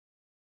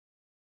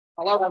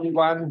Hello,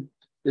 everyone.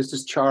 This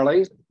is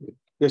Charlie.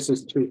 This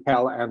is To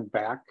Hell and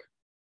Back.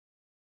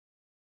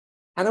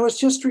 And I was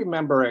just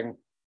remembering,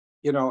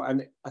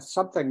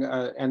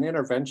 an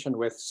intervention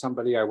with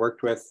somebody I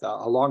worked with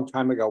a long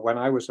time ago when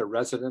I was a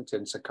resident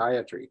in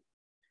psychiatry.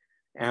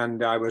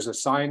 And I was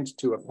assigned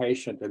to a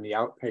patient in the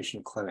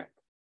outpatient clinic.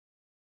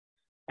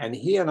 And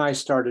he and I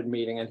started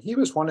meeting, and he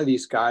was one of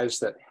these guys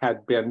that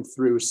had been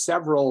through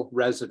several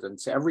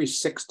residents. Every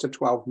 6 to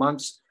 12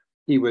 months,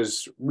 he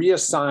was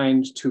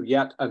reassigned to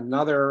yet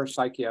another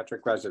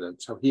psychiatric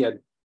resident. So he had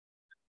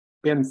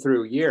been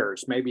through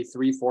years, maybe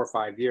 3, 4,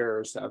 5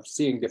 years of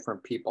seeing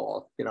different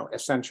people,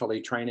 essentially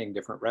training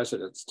different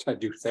residents to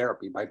do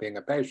therapy by being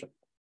a patient.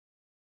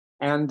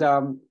 And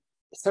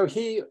so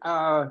he,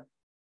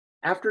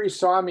 after he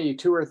saw me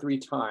 2 or 3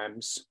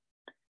 times,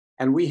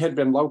 and we had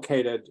been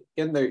located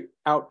in the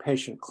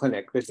outpatient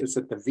clinic, this is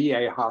at the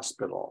VA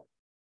hospital,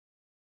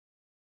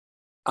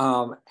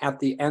 at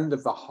the end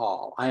of the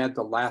hall. I had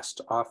the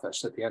last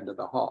office at the end of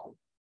the hall.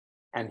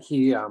 And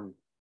he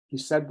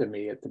said to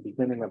me at the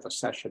beginning of the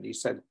session, he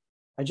said,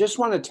 "I just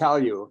want to tell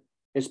you,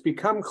 it's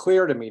become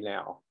clear to me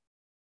now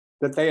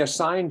that they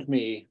assigned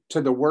me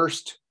to the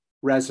worst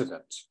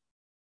resident,"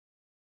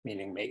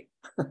 meaning me.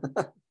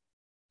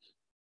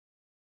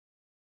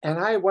 And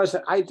I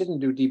didn't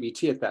do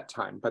DBT at that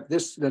time, but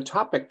the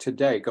topic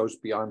today goes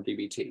beyond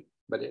DBT,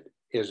 but it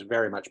is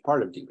very much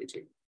part of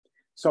DBT.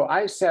 So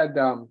I said,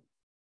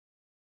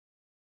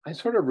 I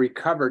sort of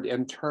recovered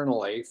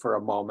internally for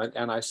a moment,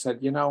 and I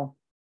said,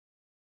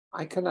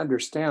 I can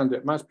understand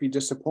it must be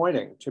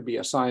disappointing to be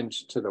assigned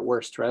to the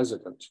worst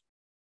resident.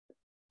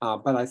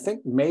 But I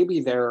think maybe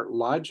their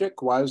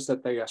logic was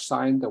that they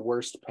assigned the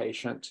worst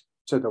patient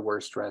to the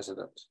worst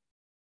resident.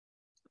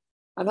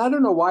 And I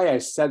don't know why I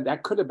said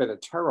that. Could have been a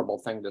terrible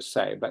thing to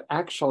say, but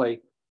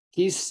actually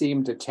he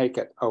seemed to take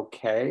it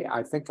okay.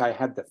 I think I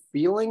had the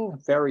feeling,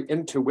 very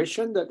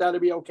intuition, that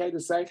that'd be okay to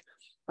say.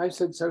 I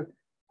said,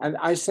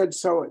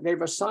 so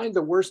they've assigned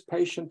the worst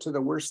patient to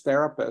the worst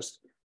therapist.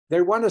 They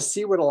want to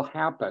see what'll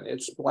happen.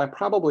 It's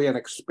probably an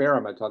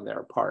experiment on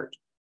their part.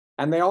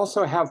 And they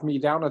also have me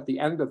down at the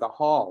end of the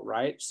hall,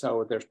 right?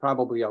 So there's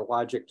probably a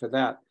logic to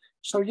that.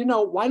 So,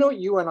 why don't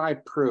you and I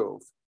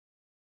prove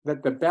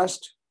that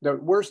the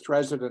worst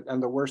resident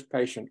and the worst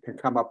patient can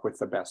come up with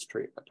the best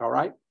treatment, all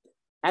right?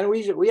 And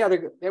we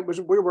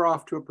were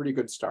off to a pretty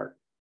good start.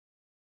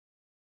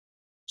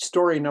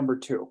 Story number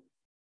 2.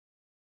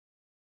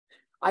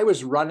 I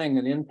was running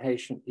an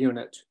inpatient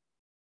unit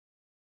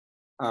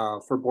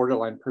for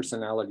borderline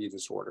personality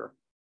disorder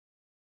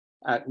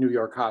at New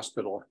York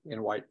Hospital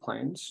in White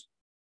Plains.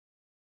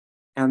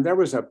 And there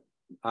was a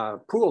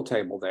pool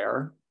table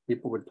there.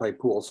 People would play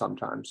pool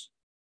sometimes.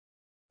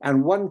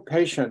 And one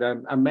patient,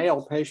 a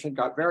male patient,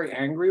 got very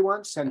angry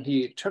once, and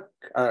he took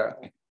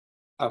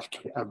what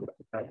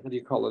do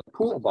you call it, a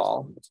pool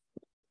ball,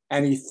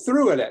 and he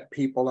threw it at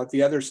people at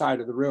the other side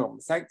of the room.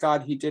 Thank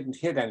God he didn't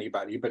hit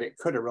anybody, but it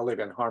could have really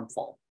been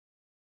harmful.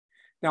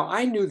 Now,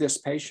 I knew this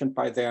patient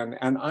by then,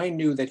 and I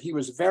knew that he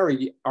was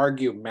very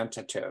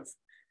argumentative,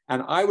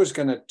 and I was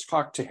going to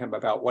talk to him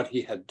about what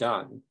he had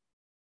done.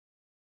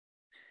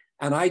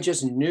 And I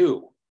just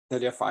knew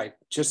that if I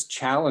just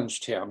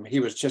challenged him, he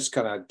was just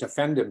going to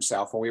defend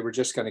himself, and we were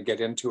just going to get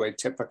into a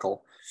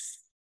typical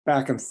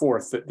back and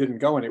forth that didn't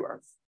go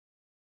anywhere.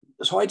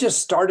 So I just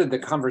started the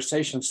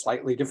conversation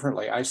slightly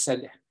differently. I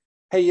said,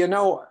 "Hey,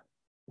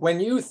 when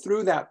you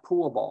threw that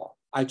pool ball,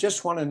 I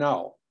just want to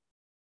know,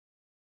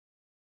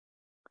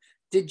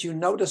 did you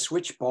notice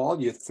which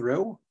ball you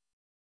threw?"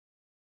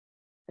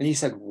 And he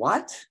said,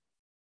 "What?"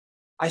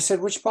 I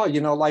said, "Which ball?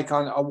 Like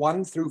on a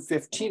 1 through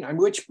 15. I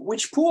mean,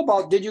 which pool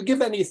ball? Did you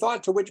give any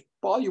thought to which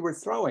ball you were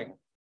throwing?"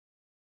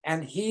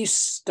 And he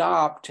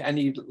stopped and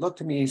he looked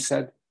at me and he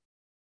said,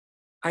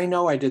 "I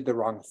know I did the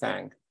wrong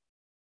thing.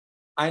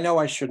 I know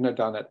I shouldn't have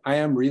done it. I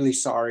am really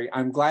sorry.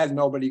 I'm glad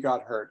nobody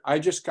got hurt. I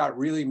just got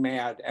really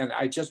mad and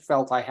I just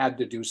felt I had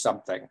to do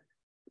something."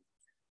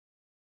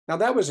 Now,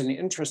 that was an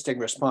interesting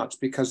response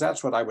because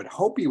that's what I would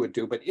hope he would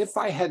do. But if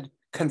I had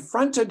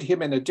confronted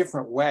him in a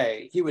different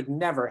way, he would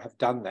never have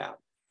done that.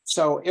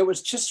 So it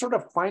was just sort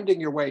of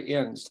finding your way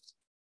in.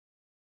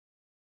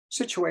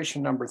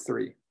 Situation number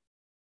 3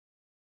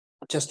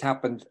 just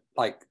happened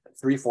like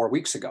 3, 4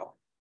 weeks ago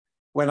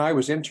when I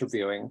was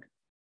interviewing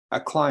a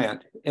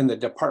client in the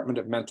Department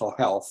of Mental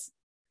Health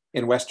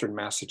in Western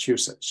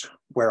Massachusetts,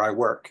 where I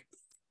work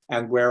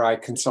and where I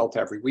consult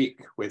every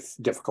week with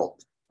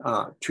difficult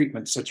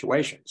treatment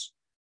situations.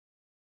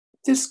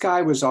 This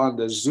guy was on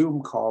the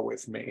Zoom call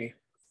with me,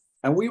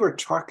 and we were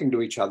talking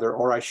to each other,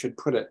 or I should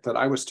put it that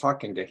I was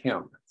talking to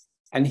him.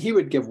 And he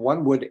would give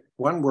one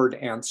word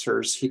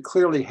answers. He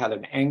clearly had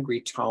an angry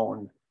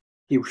tone.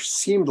 He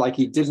seemed like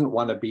he didn't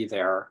want to be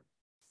there.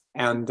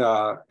 And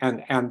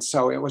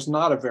so it was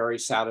not a very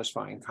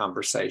satisfying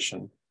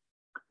conversation.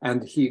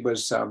 And he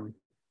was, I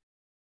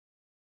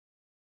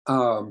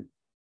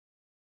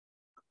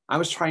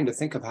was trying to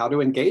think of how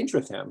to engage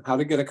with him, how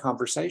to get a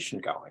conversation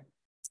going.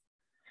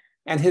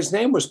 And his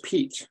name was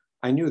Pete.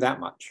 I knew that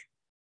much.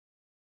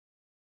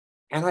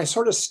 And I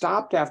sort of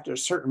stopped after a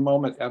certain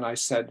moment and I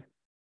said,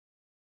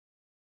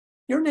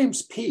 "Your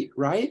name's Pete,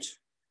 right?"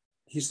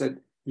 He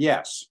said,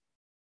 "Yes."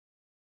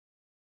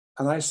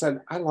 And I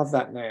said, "I love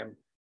that name.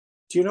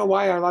 Do you know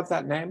why I love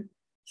that name?"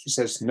 He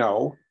says,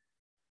 "No." I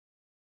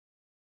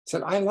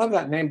said, "I love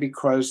that name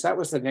because that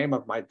was the name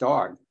of my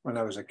dog when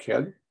I was a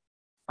kid.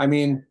 I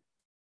mean,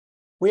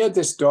 we had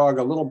this dog,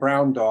 a little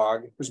brown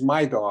dog. It was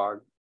my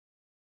dog.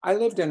 I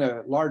lived in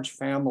a large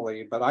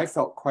family, but I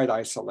felt quite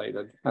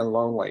isolated and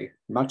lonely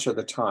much of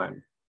the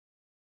time.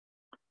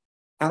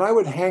 And I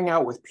would hang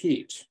out with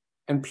Pete,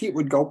 and Pete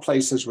would go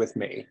places with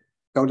me,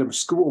 go to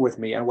school with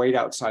me and wait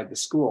outside the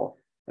school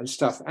and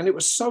stuff. And it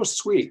was so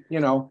sweet, you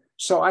know.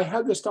 So I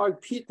had this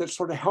dog, Pete, that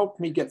sort of helped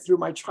me get through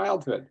my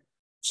childhood.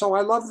 So I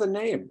love the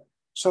name.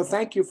 So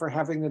thank you for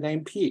having the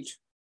name Pete."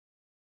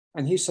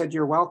 And he said,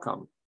 "You're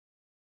welcome."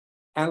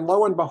 And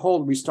lo and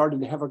behold, we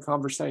started to have a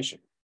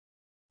conversation.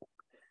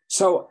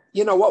 So,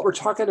 you know, what we're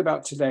talking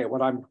about today,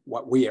 what I'm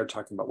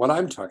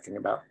talking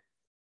about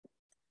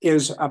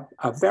is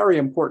a very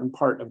important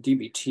part of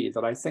DBT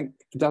that I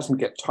think doesn't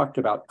get talked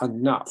about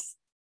enough.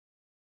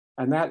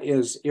 And that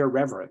is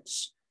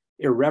irreverence,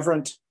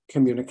 irreverent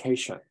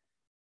communication.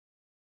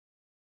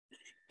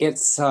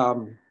 It's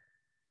something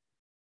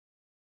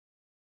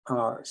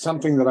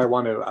that I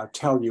want to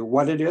tell you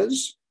what it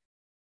is.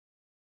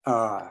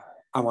 I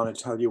want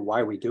to tell you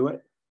why we do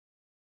it.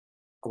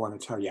 I want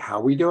to tell you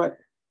how we do it.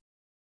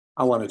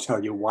 I want to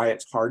tell you why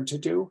it's hard to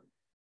do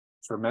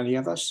for many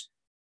of us.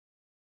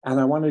 And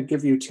I want to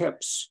give you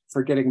tips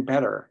for getting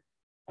better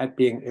at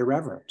being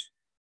irreverent,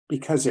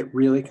 because it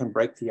really can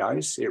break the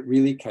ice. It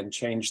really can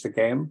change the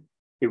game.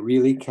 It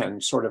really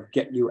can sort of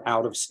get you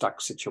out of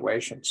stuck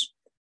situations.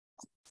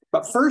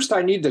 But first,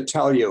 I need to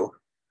tell you,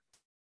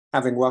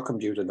 having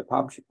welcomed you to the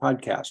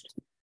podcast,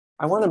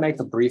 I want to make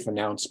a brief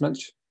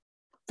announcement.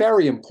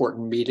 Very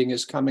important meeting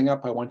is coming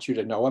up I want you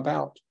to know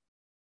about.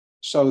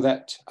 So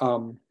that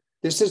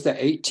this is the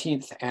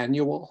 18th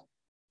annual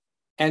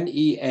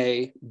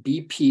NEA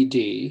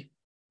BPD,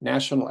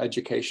 National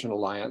Education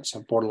Alliance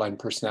of Borderline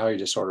Personality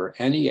Disorder,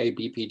 NEA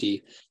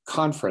BPD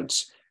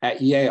conference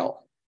at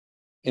Yale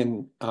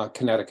in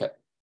Connecticut.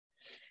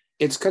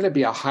 It's going to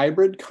be a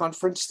hybrid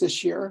conference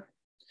this year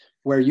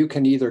where you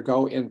can either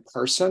go in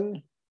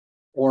person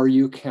or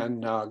you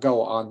can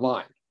go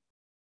online.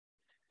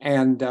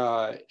 And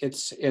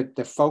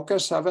the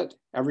focus of it,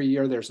 every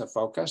year there's a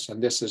focus,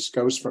 and this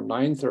goes from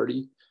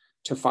 9:30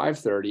 to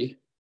 5:30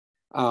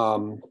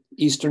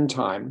 Eastern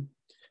time.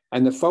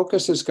 And the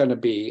focus is going to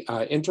be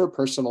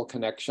interpersonal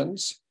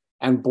connections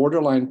and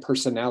borderline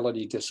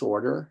personality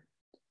disorder,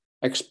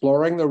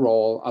 exploring the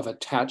role of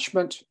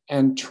attachment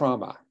and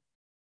trauma.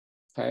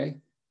 Okay,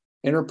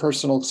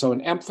 interpersonal, so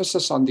an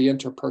emphasis on the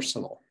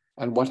interpersonal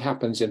and what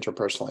happens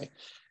interpersonally.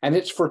 And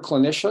it's for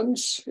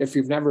clinicians. If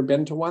you've never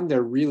been to one,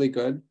 they're really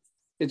good.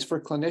 It's for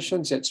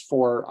clinicians. It's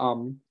for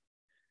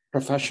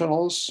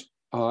professionals,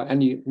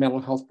 any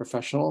mental health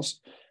professionals,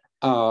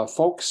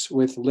 folks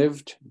with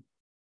lived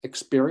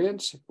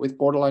experience with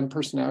borderline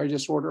personality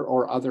disorder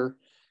or other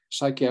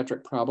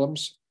psychiatric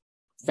problems,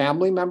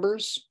 family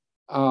members.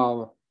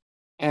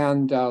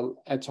 And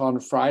it's on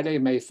Friday,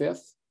 May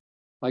 5th.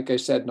 Like I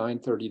said,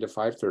 9:30 to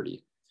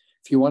 5:30.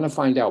 If you want to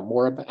find out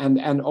more about,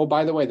 and oh,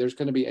 by the way, there's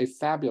going to be a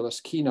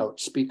fabulous keynote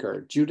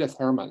speaker, Judith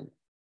Herman,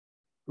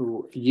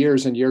 who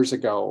years and years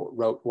ago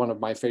wrote one of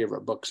my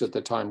favorite books at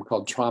the time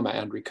called Trauma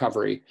and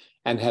Recovery,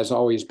 and has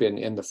always been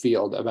in the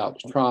field about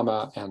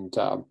trauma and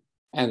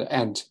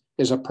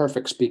is a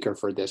perfect speaker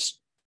for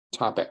this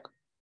topic.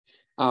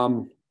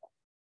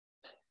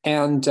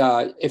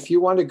 If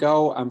you want to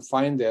go and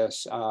find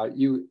this,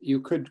 you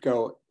could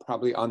go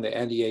probably on the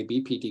NEA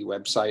BPD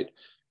website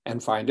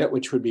and find it,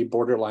 which would be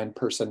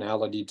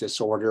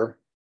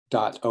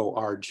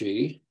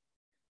borderlinepersonalitydisorder.org.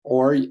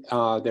 Or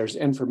there's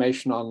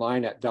information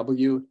online at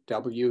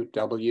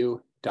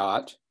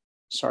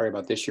sorry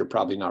about this, you're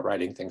probably not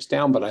writing things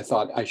down, but I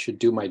thought I should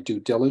do my due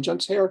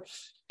diligence here,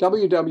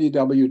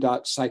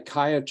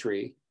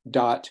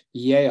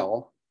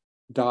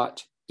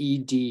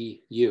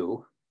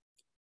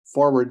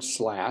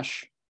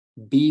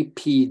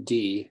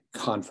 www.psychiatry.yale.edu/BPD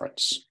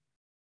conference.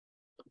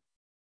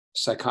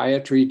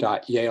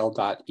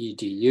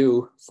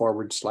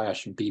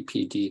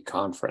 psychiatry.yale.edu/BPD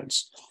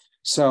conference.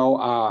 So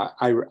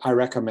I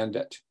recommend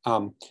it.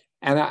 And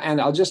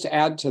I'll just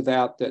add to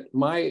that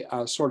my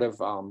sort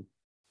of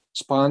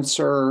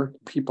sponsor,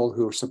 people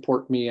who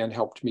support me and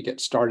helped me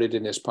get started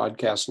in this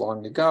podcast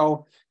long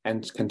ago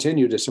and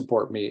continue to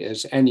support me,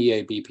 is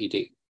NEA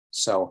BPD.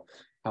 So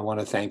I want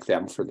to thank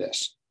them for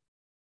this.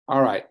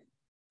 All right,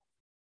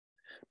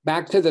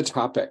 back to the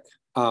topic.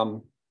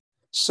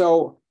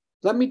 So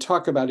let me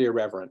talk about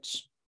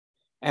irreverence.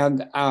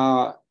 And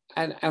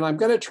I'm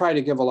going to try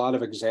to give a lot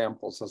of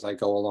examples as I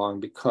go along,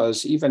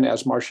 because even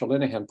as Marsha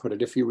Linehan put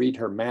it, if you read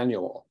her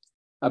manual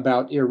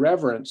about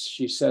irreverence,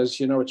 she says,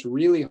 you know, it's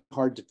really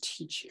hard to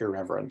teach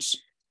irreverence.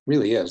 It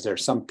really is.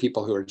 There's some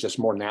people who are just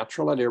more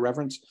natural at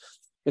irreverence.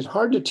 It's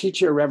hard to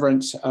teach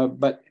irreverence,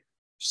 but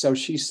so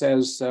she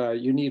says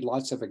you need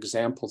lots of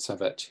examples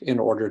of it in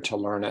order to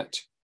learn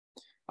it.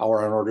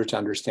 or in order to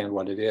understand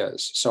what it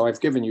is. So I've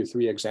given you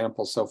 3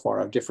 examples so far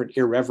of different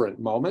irreverent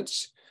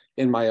moments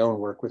in my own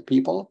work with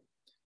people.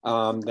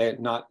 They're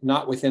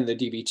not within the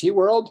DBT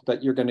world,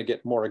 but you're going to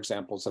get more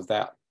examples of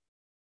that.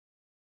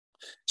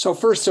 So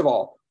first of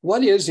all,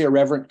 what is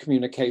irreverent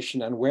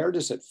communication and where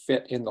does it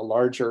fit in the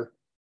larger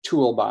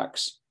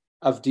toolbox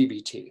of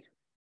DBT?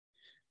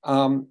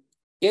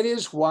 It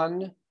is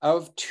one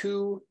of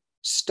 2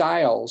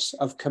 styles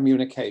of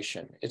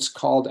communication. It's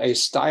called a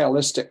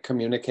stylistic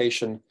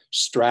communication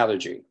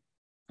strategy,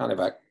 kind of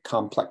a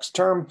complex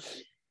term.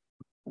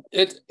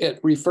 It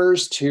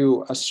refers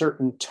to a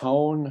certain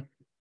tone,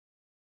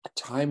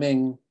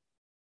 timing,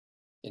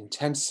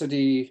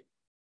 intensity,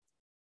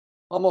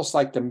 almost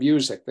like the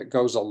music that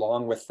goes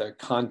along with the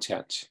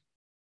content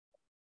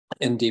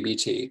in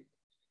DBT.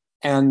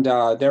 And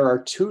there are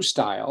 2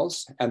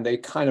 styles, and they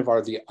kind of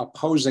are the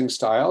opposing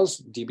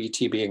styles,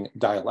 DBT being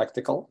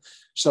dialectical.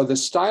 So the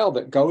style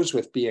that goes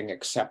with being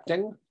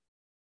accepting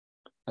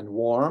and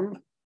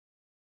warm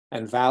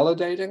and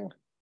validating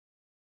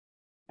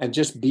and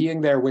just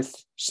being there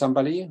with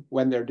somebody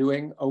when they're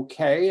doing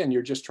okay and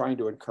you're just trying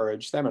to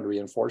encourage them and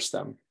reinforce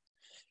them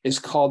is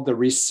called the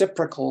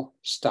reciprocal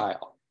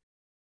style.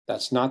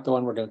 That's not the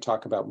one we're going to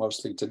talk about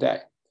mostly today.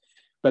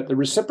 But the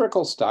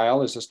reciprocal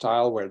style is a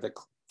style where the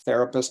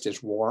therapist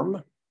is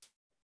warm,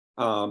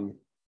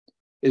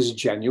 is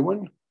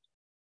genuine,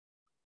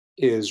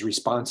 is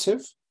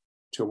responsive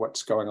to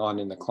what's going on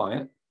in the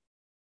client,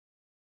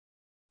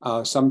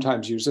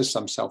 sometimes uses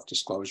some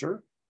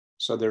self-disclosure.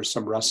 So there's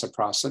some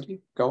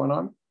reciprocity going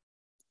on.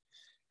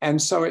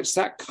 And so it's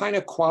that kind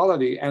of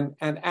quality. And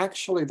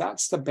actually,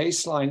 that's the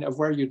baseline of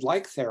where you'd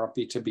like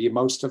therapy to be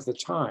most of the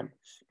time.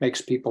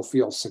 Makes people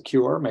feel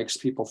secure, makes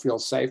people feel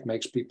safe,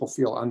 makes people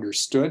feel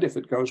understood if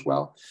it goes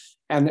well.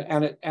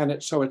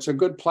 So it's a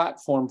good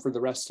platform for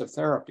the rest of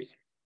therapy.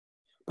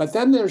 But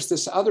then there's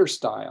this other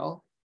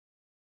style,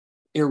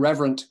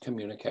 irreverent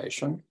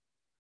communication,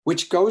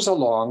 which goes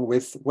along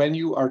with when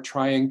you are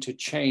trying to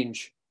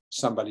change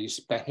somebody's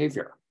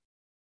behavior.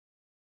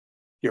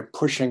 You're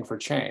pushing for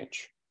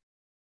change.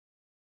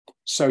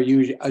 So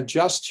you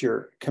adjust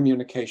your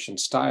communication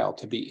style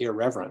to be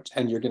irreverent.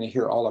 And you're going to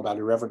hear all about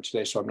irreverent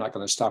today, so I'm not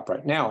going to stop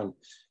right now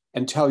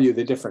and tell you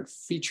the different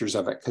features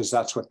of it, because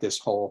that's what this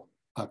whole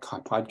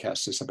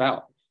podcast is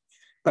about.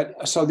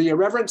 But so the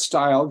irreverent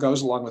style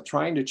goes along with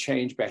trying to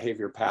change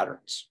behavior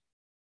patterns.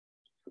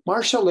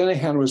 Marsha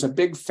Linehan was a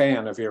big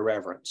fan of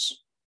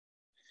irreverence.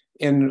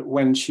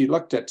 When she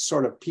looked at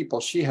sort of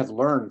people she had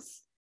learned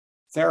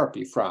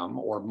therapy from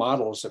or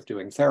models of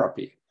doing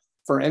therapy.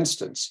 For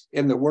instance,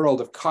 in the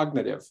world of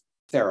cognitive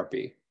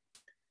therapy,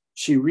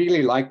 she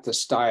really liked the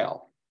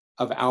style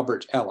of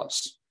Albert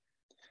Ellis.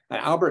 And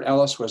Albert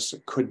Ellis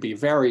could be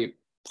very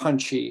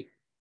punchy,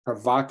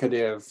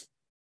 provocative,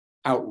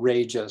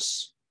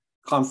 outrageous,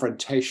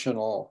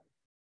 confrontational,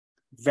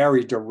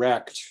 very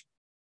direct,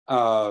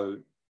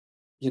 and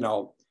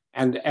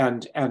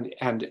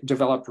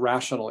developed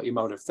rational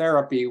emotive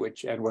therapy,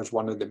 and was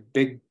one of the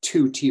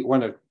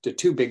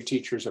two big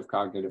teachers of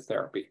cognitive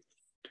therapy.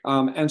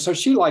 And so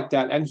she liked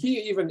that. And he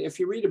even, if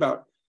you read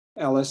about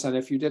Ellis, and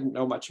if you didn't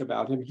know much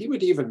about him, he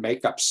would even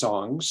make up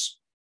songs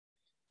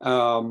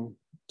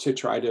to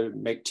try to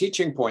make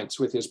teaching points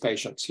with his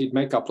patients. He'd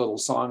make up little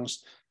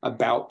songs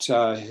about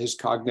his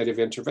cognitive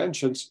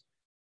interventions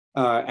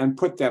and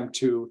put them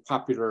to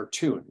popular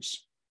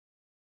tunes.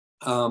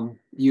 Some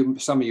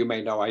of you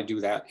may know I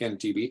do that in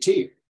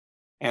DBT.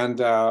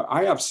 And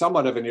I have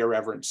somewhat of an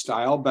irreverent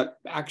style, but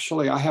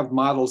actually I have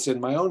models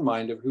in my own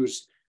mind of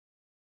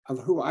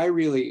who I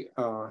really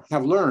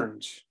have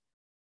learned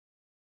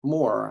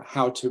more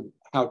how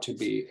to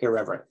be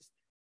irreverent.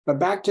 But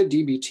back to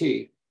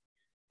DBT.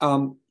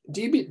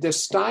 The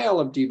style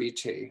of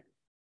DBT, let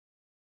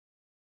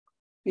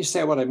me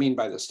say what I mean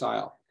by the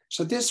style.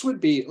 So this would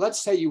be, let's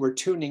say you were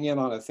tuning in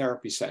on a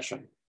therapy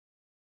session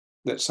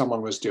that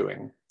someone was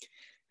doing,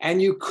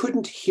 and you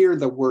couldn't hear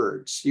the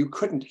words. You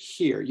could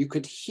hear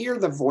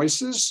the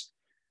voices.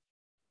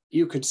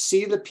 You could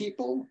see the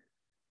people.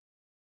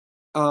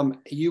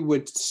 You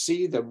would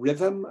see the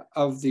rhythm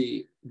of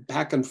the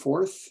back and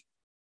forth,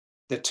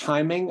 the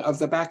timing of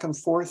the back and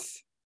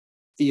forth,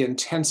 the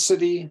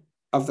intensity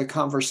of the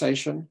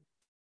conversation.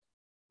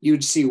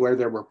 You'd see where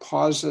there were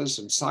pauses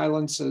and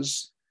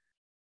silences.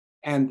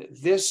 And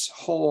this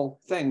whole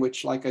thing,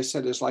 which, like I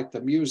said, is like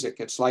the music,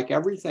 it's like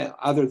everything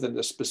other than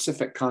the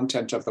specific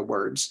content of the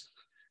words,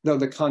 though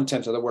the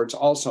content of the words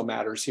also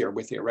matters here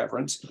with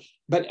irreverence.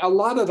 But a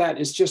lot of that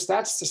is just,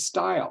 that's the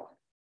style,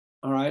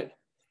 all right?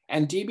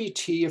 And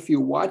DBT, if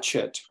you watch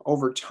it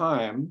over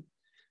time,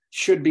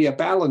 should be a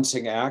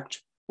balancing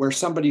act where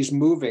somebody's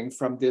moving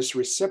from this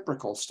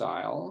reciprocal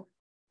style,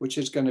 which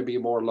is going to be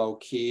more low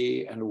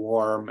key and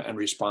warm and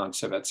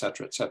responsive, et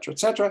cetera, et cetera, et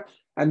cetera.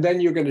 And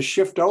then you're going to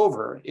shift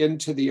over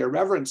into the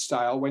irreverent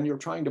style when you're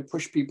trying to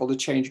push people to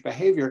change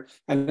behavior,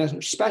 and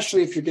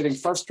especially if you're getting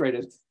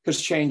frustrated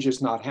because change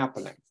is not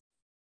happening.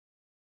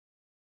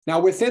 Now,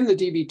 within the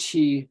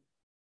DBT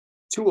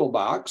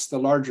toolbox, the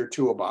larger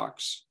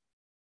toolbox,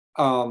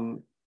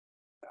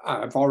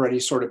 I've already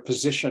sort of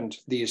positioned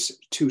these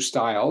two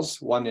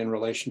styles, one in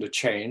relation to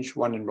change,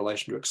 one in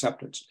relation to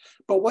acceptance.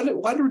 But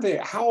what are they?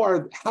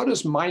 How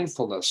does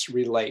mindfulness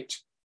relate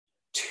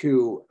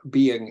to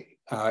being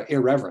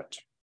irreverent?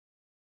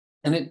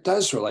 And it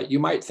does relate. You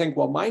might think,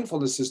 well,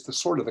 mindfulness is the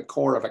sort of the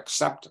core of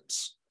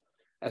acceptance,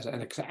 as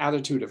an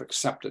attitude of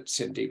acceptance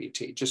in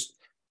DBT.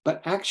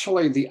 But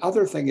actually, the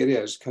other thing it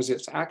is, because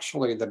it's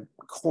actually the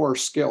core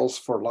skills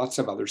for lots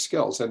of other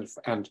skills,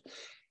 and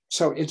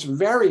so it's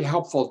very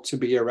helpful to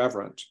be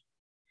irreverent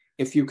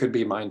if you can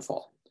be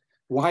mindful.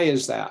 Why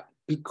is that?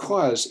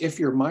 Because if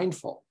you're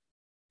mindful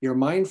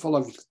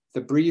of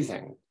the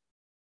breathing,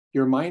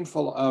 you're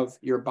mindful of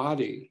your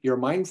body, you're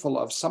mindful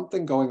of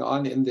something going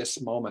on in this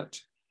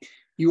moment.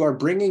 You are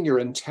bringing your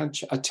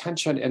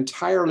attention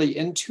entirely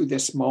into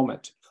this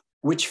moment,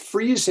 which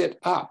frees it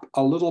up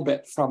a little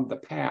bit from the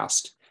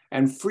past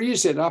and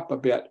frees it up a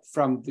bit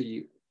from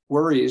the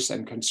worries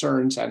and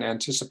concerns and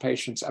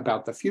anticipations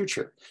about the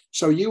future.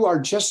 So you are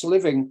just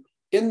living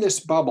in this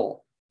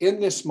bubble, in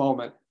this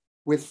moment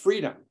with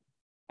freedom.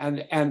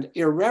 And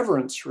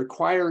irreverence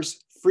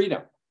requires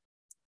freedom.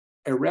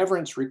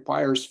 Irreverence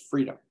requires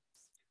freedom.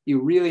 You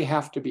really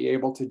have to be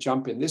able to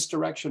jump in this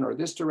direction or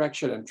this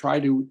direction and try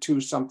to do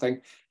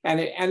something. And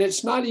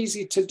it's not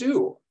easy to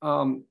do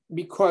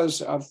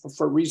because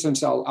for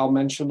reasons I'll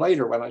mention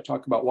later when I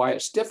talk about why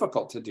it's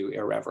difficult to do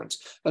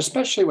irreverence,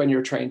 especially when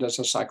you're trained as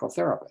a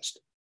psychotherapist.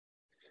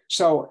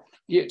 So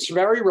it's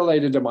very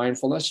related to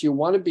mindfulness. You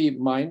want to be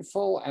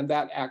mindful, and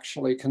that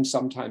actually can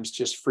sometimes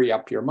just free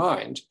up your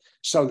mind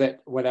so that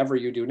whatever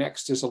you do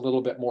next is a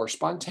little bit more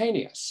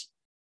spontaneous.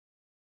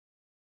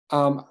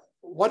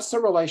 What's the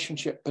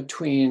relationship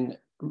between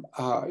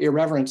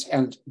irreverence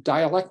and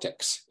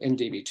dialectics in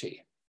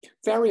DBT?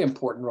 Very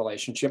important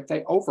relationship.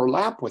 They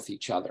overlap with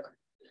each other.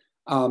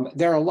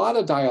 There are a lot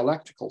of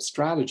dialectical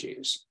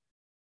strategies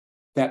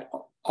that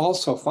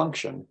also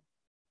function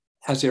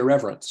as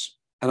irreverence.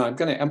 And I'm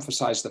going to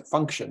emphasize the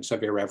functions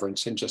of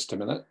irreverence in just a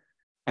minute.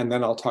 And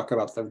then I'll talk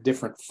about the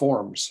different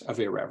forms of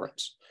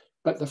irreverence.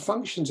 But the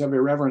functions of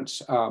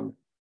irreverence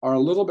are a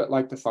little bit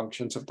like the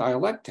functions of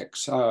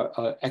dialectics,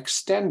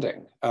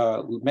 extending,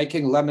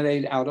 making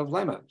lemonade out of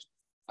lemons,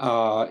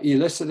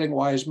 eliciting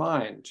wise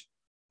mind,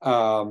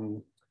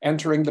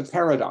 entering the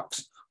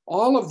paradox.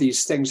 All of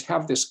these things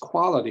have this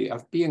quality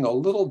of being a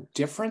little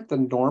different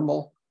than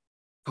normal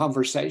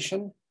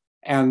conversation,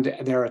 and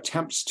their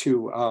attempts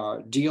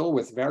to deal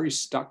with very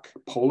stuck,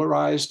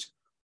 polarized,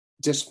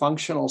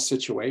 dysfunctional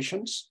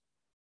situations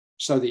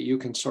so that you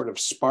can sort of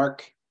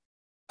spark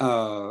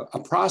a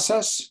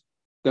process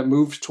that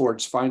moves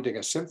towards finding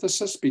a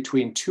synthesis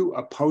between two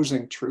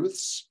opposing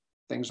truths,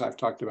 things I've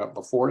talked about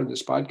before in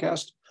this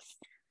podcast.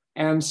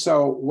 And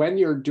so when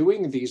you're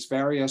doing these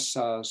various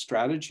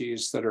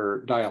strategies that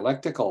are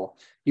dialectical,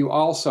 you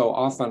also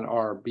often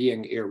are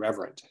being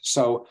irreverent.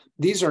 So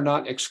these are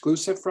not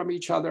exclusive from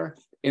each other.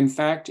 In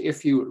fact,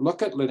 if you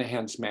look at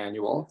Linehan's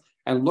manual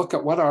and look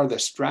at what are the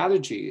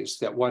strategies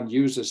that one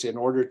uses in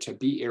order to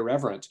be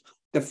irreverent,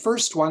 the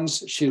first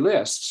ones she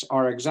lists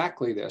are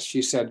exactly this.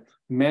 She said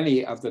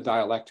many of the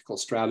dialectical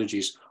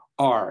strategies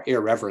are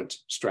irreverent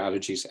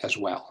strategies as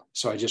well.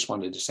 So I just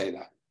wanted to say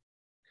that.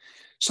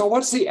 So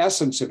what's the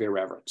essence of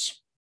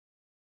irreverence?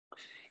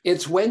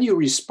 It's when you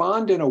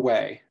respond in a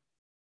way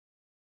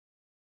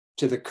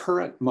to the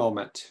current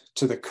moment,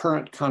 to the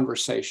current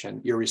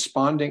conversation, you're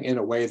responding in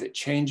a way that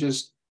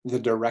changes the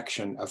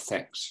direction of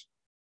things.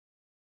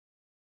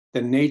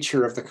 The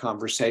nature of the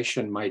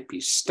conversation might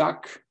be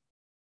stuck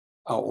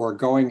or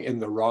going in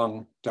the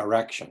wrong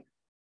direction.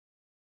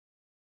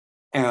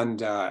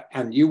 And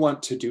you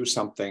want to do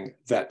something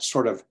that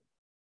sort of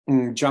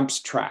jumps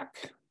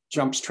track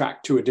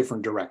to a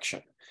different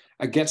direction.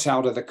 Gets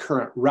out of the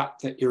current rut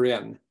that you're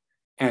in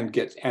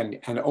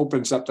and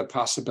opens up the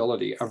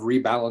possibility of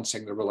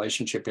rebalancing the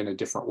relationship in a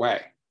different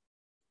way.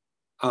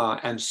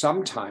 And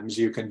sometimes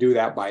you can do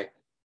that by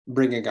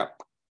bringing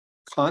up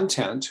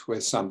content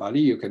with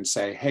somebody. You can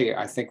say, hey,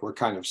 I think we're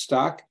kind of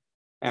stuck,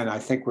 and I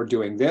think we're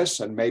doing this,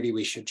 and maybe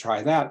we should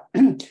try that.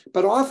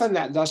 But often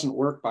that doesn't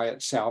work by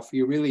itself.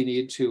 You really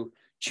need to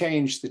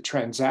change the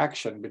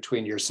transaction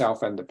between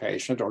yourself and the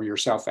patient, or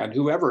yourself and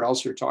whoever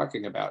else you're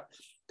talking about.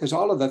 Because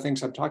all of the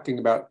things I'm talking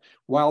about,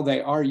 while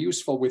they are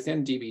useful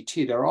within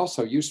DBT, they're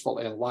also useful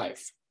in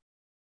life.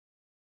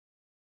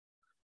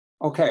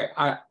 Okay,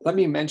 let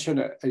me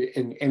mention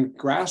in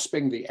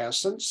grasping the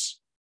essence,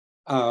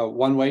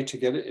 one way to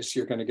get it is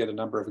you're going to get a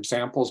number of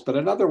examples, but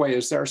another way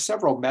is there are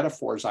several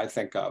metaphors I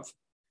think of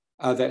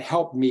that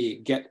help me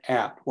get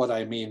at what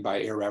I mean by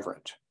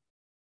irreverent.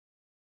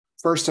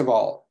 First of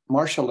all,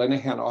 Marsha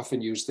Linehan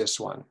often used this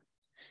one.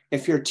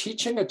 If you're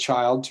teaching a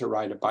child to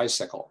ride a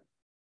bicycle,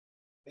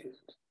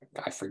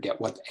 I forget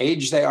what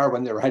age they are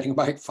when they're riding a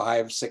bike,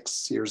 5,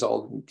 6 years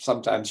old,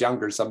 sometimes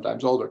younger,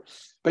 sometimes older.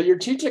 But you're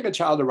teaching a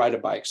child to ride a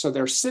bike. So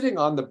they're sitting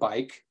on the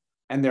bike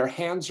and their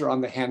hands are on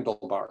the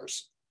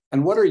handlebars.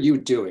 And what are you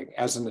doing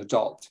as an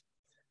adult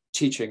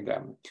teaching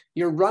them?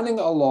 You're running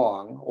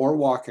along or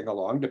walking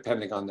along,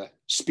 depending on the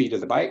speed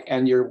of the bike,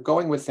 and you're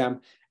going with them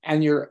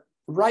and you're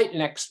right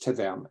next to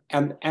them.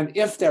 And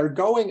if they're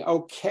going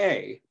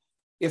okay,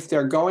 if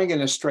they're going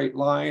in a straight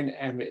line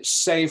and it's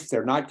safe,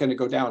 they're not going to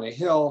go down a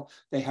hill,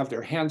 they have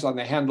their hands on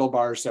the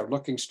handlebars, they're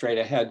looking straight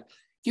ahead,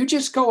 you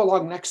just go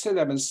along next to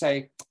them and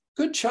say,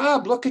 good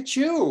job, look at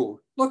you,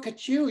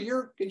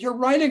 you're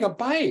riding a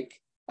bike.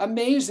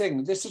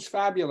 Amazing, this is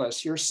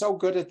fabulous, you're so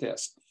good at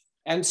this.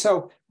 And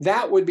so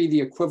that would be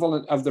the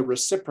equivalent of the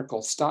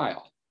reciprocal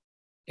style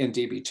in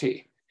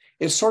DBT.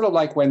 It's sort of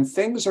like when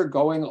things are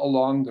going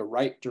along the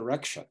right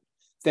direction,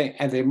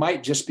 and they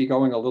might just be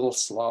going a little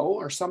slow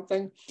or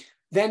something,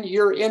 then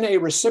you're in a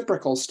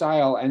reciprocal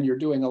style and you're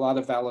doing a lot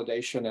of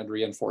validation and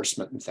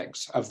reinforcement and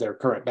things of their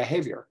current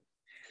behavior.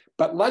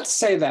 But let's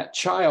say that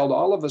child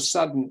all of a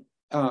sudden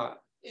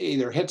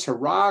either hits a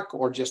rock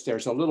or just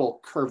there's a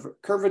little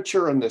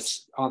curvature on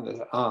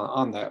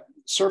the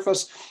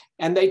surface,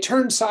 and they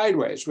turn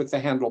sideways with the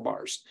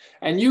handlebars.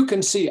 And you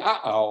can see,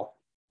 uh-oh,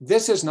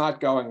 this is not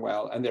going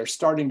well, and they're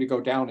starting to go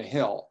down a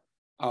hill,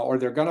 or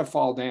they're going to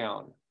fall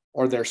down,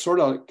 or they're sort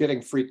of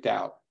getting freaked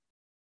out.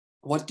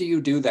 What do you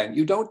do then?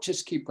 You don't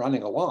just keep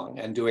running along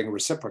and doing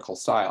reciprocal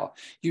style.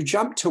 You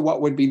jump to what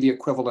would be the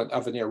equivalent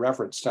of an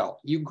irreverent style.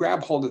 You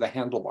grab hold of the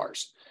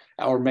handlebars,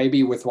 or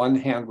maybe with one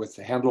hand with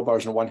the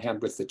handlebars and one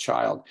hand with the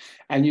child,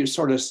 and you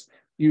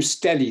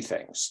steady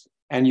things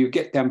and you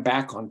get them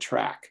back on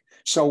track.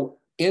 So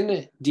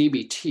in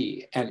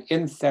DBT and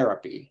in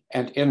therapy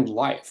and in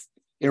life,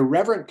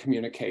 irreverent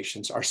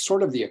communications are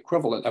sort of the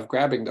equivalent of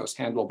grabbing those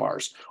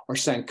handlebars or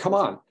saying, come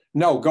on,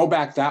 no, go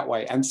back that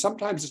way. And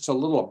sometimes it's a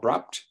little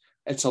abrupt,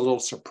 it's a little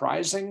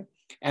surprising,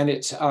 and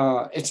it's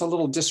a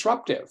little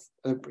disruptive.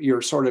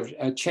 You're sort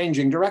of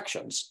changing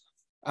directions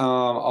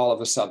all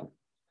of a sudden.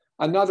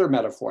 Another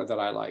metaphor that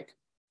I like,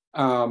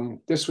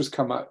 this was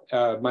come up,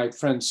 my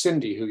friend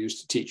Cindy, who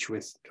used to teach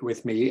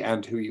with me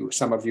and who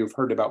some of you have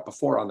heard about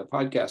before on the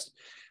podcast.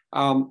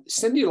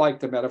 Cindy liked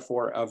the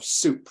metaphor of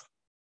soup,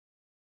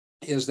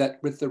 is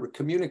that with the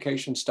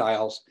communication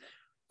styles,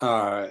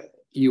 with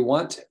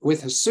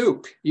a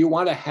soup, you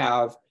want to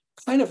have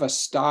kind of a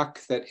stock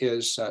that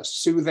is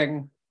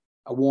soothing,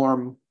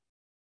 warm,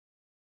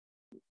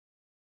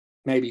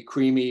 maybe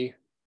creamy,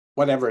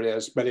 whatever it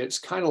is, but it's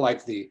kind of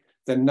like the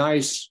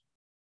nice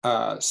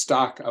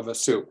stock of a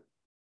soup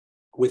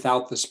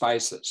without the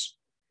spices.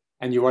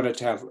 And you want it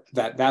to have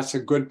that's a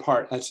good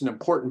part, that's an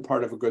important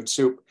part of a good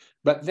soup.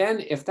 But then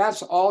if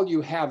that's all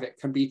you have, it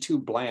can be too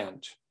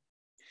bland.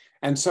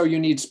 And so you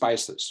need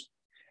spices.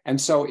 And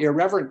so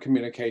irreverent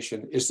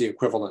communication is the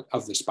equivalent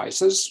of the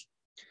spices.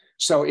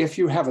 So if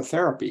you have a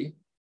therapy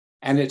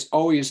and it's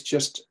always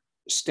just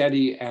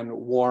steady and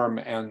warm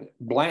and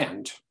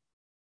bland,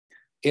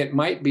 it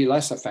might be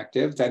less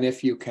effective than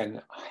if you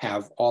can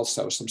have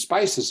also some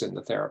spices in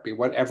the therapy,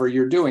 whatever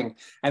you're doing.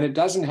 And it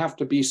doesn't have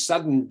to be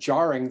sudden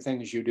jarring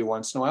things you do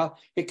once in a while.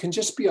 It can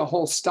just be a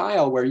whole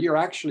style where you're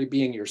actually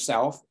being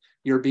yourself,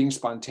 you're being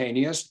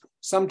spontaneous.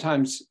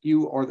 Sometimes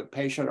you or the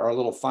patient are a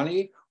little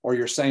funny, or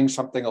you're saying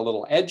something a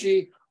little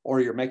edgy, or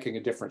you're making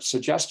a different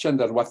suggestion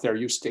than what they're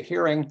used to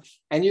hearing.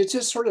 And you're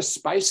just sort of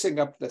spicing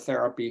up the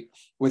therapy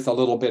with a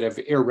little bit of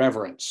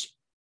irreverence.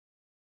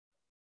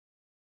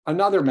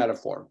 Another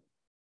metaphor,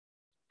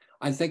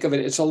 I think of it,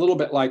 it's a little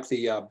bit like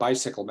the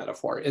bicycle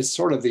metaphor. It's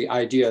sort of the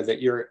idea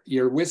that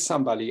you're with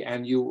somebody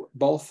and you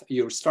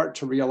start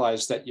to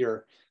realize that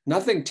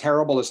nothing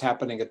terrible is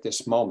happening at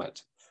this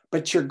moment,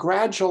 but you're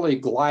gradually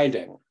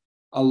gliding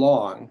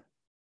along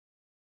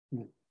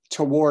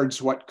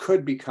towards what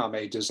could become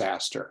a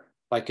disaster.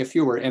 Like if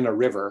you were in a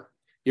river,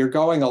 you're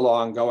going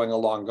along,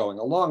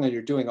 and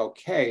you're doing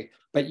okay,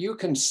 but you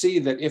can see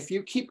that if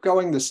you keep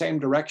going the same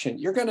direction,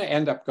 you're going to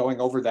end up going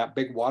over that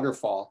big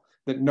waterfall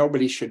that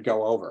nobody should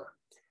go over.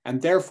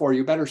 And therefore,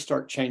 you better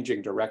start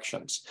changing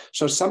directions.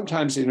 So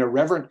sometimes in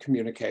irreverent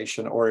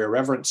communication or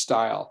irreverent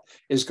style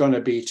is going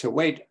to be to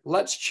wait,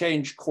 let's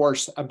change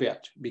course a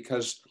bit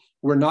because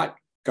we're not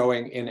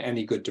going in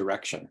any good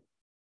direction.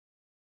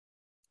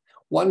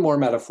 Two more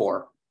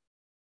metaphors.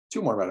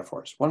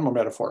 One more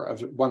metaphor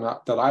of one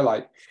that I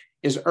like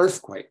is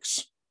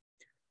earthquakes.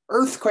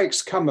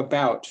 Earthquakes come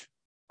about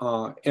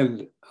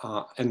in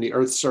the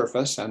Earth's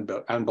surface and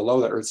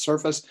below the Earth's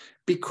surface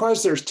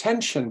because there's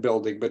tension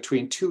building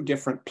between two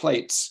different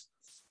plates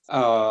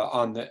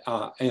in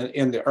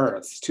the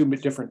Earth, two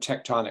different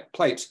tectonic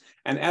plates.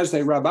 And as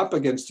they rub up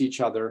against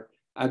each other,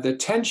 the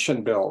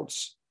tension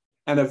builds,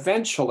 and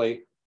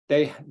eventually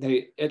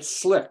it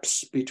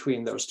slips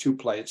between those two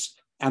plates,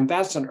 and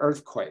that's an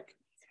earthquake.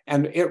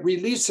 And it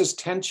releases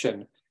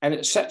tension, and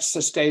it sets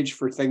the stage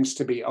for things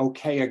to be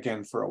okay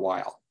again for a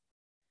while.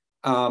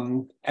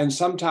 And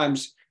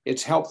sometimes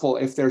it's helpful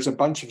if there's a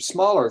bunch of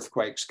small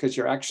earthquakes because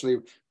you're actually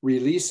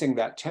releasing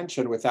that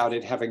tension without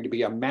it having to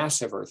be a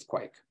massive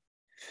earthquake.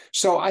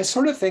 So I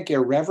sort of think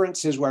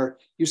irreverence is where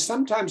you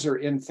sometimes are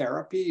in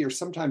therapy, you're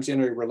sometimes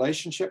in a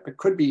relationship, it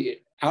could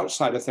be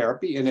outside of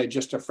therapy, in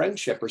just a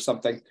friendship or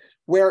something,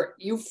 where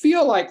you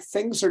feel like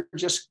things are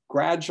just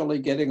gradually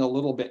getting a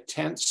little bit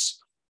tense,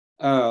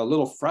 a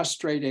little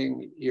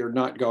frustrating, you're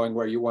not going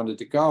where you wanted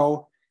to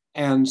go.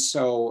 And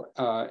so,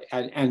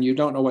 and you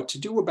don't know what to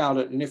do about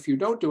it. And if you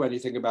don't do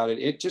anything about it,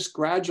 it just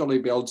gradually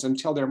builds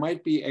until there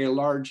might be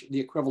the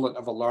equivalent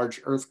of a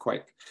large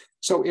earthquake.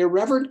 So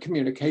irreverent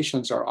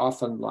communications are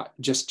often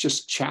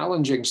just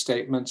challenging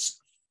statements,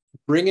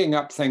 bringing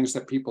up things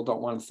that people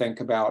don't want to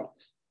think about,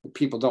 that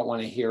people don't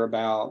want to hear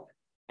about,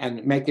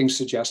 and making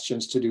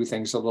suggestions to do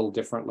things a little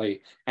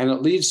differently. And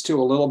it leads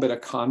to a little bit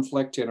of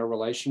conflict in a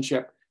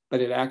relationship,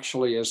 but it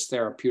actually is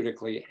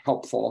therapeutically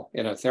helpful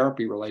in a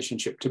therapy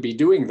relationship to be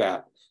doing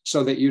that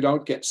so that you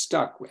don't get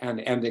stuck and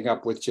ending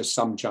up with just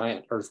some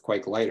giant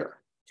earthquake later.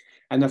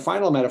 And the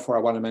final metaphor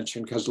I want to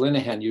mention, because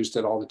Linehan used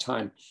it all the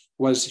time,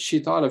 was she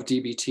thought of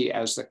DBT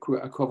as the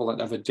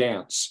equivalent of a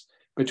dance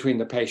between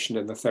the patient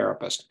and the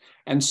therapist.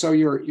 And so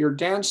you're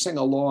dancing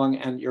along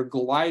and you're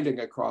gliding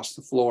across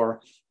the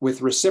floor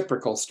with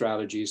reciprocal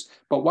strategies.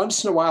 But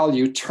once in a while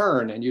you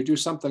turn and you do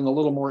something a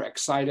little more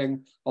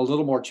exciting, a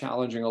little more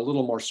challenging, a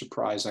little more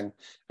surprising.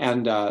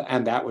 And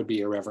that would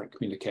be irreverent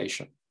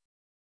communication.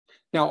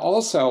 Now,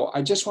 also,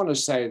 I just want to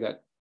say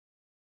that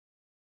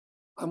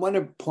I want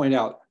to point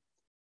out,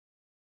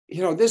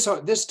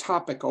 this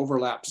topic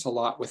overlaps a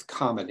lot with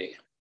comedy,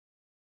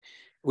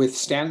 with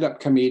stand-up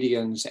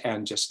comedians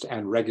and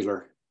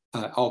regular,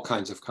 all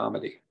kinds of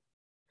comedy,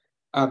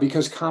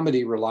 because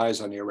comedy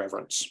relies on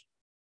irreverence.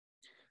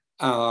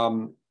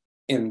 And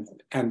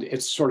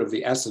it's sort of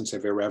the essence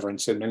of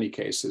irreverence in many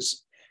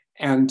cases.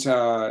 And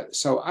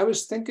so I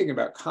was thinking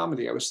about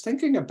comedy. I was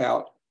thinking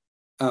about,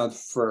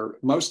 for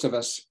most of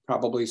us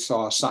probably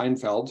saw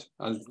Seinfeld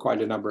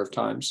quite a number of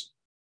times.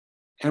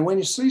 And when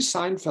you see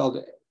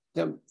Seinfeld,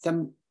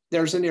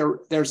 there's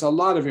a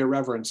lot of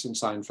irreverence in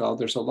Seinfeld.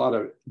 There's a lot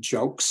of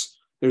jokes.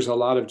 There's a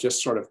lot of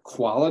just sort of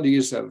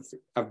qualities of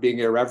being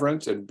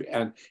irreverent,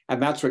 and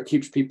that's what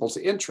keeps people's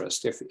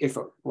interest. If it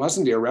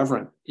wasn't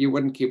irreverent, you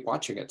wouldn't keep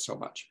watching it so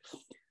much.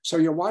 So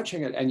you're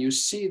watching it and you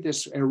see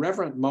this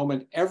irreverent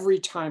moment every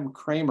time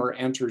Kramer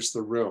enters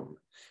the room,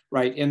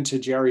 right, into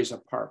Jerry's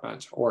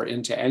apartment or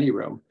into any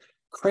room.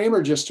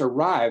 Kramer just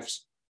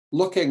arrives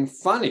looking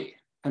funny.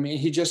 I mean,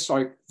 he just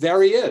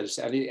there he is,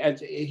 and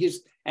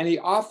he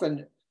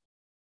often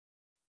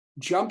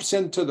jumps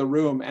into the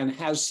room and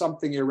has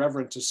something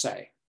irreverent to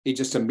say. He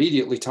just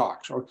immediately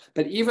talks.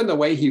 But even the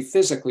way he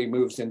physically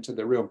moves into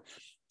the room,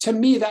 to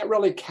me, that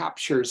really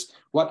captures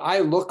what I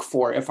look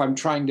for if I'm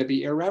trying to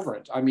be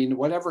irreverent. I mean,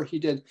 whatever he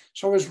did.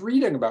 So I was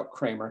reading about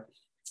Kramer.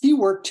 He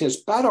worked his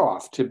butt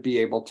off to be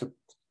able to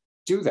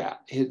do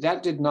that.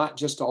 That did not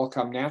just all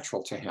come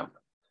natural to him.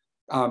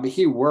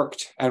 He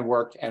worked and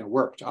worked and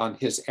worked on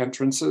his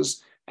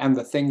entrances and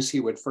the things he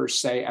would first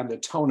say and the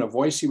tone of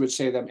voice he would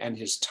say them and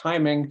his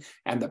timing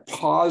and the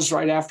pause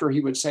right after he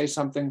would say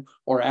something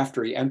or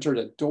after he entered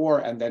a door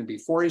and then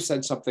before he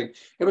said something.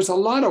 It was a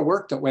lot of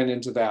work that went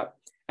into that.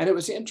 And it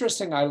was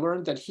interesting. I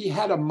learned that he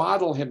had a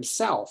model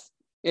himself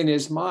in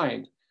his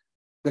mind.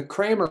 The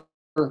Kramer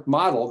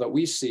model that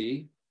we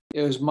see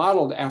is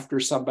modeled after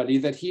somebody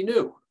that he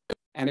knew.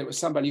 And it was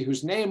somebody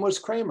whose name was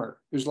Kramer,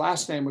 whose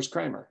last name was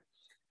Kramer.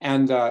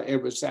 And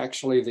it was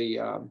actually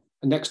the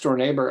next door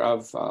neighbor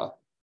of,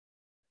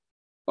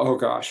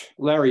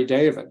 Larry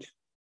David.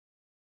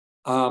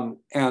 And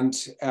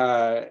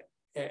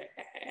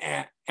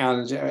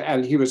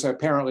he was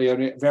apparently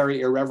a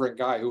very irreverent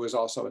guy who was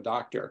also a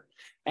doctor.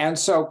 And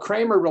so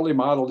Kramer really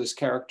modeled his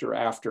character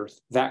after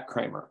that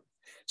Kramer.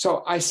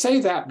 So I say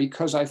that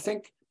because I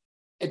think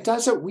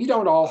we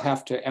don't all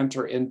have to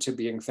enter into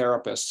being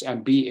therapists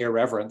and be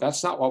irreverent.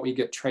 That's not what we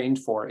get trained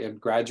for in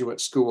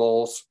graduate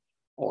schools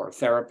or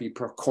therapy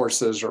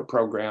courses or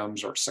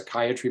programs or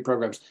psychiatry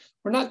programs.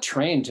 We're not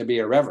trained to be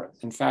irreverent.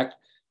 In fact,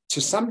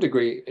 to some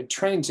degree, it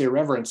trains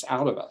irreverence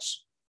out of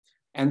us.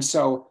 And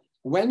so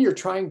when you're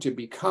trying to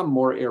become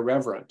more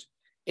irreverent,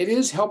 it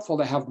is helpful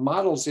to have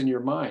models in your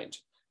mind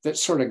that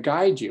sort of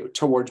guide you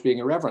towards being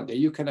irreverent, that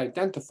you can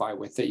identify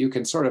with, that you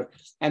can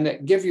and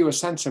that give you a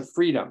sense of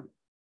freedom.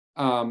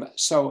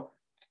 So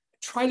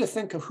try to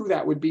think of who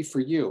that would be for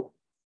you.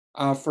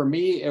 For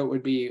me, it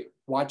would be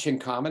watching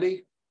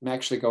comedy. I'm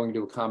actually going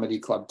to a comedy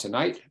club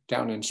tonight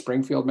down in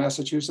Springfield,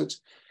 Massachusetts,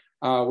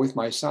 with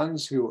my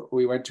sons, who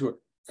we went to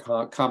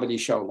a comedy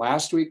show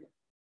last week.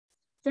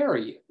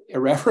 Very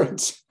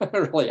irreverent,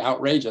 really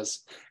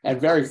outrageous, and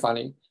very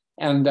funny.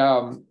 And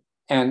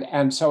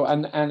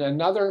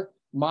another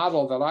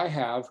model that I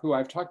have, who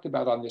I've talked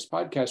about on this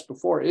podcast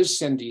before, is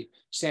Cindy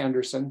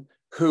Sanderson,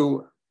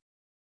 who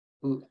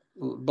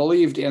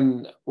believed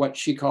in what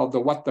she called the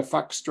what the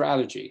fuck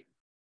strategy.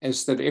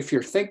 Is that if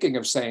you're thinking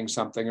of saying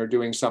something or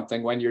doing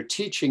something when you're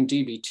teaching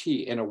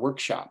DBT in a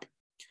workshop,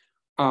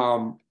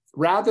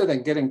 rather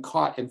than getting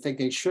caught in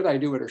thinking, should I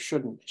do it or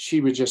shouldn't, she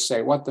would just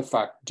say, what the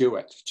fuck, do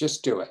it,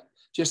 just do it.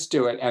 Just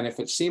do it. And if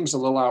it seems a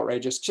little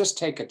outrageous, just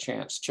take a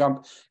chance,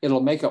 jump. It'll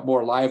make it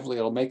more lively.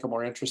 It'll make it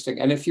more interesting.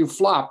 And if you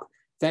flop,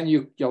 then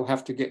you'll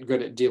have to get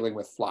good at dealing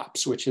with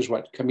flops, which is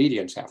what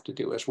comedians have to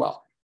do as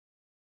well.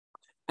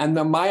 And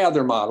then my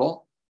other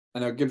model,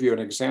 and I'll give you an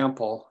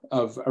example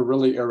of a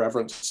really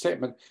irreverent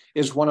statement,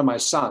 is one of my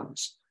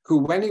sons, who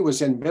when he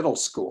was in middle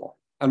school,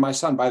 and my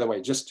son, by the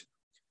way, just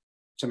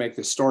to make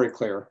this story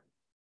clear,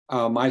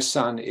 my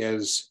son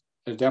is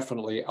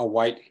definitely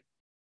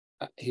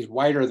he's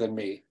whiter than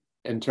me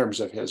in terms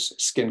of his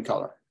skin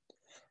color.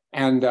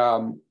 And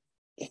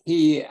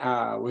he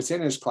was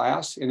in his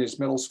class, in his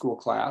middle school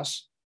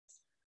class.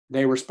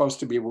 They were supposed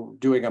to be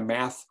doing a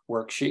math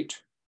worksheet,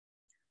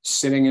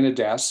 sitting in a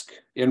desk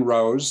in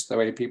rows, the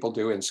way people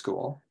do in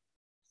school.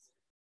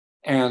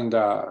 And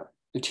the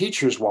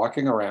teacher's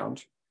walking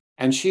around,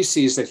 and she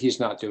sees that he's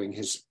not doing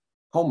his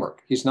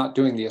homework. He's not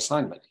doing the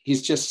assignment.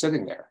 He's just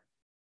sitting there.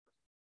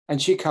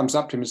 And she comes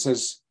up to him and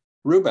says,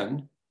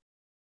 "Reuben,"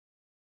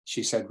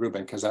 she said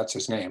Reuben because that's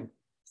his name.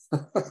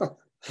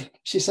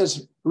 She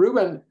says,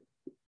 "Reuben,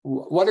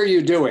 what are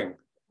you doing?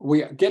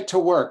 We get to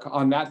work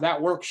on that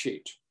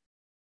worksheet."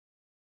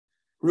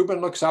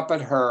 Reuben looks up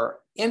at her,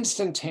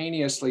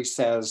 instantaneously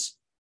says,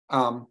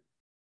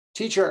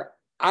 "Teacher,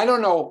 I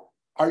don't know,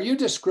 are you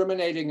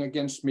discriminating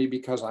against me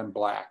because I'm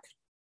Black?"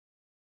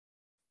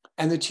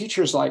 And the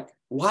teacher's like,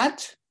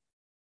 "What?"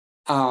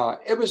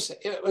 It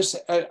was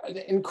an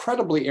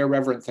incredibly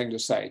irreverent thing to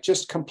say,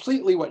 just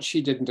completely what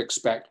she didn't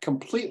expect,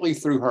 completely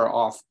threw her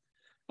off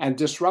and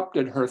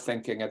disrupted her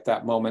thinking at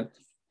that moment.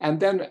 And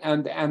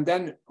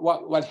then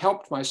what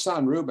helped my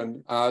son,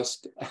 Reuben,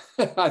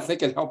 I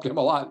think it helped him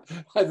a lot.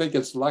 I think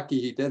it's lucky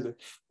he did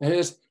it.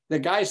 Is the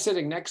guy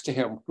sitting next to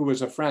him, who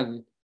was a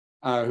friend,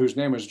 whose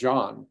name was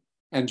John,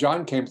 and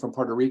John came from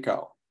Puerto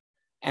Rico.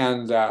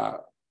 And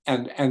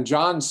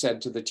John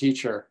said to the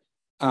teacher,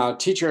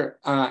 "Teacher,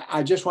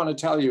 I just want to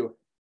tell you,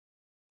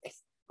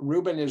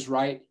 Reuben is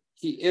right.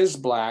 He is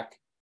Black.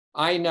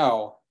 I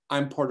know,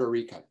 I'm Puerto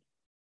Rican."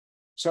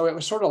 So it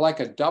was sort of like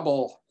a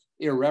double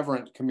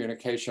irreverent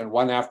communication,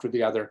 one after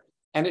the other.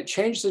 And it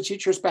changed the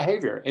teacher's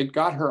behavior. It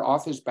got her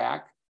off his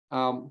back,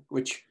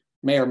 which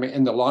may or may,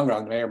 in the long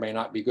run, may or may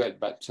not be good.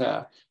 But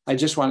I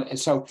just want, and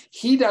so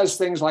he does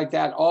things like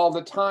that all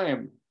the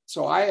time.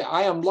 So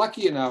I am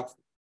lucky enough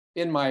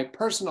in my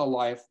personal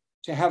life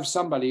to have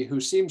somebody who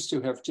seems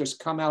to have just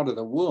come out of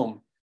the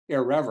womb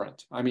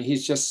irreverent. I mean, he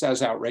just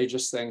says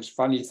outrageous things,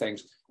 funny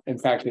things. In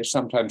fact, it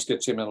sometimes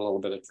gets him in a little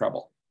bit of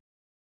trouble.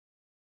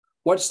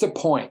 What's the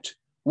point?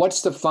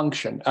 What's the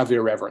function of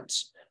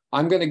irreverence?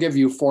 I'm going to give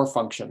you 4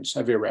 functions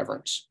of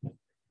irreverence.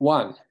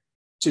 1,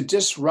 to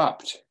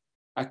disrupt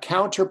a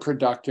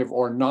counterproductive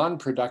or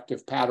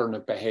non-productive pattern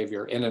of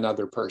behavior in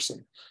another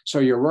person. So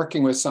you're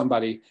working with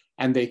somebody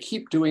and they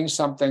keep doing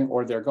something,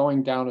 or they're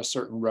going down a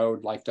certain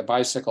road like the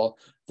bicycle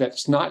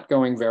that's not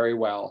going very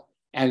well,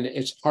 and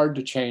it's hard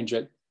to change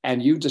it,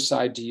 and you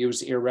decide to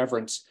use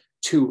irreverence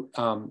to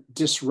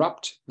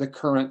disrupt the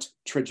current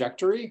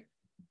trajectory,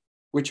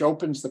 which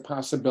opens the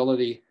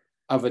possibility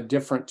of a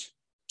different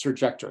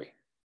trajectory,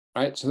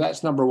 right? So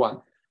that's number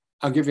 1.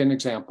 I'll give you an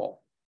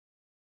example.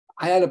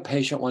 I had a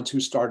patient once who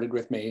started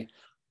with me.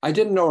 I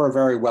didn't know her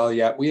very well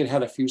yet. We had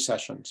had a few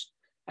sessions.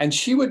 And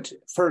she would,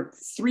 for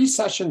 3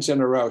 sessions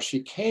in a row,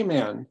 she came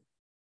in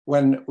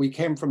when we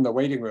came from the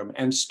waiting room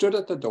and stood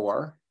at the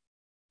door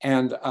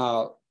and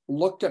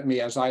looked at me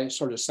as I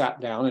sort of sat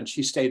down, and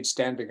she stayed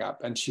standing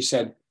up. And she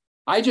said,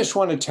 "I just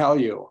want to tell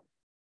you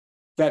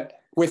that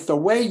with the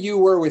way you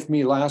were with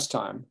me last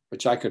time,"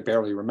 which I could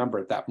barely remember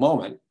at that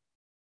moment,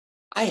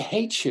 "I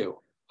hate you.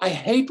 I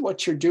hate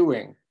what you're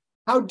doing.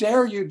 How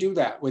dare you do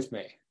that with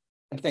me?"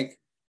 I think,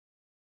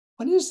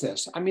 what is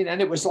this? I mean,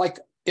 and it was like,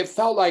 it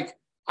felt like,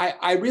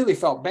 I really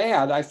felt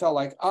bad. I felt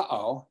like,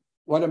 uh-oh,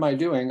 what am I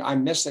doing?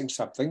 I'm missing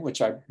something,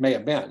 which I may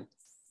have been.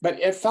 But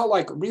it felt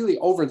like really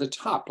over the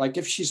top, like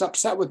if she's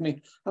upset with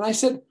me. And I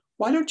said,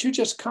 "Why don't you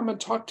just come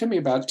and talk to me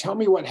about it? Tell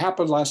me what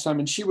happened last time."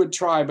 And she would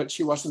try, but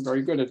she wasn't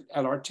very good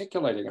at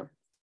articulating them.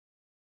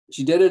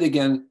 She did it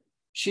again.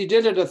 She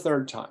did it a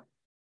 3rd time.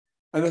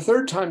 And the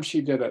 3rd time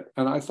she did it,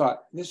 and I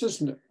thought,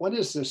 what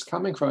is this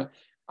coming from?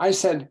 I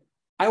said,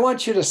 "I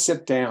want you to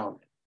sit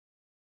down."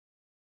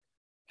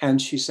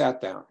 And she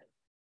sat down.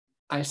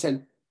 I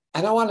said,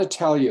 "And I want to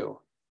tell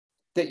you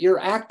that you're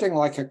acting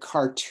like a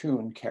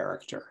cartoon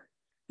character.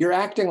 You're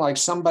acting like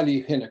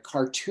somebody in a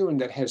cartoon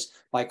that has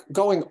like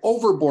going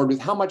overboard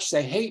with how much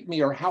they hate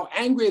me or how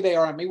angry they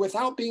are at me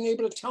without being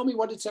able to tell me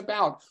what it's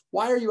about.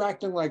 Why are you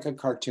acting like a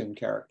cartoon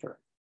character?"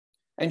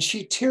 And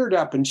she teared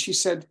up and she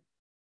said,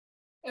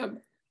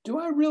 am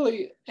I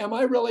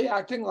really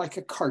acting like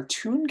a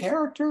cartoon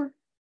character?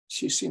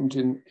 She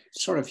seemed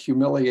sort of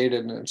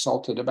humiliated and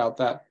insulted about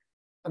that.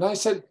 And I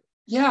said,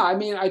 "Yeah, I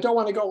mean, I don't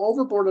want to go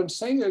overboard in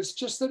saying it. It's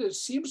just that it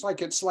seems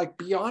like it's like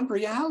beyond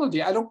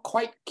reality. I don't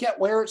quite get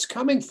where it's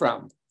coming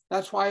from.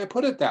 That's why I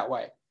put it that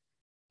way."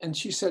 And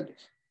she said,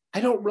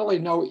 "I don't really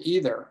know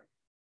either.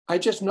 I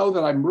just know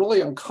that I'm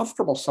really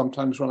uncomfortable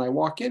sometimes when I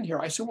walk in here."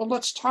 I said, "Well,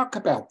 let's talk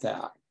about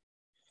that."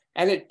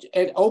 And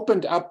it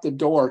opened up the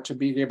door to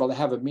being able to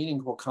have a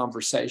meaningful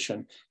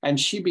conversation. And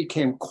she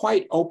became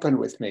quite open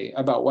with me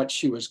about what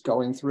she was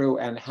going through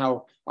and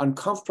how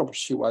uncomfortable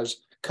she was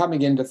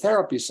coming into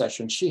therapy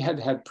sessions. She had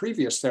had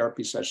previous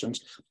therapy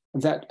sessions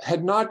that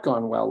had not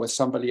gone well with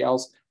somebody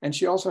else. And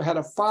she also had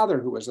a father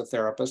who was a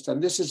therapist. And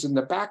this is in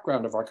the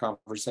background of our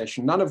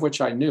conversation, none of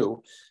which I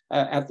knew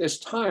at this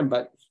time.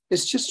 But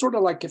It's just sort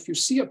of like if you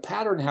see a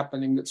pattern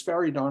happening that's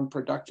very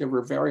non-productive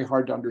or very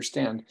hard to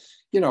understand,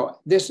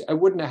 this, I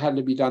wouldn't have had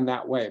to be done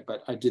that way,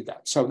 but I did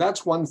that. So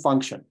that's one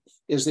function,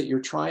 is that you're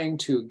trying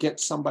to get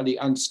somebody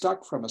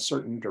unstuck from a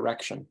certain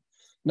direction.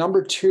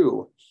 Number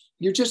two,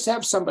 you just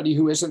have somebody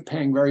who isn't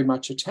paying very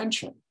much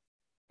attention,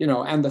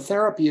 and the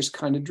therapy is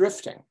kind of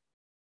drifting.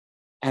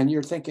 And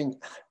you're thinking,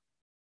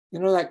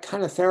 that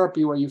kind of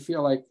therapy where you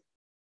feel like,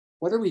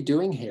 what are we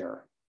doing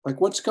here?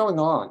 Like, what's going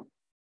on?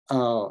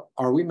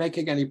 Are we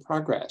making any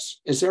progress?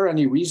 Is there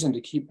any reason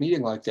to keep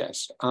meeting like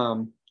this?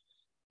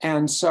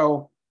 And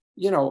so,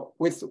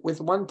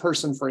 with one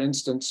person, for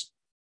instance,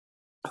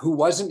 who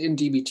wasn't in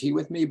DBT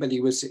with me, but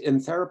he was in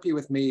therapy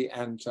with me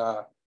and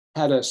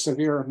had a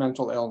severe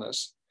mental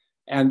illness.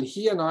 And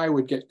he and I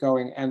would get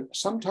going. And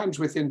sometimes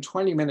within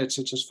 20 minutes,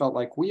 it just felt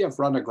like we have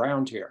run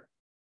aground here.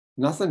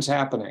 Nothing's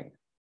happening.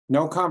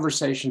 No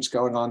conversations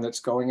going on that's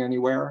going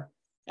anywhere.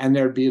 And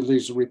there'd be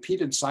these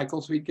repeated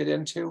cycles we'd get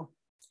into.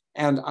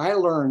 And I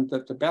learned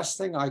that the best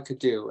thing I could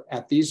do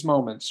at these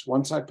moments,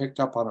 once I picked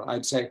up on it,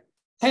 I'd say,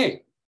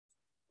 hey,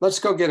 let's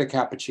go get a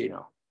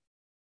cappuccino.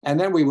 And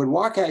then we would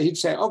walk out, he'd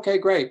say, okay,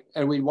 great.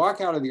 And we'd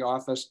walk out of the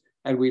office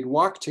and we'd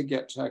walk to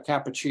get a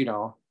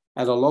cappuccino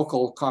at a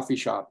local coffee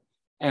shop.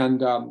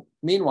 And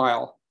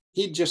meanwhile,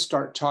 he'd just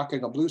start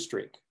talking a blue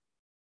streak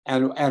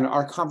and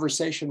our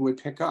conversation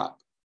would pick up.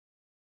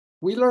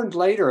 We learned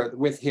later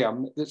with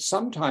him that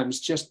sometimes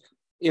just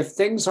if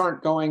things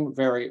aren't going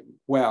very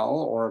well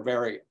or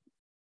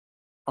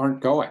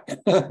aren't going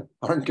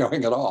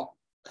at all,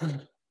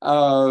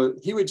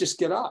 he would just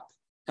get up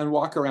and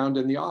walk around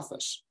in the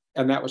office.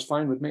 And that was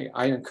fine with me.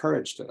 I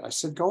encouraged it. I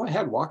said, go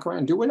ahead, walk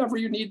around, do whatever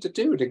you need to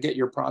do to get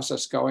your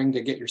process going,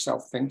 to get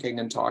yourself thinking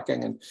and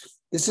talking. And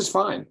this is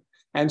fine.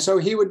 And so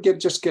he would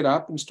just get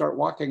up and start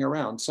walking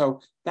around.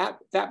 So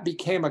that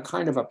became a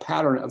kind of a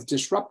pattern of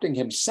disrupting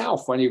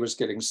himself when he was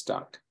getting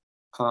stuck.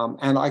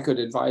 And I could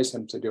advise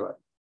him to do it.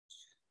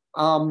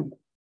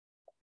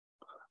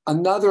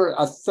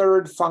 A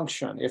third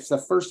function, if the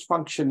first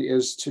function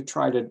is to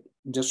try to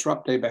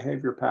disrupt a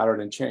behavior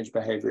pattern and change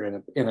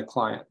behavior in a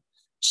client,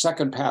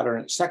 second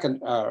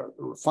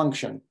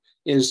function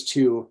is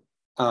to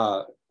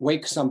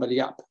wake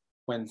somebody up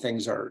when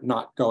things are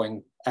not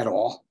going at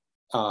all,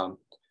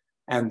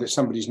 and that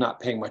somebody's not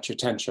paying much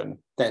attention,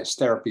 that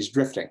therapy's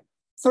drifting.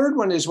 Third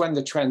one is when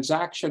the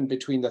transaction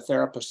between the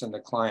therapist and the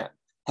client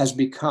has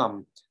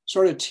become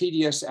sort of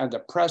tedious and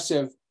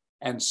oppressive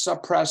and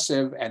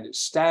suppressive, and it's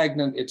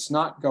stagnant, it's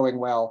not going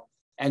well.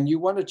 And you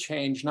want to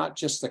change not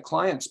just the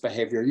client's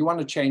behavior, you want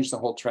to change the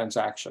whole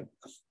transaction.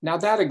 Now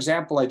that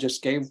example I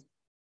just gave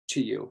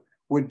to you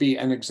would be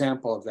an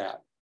example of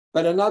that.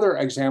 But another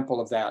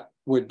example of that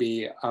would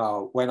be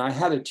when I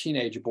had a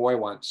teenage boy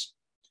once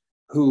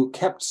who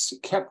kept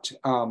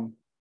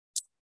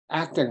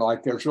acting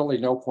like there's really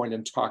no point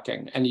in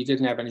talking, and he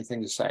didn't have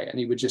anything to say, and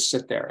he would just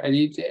sit there. And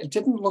it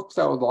didn't look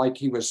though like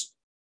he was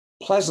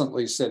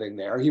pleasantly sitting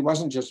there. He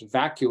wasn't just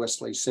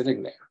vacuously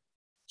sitting there.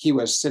 He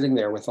was sitting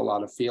there with a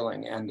lot of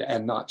feeling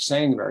and not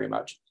saying very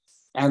much.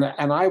 And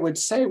I would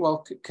say,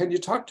 well, can you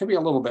talk to me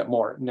a little bit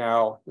more?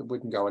 No, it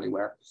wouldn't go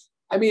anywhere.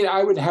 I mean,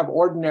 I would have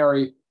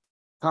ordinary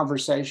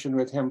conversation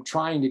with him,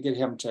 trying to get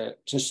him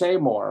to say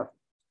more,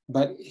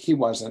 but he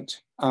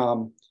wasn't.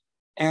 And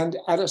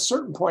at a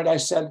certain point I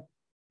said,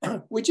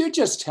 would you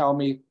just tell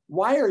me,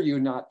 why are you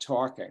not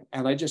talking?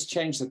 And I just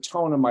changed the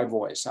tone of my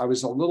voice. I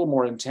was a little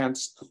more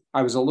intense.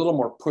 I was a little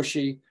more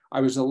pushy. I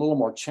was a little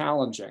more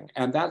challenging.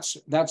 And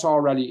that's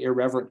already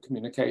irreverent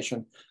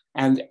communication.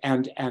 And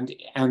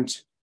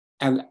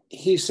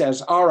he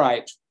says, all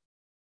right,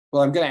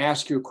 well, I'm going to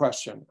ask you a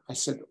question. I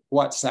said,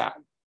 what's that?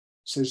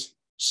 He says,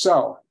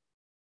 so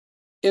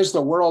is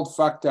the world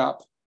fucked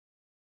up?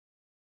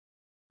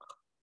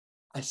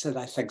 I said,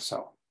 I think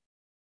so.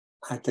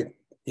 I think,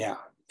 yeah,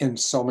 in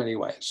so many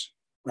ways,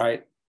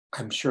 right?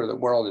 I'm sure the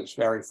world is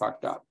very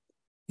fucked up.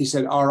 He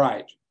said, all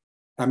right,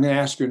 I'm going to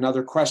ask you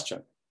another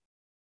question.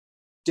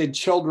 Did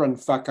children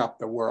fuck up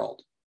the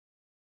world?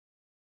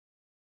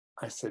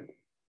 I said,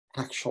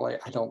 actually,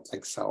 I don't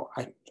think so.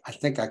 I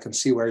think I can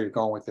see where you're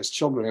going with this.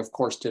 Children, of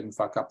course, didn't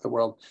fuck up the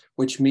world,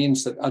 which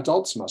means that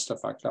adults must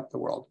have fucked up the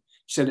world.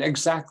 He said,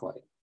 exactly.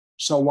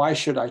 So why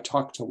should I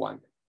talk to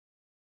one?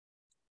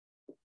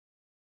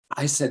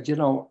 I said,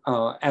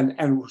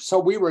 and so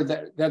we were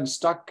then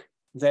stuck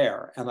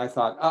there. And I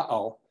thought,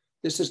 uh-oh,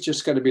 this is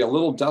just going to be a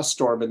little dust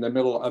storm in the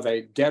middle of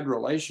a dead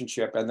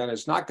relationship, and then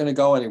it's not going to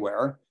go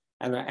anywhere.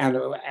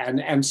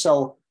 And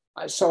so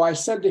I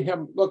said to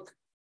him, look,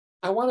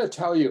 I want to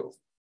tell you,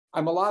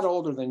 I'm a lot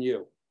older than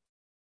you.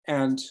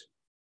 And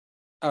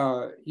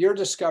you're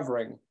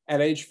discovering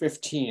at age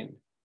 15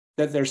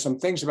 that there's some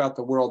things about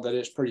the world that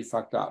is pretty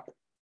fucked up,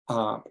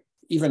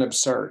 even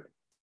absurd.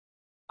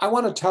 I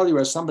want to tell you,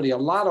 as somebody a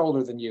lot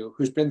older than you,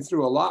 who's been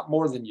through a lot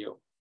more than you,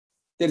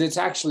 that it's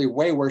actually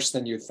way worse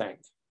than you think.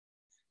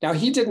 Now,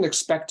 he didn't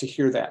expect to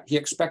hear that. He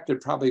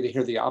expected probably to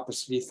hear the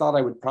opposite. He thought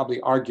I would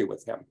probably argue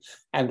with him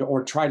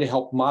or try to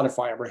help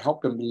modify him or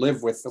help him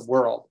live with the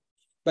world.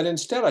 But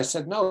instead I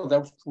said, no,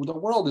 the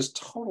world is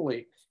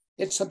totally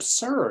It's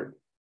absurd.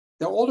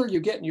 The older you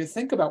get and you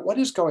think about what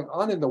is going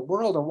on in the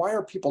world and why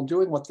are people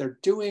doing what they're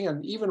doing,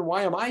 and even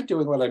why am I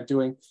doing what I'm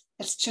doing,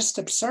 it's just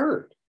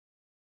absurd.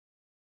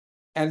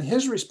 And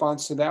his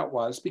response to that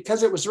was,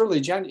 because it was really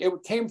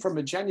it came from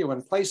a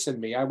genuine place in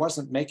me. I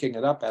wasn't making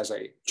it up as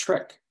a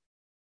trick.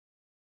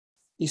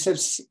 He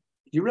says,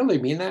 "You really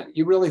mean that?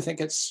 You really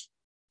think it's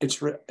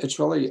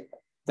really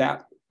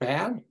that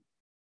bad?"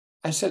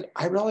 I said,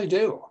 "I really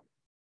do.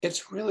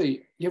 It's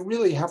really, you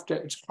really have to,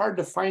 it's hard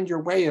to find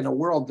your way in a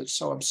world that's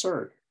so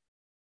absurd."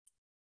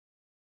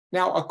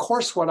 Now, of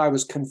course, what I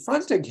was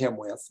confronting him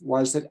with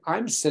was that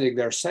I'm sitting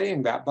there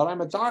saying that, but I'm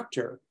a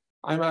doctor,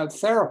 I'm a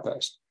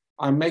therapist,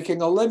 I'm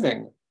making a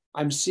living,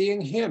 I'm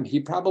seeing him. He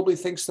probably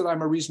thinks that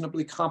I'm a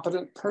reasonably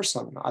competent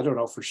person. I don't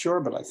know for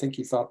sure, but I think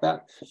he thought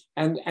that.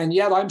 And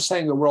yet I'm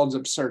saying the world's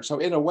absurd. So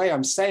in a way,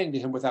 I'm saying to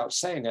him without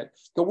saying it,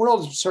 the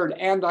world's absurd,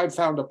 and I've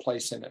found a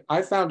place in it.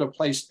 I found a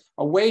place,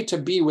 a way to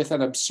be with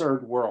an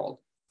absurd world.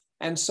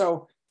 And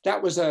so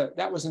that was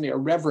an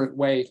irreverent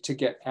way to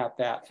get at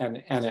that,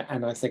 and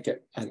I think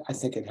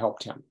it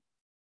helped him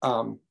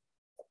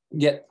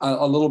get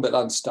a little bit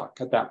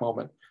unstuck at that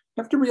moment.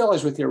 You have to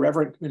realize with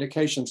irreverent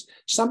communications,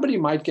 somebody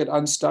might get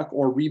unstuck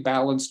or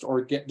rebalanced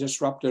or get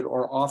disrupted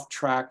or off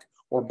track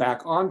or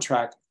back on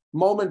track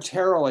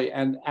momentarily,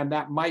 and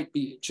that might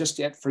be just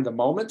it for the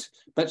moment,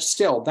 but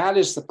still, that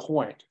is the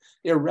point.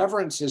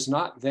 Irreverence is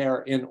not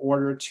there in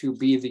order to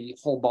be the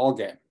whole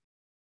ballgame.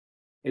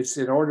 It's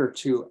in order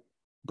to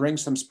bring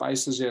some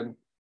spices in,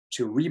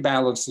 to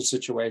rebalance the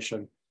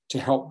situation, to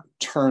help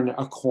turn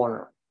a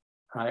corner,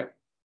 right?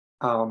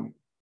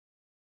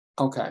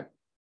 Okay.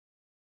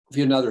 I'll give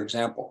you another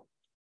example.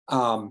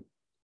 A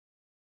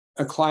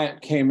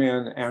client came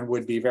in and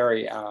would be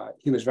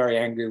he was very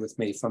angry with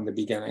me from the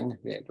beginning.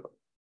 It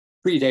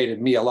predated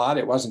me a lot.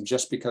 It wasn't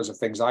just because of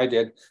things I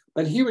did,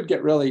 but he would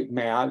get really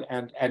mad,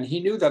 and he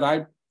knew that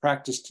I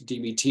practiced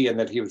DBT and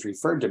that he was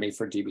referred to me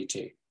for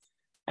DBT.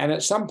 And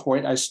at some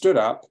point I stood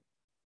up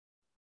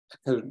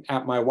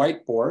at my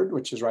whiteboard,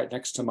 which is right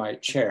next to my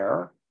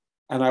chair,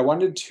 and I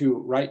wanted to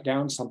write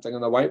down something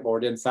on the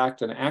whiteboard, in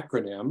fact, an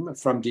acronym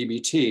from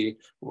DBT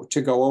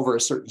to go over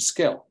a certain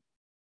skill.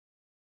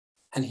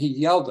 And he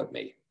yelled at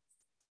me,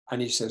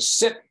 and he says,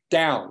 "Sit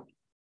down."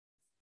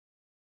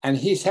 And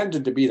he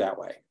tended to be that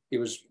way. He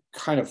was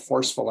kind of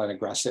forceful and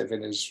aggressive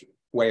in his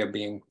way of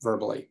being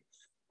verbally.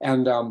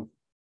 And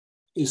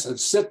he said,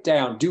 "Sit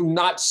down, do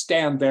not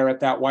stand there at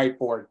that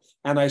whiteboard.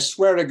 And I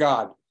swear to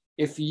God,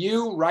 if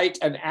you write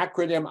an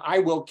acronym, I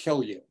will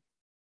kill you."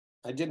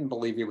 I didn't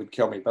believe he would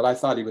kill me, but I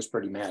thought he was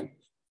pretty mad.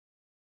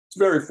 It's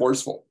very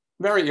forceful,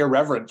 very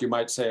irreverent, you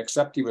might say,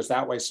 except he was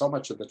that way so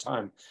much of the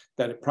time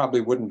that it probably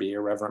wouldn't be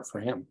irreverent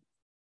for him.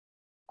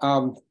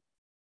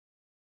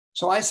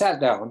 So I sat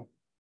down,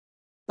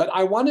 but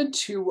I wanted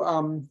to,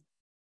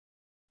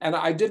 and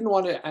I didn't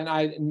want to, and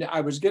I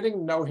was getting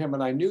to know him,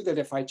 and I knew that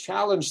if I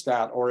challenged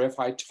that, or if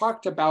I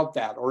talked about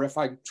that, or if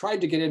I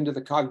tried to get into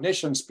the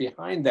cognitions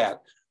behind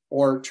that,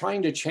 or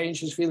trying to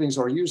change his feelings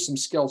or use some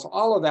skills,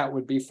 all of that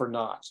would be for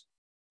naught.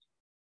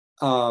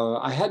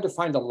 I had to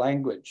find a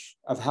language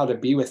of how to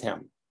be with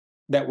him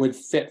that would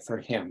fit for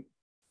him.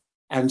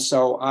 And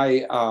so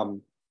I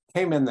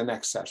came in the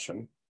next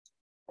session,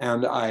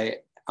 and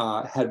I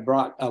had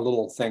brought a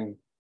little thing,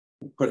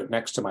 put it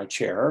next to my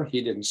chair.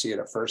 He didn't see it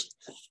at first.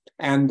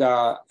 And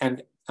at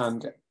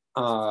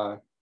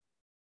a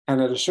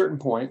certain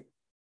point,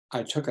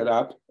 I took it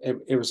up.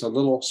 It was a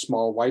little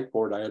small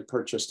whiteboard I had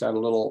purchased at a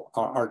little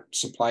art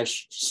supply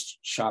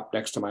shop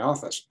next to my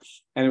office.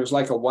 And it was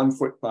like a 1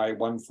 foot by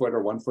 1 foot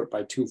or 1 foot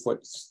by 2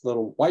 foot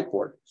little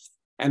whiteboard.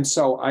 And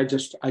so I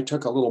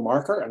took a little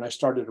marker and I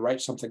started to write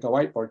something on the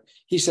whiteboard.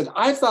 He said,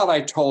 "I thought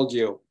I told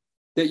you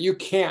that you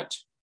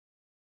can't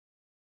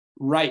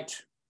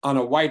write on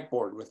a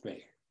whiteboard with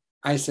me."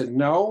 I said,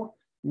 no,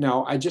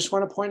 I just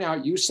want to point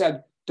out, you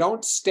said,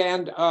 don't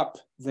stand up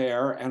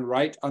there and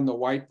write on the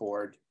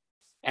whiteboard,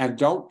 and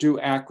don't do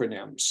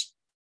acronyms.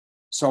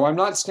 So I'm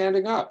not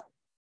standing up.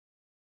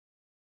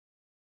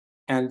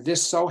 And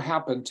this so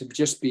happened to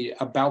just be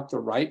about the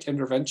right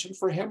intervention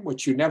for him,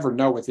 which you never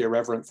know with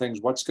irreverent things,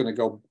 what's going to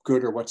go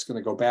good or what's going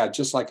to go bad,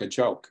 just like a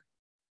joke.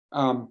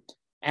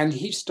 And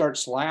he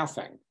starts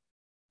laughing.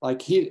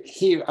 Like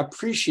he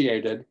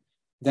appreciated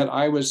that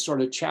I was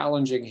sort of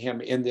challenging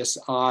him in this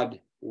odd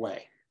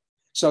way.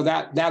 So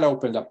that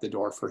opened up the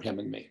door for him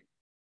and me.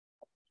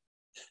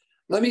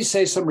 Let me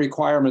say some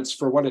requirements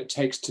for what it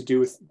takes to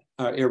do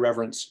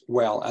irreverence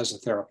well as a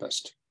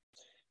therapist.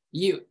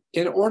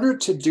 In order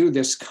to do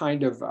this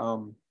kind of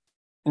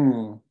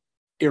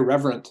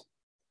irreverent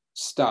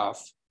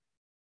stuff,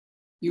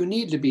 you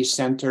need to be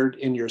centered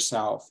in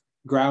yourself,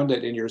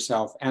 grounded in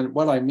yourself. And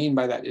what I mean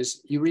by that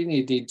is you really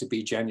need to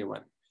be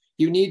genuine.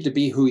 You need to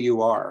be who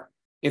you are.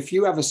 If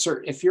you're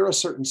a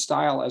certain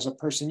style as a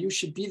person, you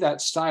should be that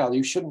style.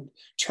 You shouldn't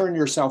turn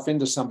yourself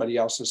into somebody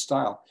else's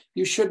style.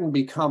 You shouldn't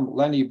become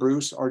Lenny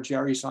Bruce or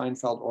Jerry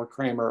Seinfeld or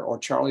Kramer or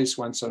Charlie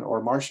Swenson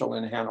or Marshall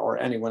Linehan or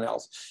anyone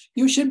else.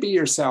 You should be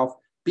yourself,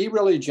 be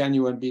really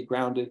genuine, be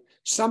grounded.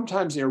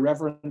 Sometimes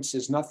irreverence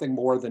is nothing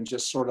more than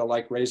just sort of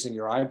like raising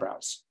your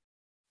eyebrows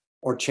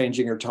or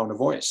changing your tone of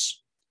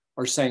voice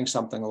or saying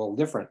something a little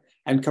different.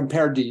 And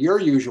compared to your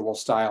usual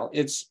style,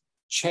 it's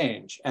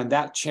change. And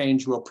that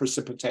change will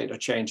precipitate a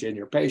change in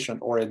your patient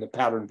or in the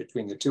pattern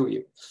between the two of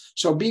you.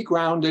 So be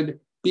grounded,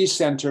 be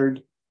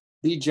centered,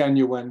 be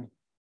genuine,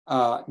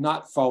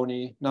 not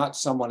phony, not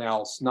someone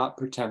else, not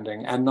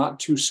pretending, and not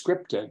too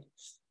scripted.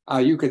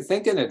 You could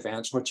think in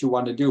advance what you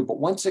want to do, but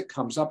once it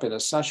comes up in a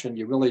session,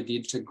 you really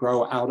need to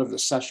grow out of the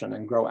session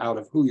and grow out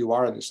of who you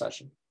are in the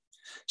session.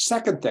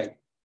 Second thing,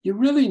 you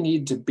really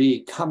need to be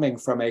coming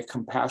from a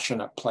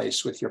compassionate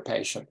place with your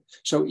patient.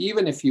 So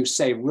even if you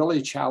say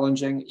really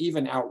challenging,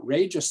 even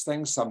outrageous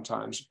things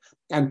sometimes,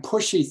 and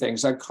pushy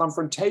things and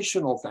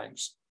confrontational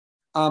things,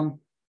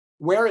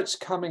 where it's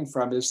coming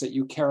from is that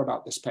you care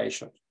about this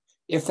patient.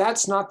 If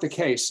that's not the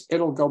case,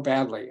 it'll go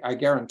badly. I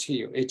guarantee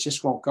you, it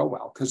just won't go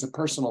well because the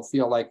person will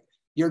feel like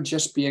you're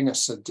just being a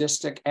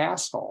sadistic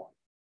asshole.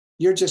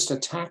 You're just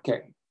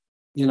attacking,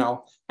 you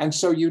know? And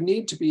so you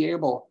need to be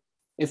able,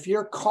 if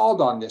you're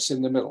called on this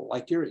in the middle,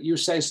 like you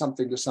say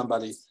something to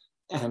somebody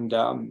and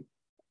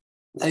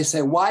they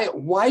say,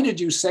 why did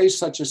you say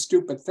such a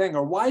stupid thing?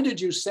 Or why did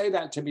you say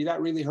that to me?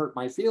 That really hurt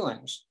my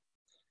feelings.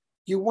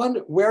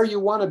 Where you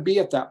want to be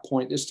at that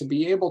point is to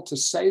be able to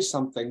say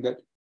something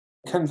that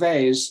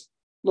conveys,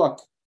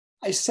 look,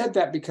 I said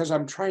that because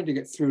I'm trying to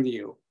get through to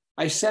you.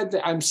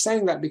 I'm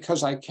saying that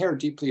because I care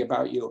deeply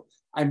about you.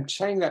 I'm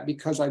saying that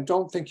because I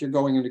don't think you're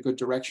going in a good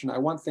direction. I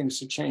want things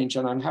to change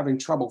and I'm having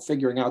trouble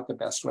figuring out the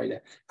best way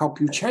to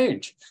help you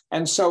change.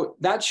 And so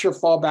that's your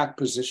fallback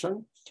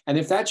position. And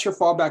if that's your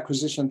fallback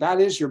position, that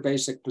is your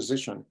basic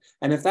position.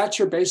 And if that's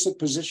your basic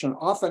position,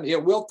 often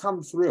it will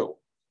come through,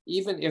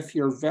 even if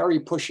you're very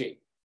pushy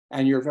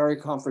and you're very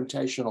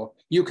confrontational.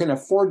 You can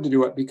afford to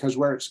do it because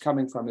where it's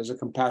coming from is a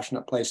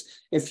compassionate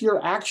place. If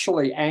you're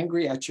actually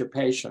angry at your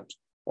patient,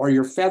 or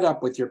you're fed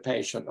up with your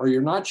patient, or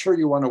you're not sure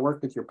you want to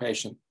work with your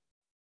patient,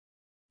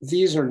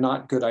 these are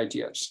not good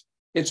ideas.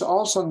 It's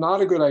also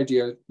not a good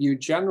idea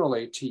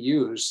generally to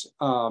use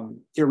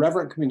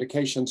irreverent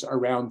communications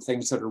around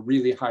things that are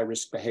really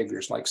high-risk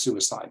behaviors like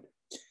suicide.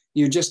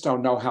 You just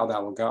don't know how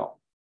that will go.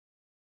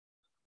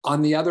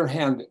 On the other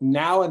hand,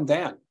 now and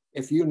then,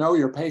 if you know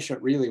your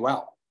patient really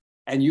well,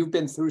 and you've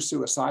been through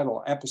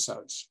suicidal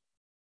episodes,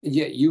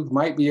 you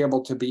might be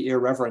able to be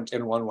irreverent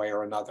in one way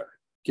or another.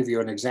 Give you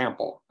an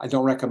example. I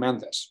don't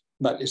recommend this,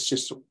 but it's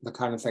just the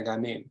kind of thing I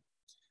mean.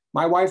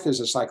 My wife is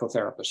a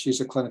psychotherapist.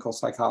 She's a clinical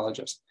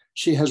psychologist.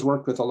 She has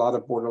worked with a lot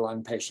of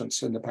borderline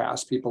patients in the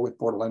past, people with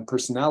borderline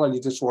personality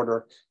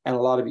disorder and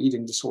a lot of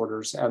eating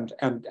disorders and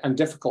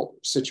difficult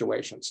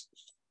situations.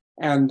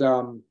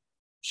 And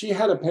she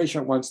had a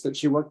patient once that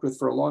she worked with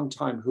for a long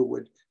time who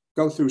would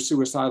go through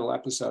suicidal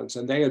episodes,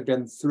 and they had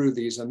been through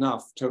these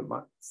enough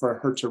for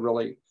her to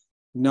really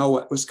know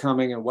what was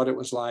coming and what it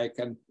was like.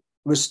 And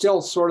it was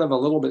still sort of a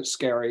little bit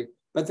scary.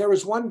 But there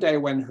was one day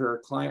when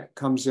her client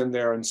comes in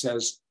there and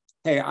says,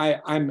 hey,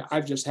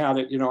 I've just had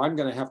it, I'm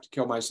going to have to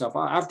kill myself.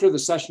 After the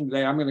session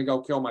today, I'm going to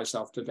go kill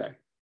myself today.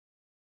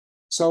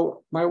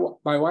 So my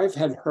wife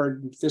had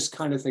heard this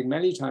kind of thing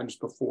many times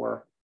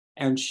before,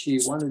 and she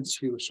wanted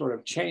to sort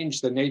of change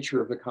the nature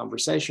of the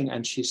conversation.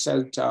 And she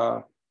said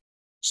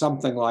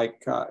something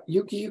like,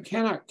 you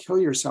cannot kill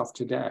yourself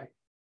today.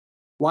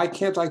 Why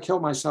can't I kill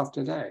myself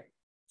today?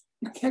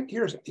 You can't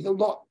kill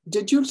yourself.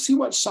 Did you see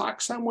what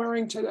socks I'm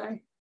wearing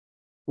today?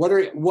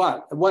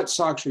 What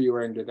socks are you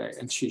wearing today?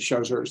 And she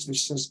shows hers. And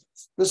she says,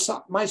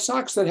 my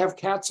socks that have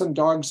cats and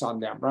dogs on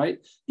them, right?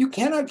 You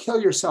cannot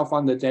kill yourself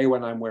on the day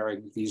when I'm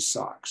wearing these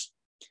socks.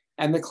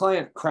 And the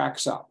client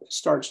cracks up,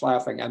 starts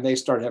laughing, and they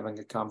start having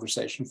a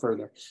conversation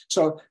further.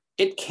 So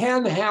it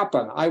can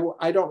happen.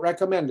 I don't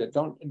recommend it.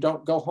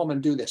 Don't go home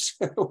and do this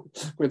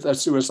with a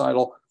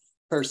suicidal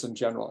person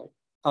generally.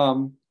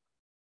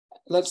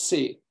 Let's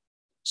see.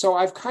 So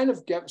I've kind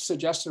of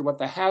suggested what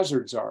the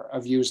hazards are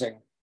of using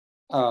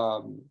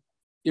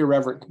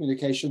irreverent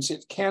communications.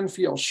 It can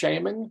feel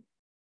shaming.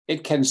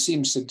 It can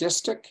seem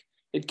sadistic.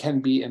 It can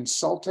be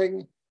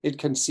insulting. It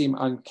can seem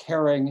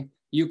uncaring.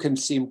 You can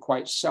seem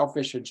quite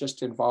selfish and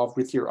just involved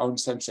with your own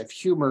sense of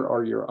humor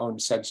or your own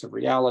sense of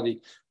reality.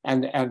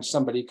 And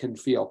somebody can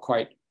feel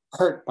quite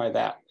hurt by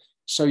that.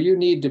 So you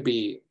need to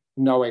be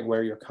knowing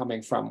where you're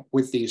coming from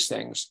with these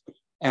things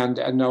and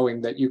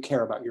knowing that you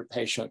care about your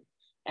patient.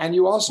 And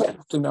you also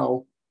have to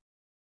know,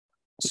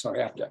 sorry,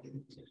 I have to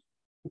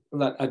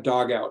let a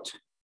dog out.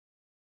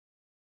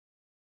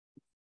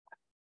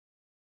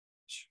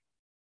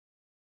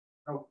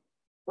 Oh,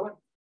 come on,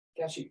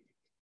 Cassie.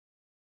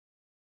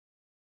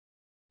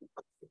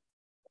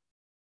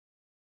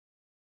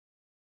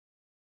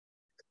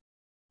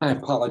 I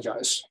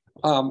apologize.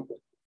 What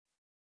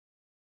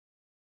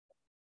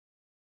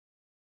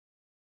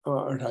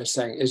was I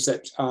saying is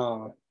that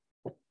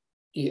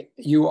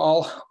you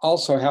all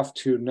also have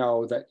to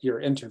know that your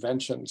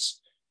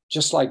interventions,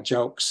 just like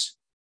jokes,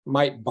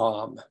 might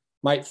bomb,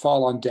 might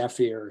fall on deaf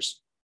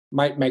ears,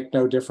 might make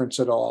no difference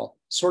at all,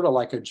 sort of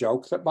like a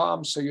joke that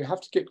bombs. So you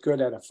have to get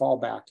good at a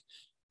fallback.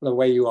 the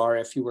way you are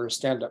if you were a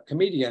stand-up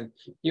comedian.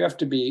 You have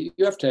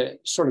to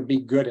sort of be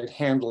good at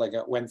handling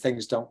it when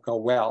things don't go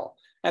well.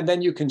 And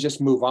then you can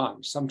just move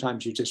on.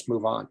 Sometimes you just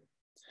move on.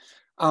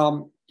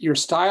 Your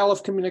style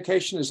of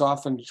communication is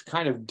often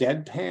kind of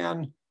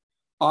deadpan,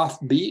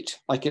 offbeat,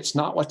 like it's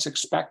not what's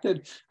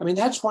expected. I mean,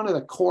 that's one of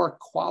the core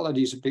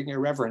qualities of being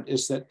irreverent,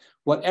 is that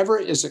whatever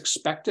is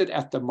expected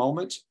at the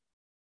moment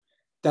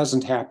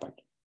doesn't happen.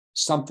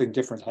 Something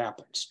different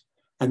happens.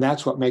 And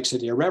that's what makes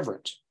it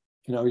irreverent.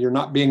 You know, you're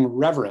not being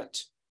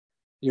reverent.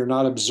 You're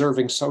not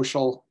observing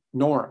social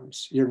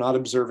norms. You're not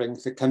observing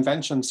the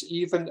conventions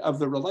even of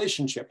the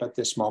relationship at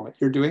this moment.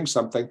 You're doing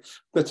something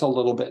that's a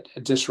little bit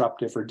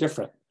disruptive or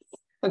different.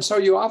 And so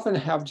you often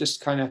have just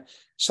kind of,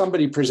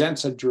 somebody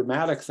presents a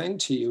dramatic thing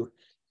to you,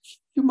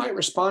 you might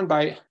respond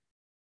by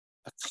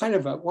a kind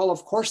of a, well,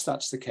 of course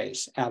that's the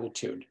case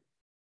attitude,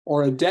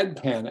 or a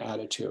deadpan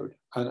attitude,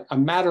 a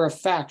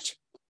matter-of-fact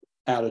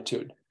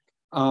attitude.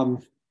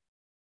 And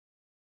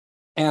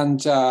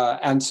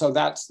so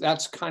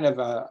that's kind of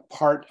a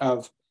part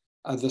of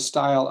the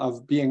style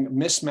of being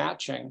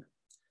mismatching.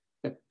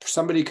 If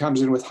somebody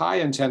comes in with high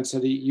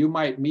intensity, you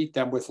might meet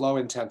them with low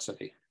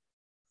intensity.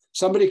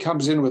 Somebody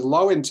comes in with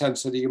low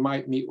intensity, you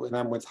might meet with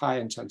them with high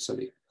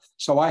intensity.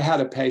 So I had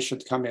a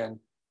patient come in,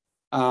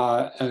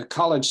 a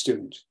college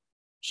student.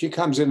 She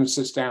comes in and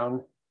sits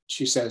down.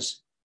 She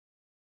says,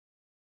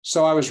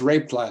 "So I was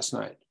raped last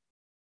night."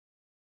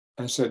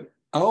 I said,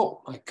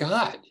 "Oh my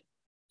God,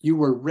 you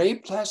were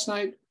raped last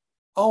night?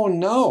 Oh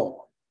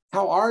no,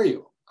 how are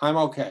you?" "I'm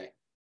okay."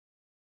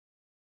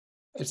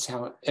 "It's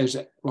how is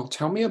it?" "Well,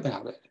 tell me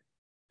about it."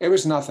 "It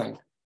was nothing."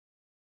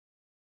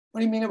 "What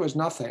do you mean it was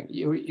nothing?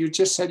 You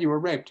just said you were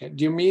raped.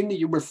 Do you mean that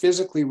you were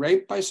physically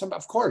raped by somebody?"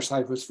 "Of course,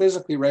 I was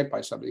physically raped by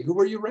somebody." "Who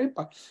were you raped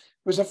by?" "It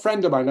was a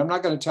friend of mine. I'm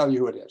not going to tell you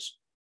who it is."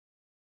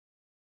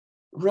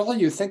 "Really?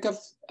 You think of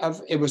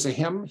it was a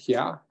him?"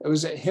 "Yeah, it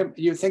was a him."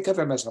 "You think of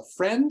him as a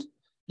friend?"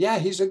 "Yeah,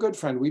 he's a good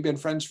friend. We've been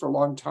friends for a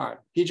long time.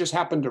 He just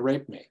happened to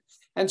rape me."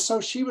 And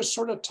so she was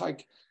sort of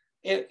like,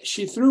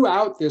 she threw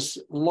out this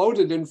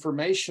loaded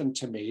information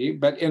to me,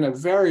 but in a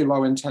very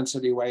low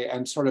intensity way,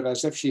 and sort of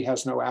as if she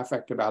has no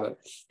affect about it.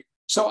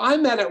 So I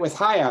met it with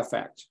high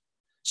affect.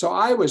 So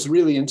I was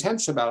really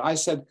intense about it. I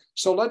said,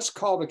 "So let's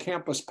call the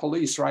campus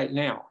police right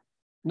now."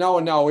 No,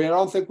 I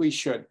don't think we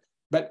should.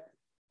 But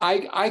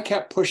I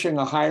kept pushing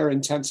a higher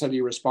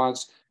intensity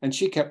response, and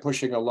she kept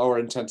pushing a lower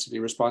intensity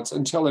response,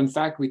 until in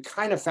fact we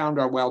kind of found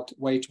our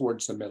way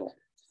towards the middle.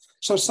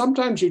 So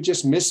sometimes you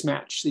just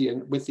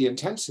mismatch with the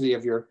intensity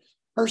of your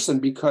person,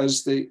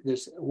 because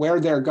where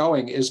they're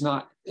going is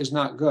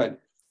not good.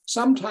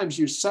 Sometimes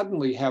you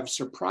suddenly have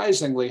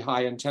surprisingly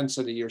high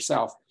intensity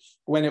yourself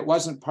when it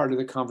wasn't part of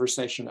the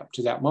conversation up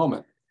to that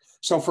moment.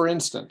 So for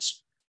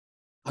instance,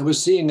 I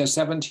was seeing a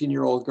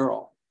 17-year-old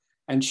girl,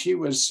 and she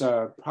was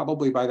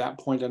probably by that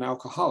point an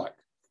alcoholic.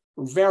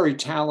 Very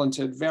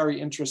talented, very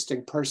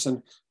interesting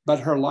person,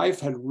 but her life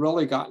had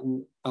really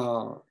gotten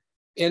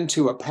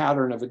into a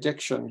pattern of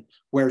addiction,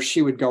 where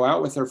she would go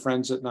out with her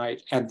friends at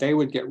night and they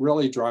would get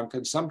really drunk,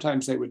 and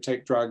sometimes they would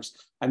take drugs,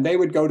 and they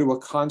would go to a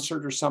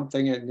concert or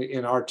something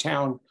in our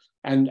town,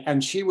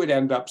 and she would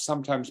end up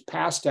sometimes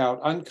passed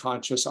out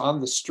unconscious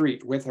on the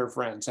street with her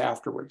friends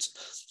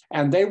afterwards.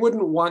 And they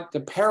wouldn't want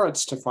the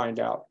parents to find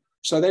out,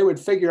 so they would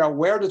figure out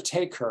where to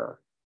take her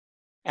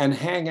and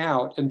hang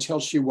out until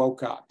she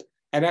woke up.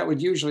 And that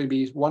would usually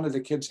be one of the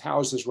kids'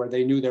 houses where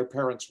they knew their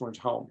parents weren't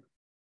home.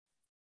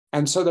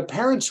 And so the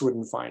parents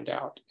wouldn't find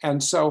out.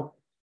 And so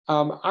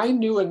I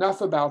knew enough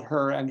about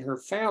her and her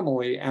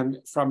family,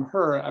 and from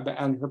her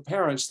and her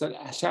parents,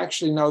 that to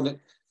actually know that,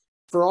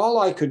 for all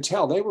I could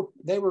tell, they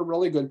were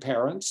really good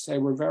parents. They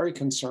were very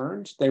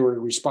concerned. They were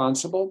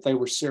responsible. They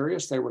were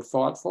serious. They were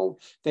thoughtful.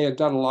 They had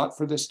done a lot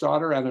for this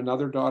daughter and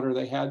another daughter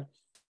they had.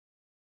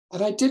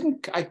 And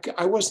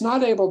I was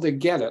not able to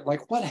get it.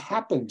 Like, what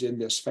happened in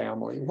this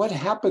family? What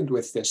happened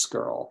with this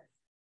girl?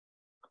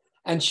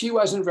 And she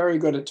wasn't very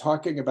good at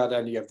talking about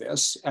any of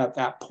this at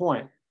that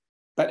point.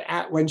 But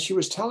when she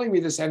was telling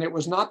me this, and it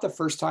was not the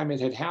first time it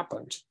had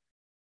happened,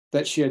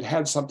 that she had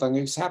had something,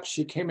 except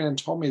she came in and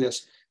told me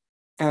this.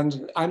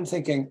 And I'm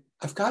thinking,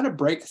 I've got to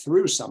break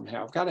through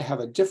somehow. I've got to have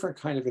a different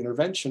kind of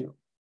intervention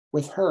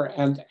with her.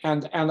 And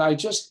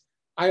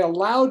I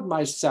allowed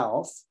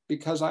myself,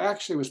 because I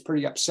actually was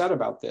pretty upset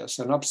about this,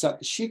 and upset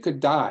that she could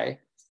die,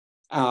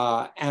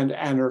 and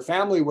her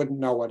family wouldn't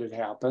know what had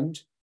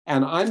happened.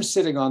 And I'm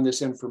sitting on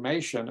this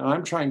information, and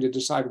I'm trying to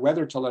decide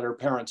whether to let her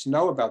parents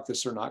know about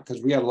this or not,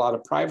 because we had a lot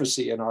of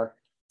privacy in our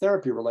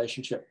therapy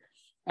relationship.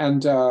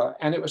 And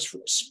it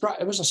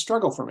was a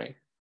struggle for me.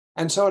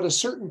 And so at a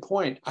certain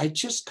point, I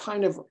just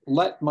kind of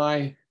let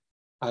my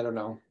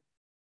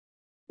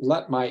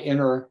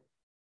inner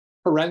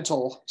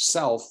parental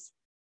self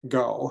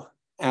go.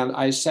 And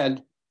I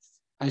said,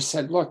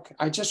 "Look,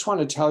 I just want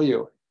to tell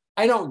you,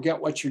 I don't get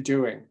what you're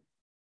doing.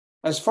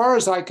 As far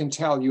as I can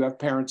tell, you have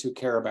parents who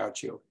care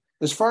about you.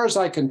 As far as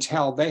I can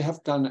tell, they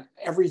have done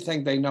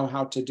everything they know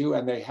how to do,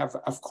 and they have,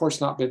 of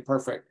course, not been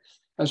perfect.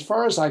 As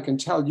far as I can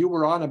tell, you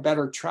were on a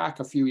better track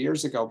a few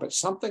years ago, but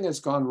something has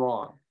gone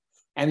wrong.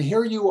 And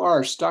here you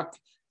are stuck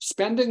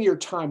spending your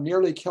time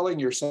nearly killing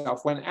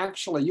yourself when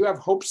actually you have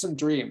hopes and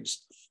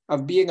dreams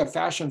of being a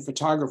fashion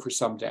photographer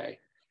someday.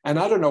 And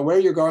I don't know where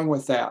you're going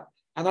with that.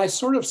 And I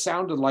sort of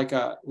sounded like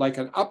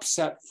an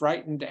upset,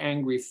 frightened,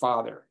 angry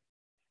father.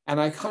 And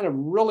I kind of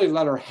really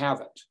let her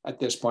have it at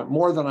this point,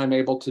 more than I'm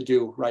able to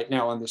do right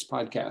now on this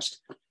podcast.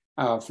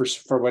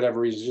 For whatever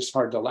reason, it's just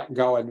hard to let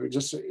go. And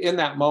just in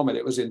that moment,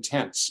 it was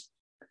intense.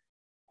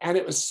 And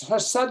it was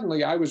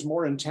suddenly I was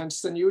more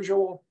intense than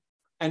usual.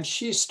 And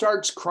she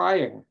starts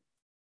crying.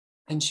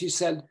 And she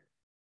said,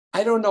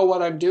 I don't know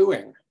what I'm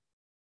doing.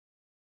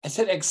 I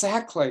said,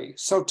 exactly.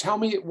 So tell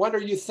me, what do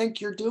you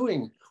think you're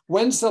doing?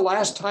 When's the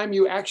last time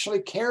you actually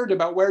cared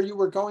about where you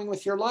were going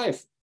with your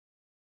life?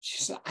 She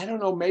said, I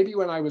don't know, maybe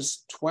when I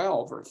was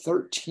 12 or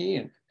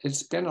 13.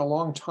 It's been a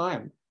long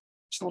time.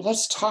 So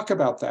let's talk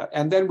about that.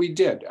 And then we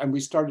did, and we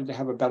started to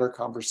have a better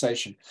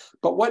conversation.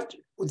 But what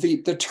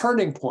the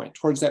turning point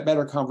towards that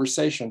better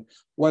conversation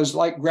was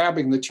like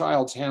grabbing the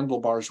child's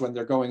handlebars when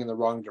they're going in the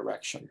wrong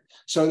direction.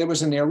 So there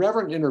was an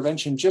irreverent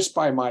intervention just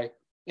by my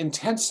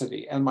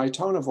intensity and my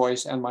tone of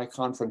voice and my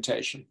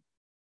confrontation.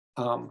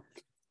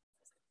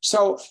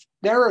 So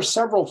there are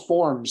several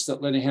forms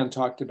that Linehan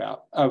talked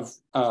about of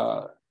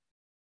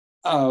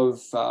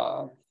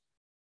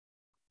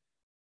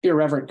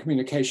irreverent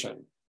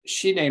communication.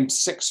 She named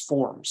 6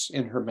 forms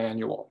in her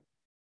manual.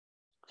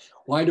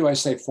 Why do I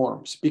say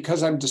forms?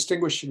 Because I'm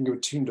distinguishing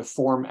between the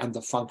form and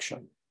the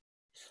function.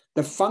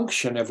 The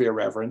function of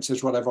irreverence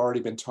is what I've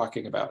already been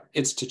talking about.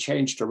 It's to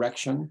change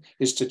direction,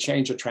 it's to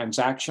change a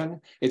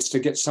transaction, it's to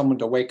get someone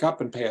to wake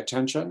up and pay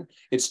attention,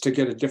 it's to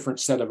get a different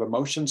set of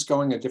emotions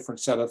going, a different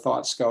set of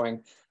thoughts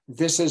going.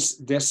 This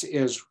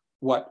is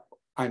what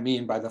I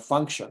mean by the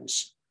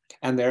functions.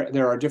 And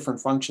there are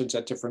different functions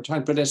at different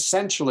times, but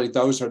essentially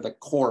those are the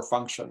core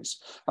functions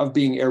of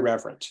being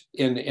irreverent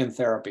in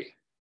therapy.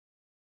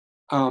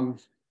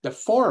 The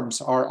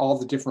forms are all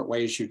the different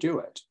ways you do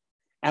it.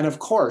 And of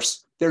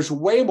course, there's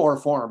way more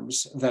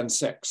forms than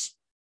 6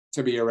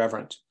 to be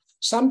irreverent.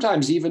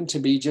 Sometimes even to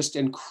be just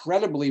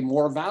incredibly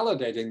more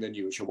validating than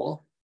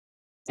usual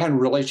can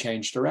really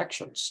change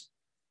directions.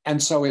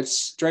 And so it's,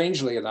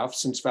 strangely enough,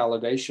 since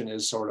validation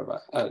is sort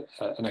of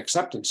an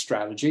acceptance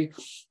strategy,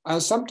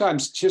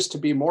 sometimes just to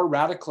be more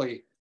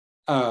radically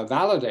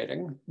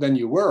validating than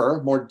you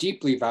were, more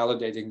deeply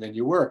validating than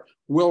you were,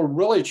 will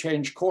really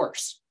change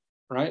course,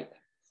 right?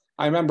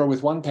 I remember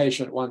with one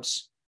patient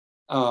once,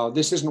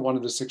 this isn't one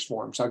of the 6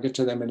 forms. I'll get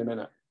to them in a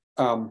minute.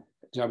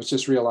 I was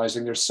just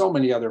realizing there's so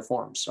many other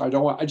forms. So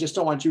I just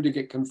don't want you to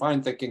get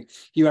confined thinking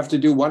you have to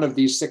do one of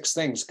these 6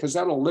 things, because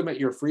that'll limit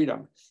your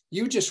freedom.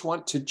 You just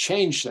want to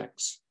change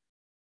things.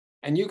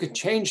 And you can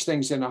change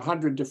things in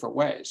 100 different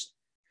ways.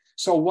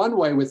 So one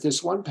way with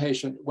this one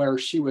patient where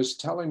she was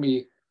telling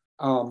me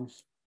how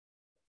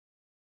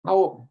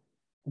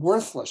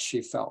worthless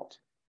she felt,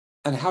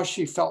 and how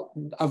she felt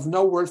of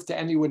no worth to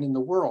anyone in the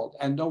world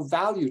and no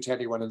value to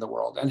anyone in the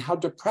world, and how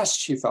depressed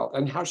she felt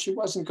and how she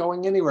wasn't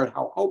going anywhere and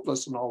how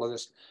hopeless and all of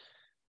this.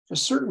 At a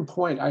certain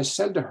point, I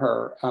said to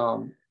her, I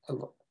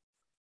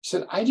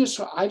said, I just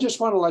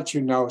want to let you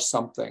know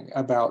something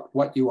about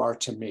what you are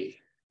to me.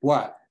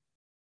 What?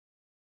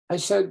 I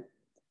said,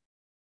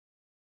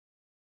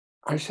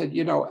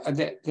 you know,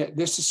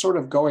 this is sort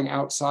of going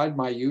outside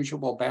my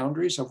usual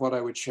boundaries of what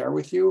I would share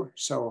with you.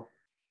 So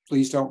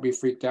please don't be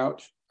freaked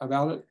out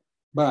about it.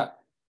 But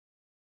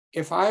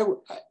if I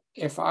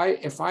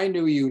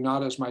knew you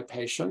not as my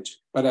patient,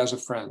 but as a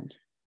friend,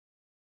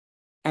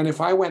 and if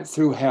I went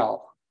through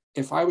hell,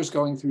 if I was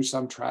going through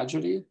some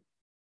tragedy,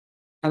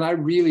 and I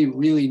really,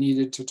 really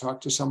needed to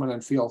talk to someone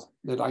and feel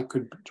that I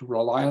could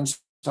rely on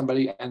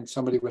somebody and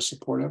somebody was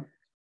supportive,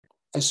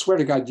 I swear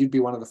to God, you'd be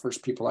one of the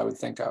first people I would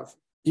think of.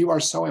 You are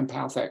so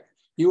empathic.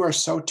 You are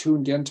so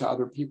tuned into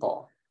other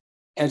people.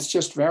 And it's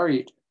just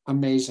very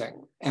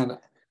amazing. And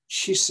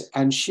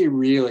she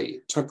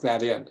really took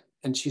that in.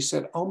 And she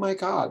said, oh my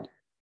God,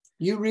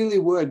 you really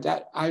would.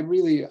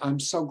 I'm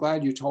so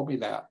glad you told me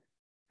that.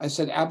 I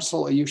said,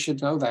 absolutely, you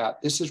should know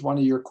that. This is one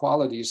of your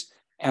qualities.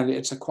 And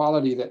it's a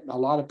quality that a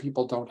lot of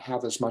people don't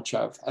have as much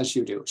of as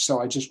you do. So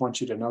I just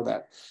want you to know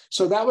that.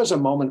 So that was a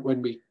moment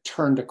when we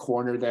turned a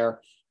corner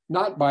there,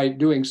 not by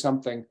doing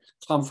something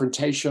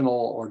confrontational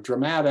or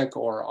dramatic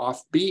or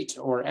offbeat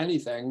or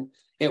anything.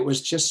 It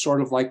was just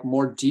sort of like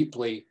more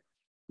deeply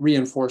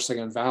reinforcing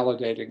and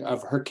validating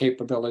of her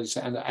capabilities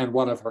and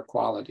one of her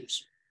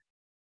qualities.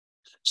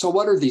 So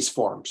what are these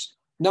forms?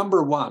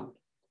 Number 1,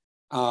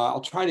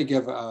 I'll try to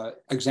give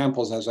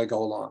examples as I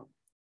go along.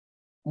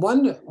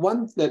 One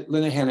that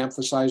Linehan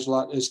emphasized a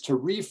lot is to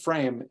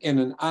reframe in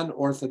an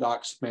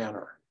unorthodox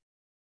manner.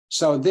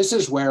 So this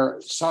is where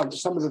some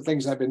of the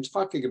things I've been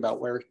talking about,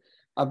 where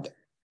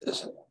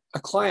a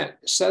client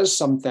says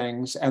some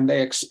things and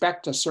they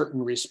expect a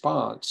certain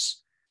response,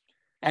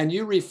 and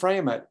you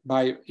reframe it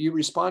you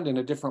respond in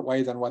a different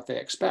way than what they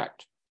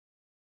expect.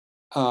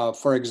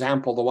 For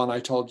example, the one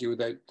I told you,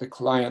 the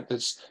client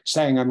that's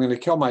saying, I'm going to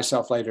kill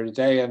myself later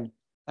today, and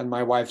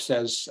my wife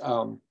says,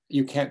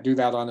 you can't do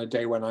that on a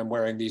day when I'm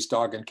wearing these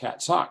dog and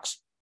cat socks.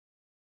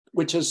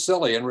 which is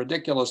silly and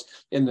ridiculous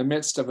in the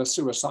midst of a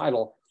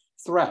suicidal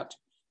threat,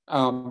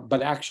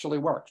 but actually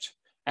worked.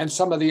 And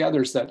some of the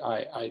others that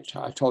I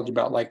told you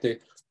about, like the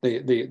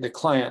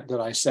client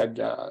that I said,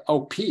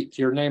 oh, Pete,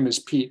 your name is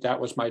Pete, that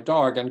was my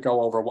dog, and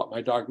go over what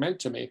my dog meant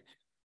to me.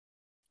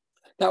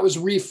 That was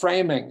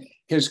reframing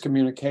his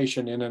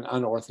communication in an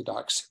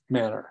unorthodox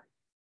manner.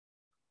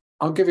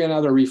 I'll give you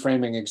another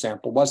reframing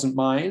example. Wasn't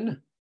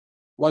mine,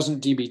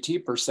 wasn't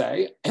DBT per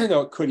se,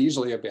 though it could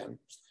easily have been,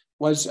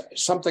 was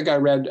something I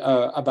read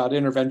about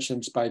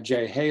interventions by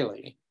Jay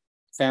Haley,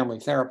 family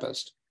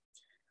therapist,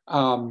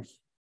 when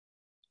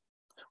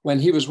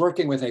he was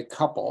working with a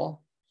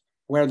couple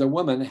where the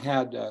woman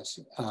had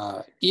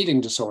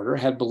eating disorder,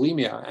 had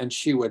bulimia, and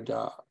she would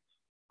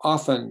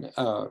often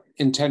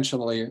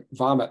intentionally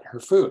vomit her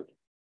food.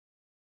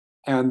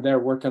 And they're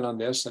working on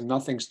this and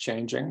nothing's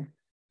changing.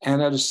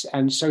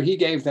 And so he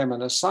gave them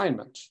an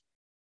assignment.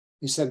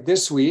 He said,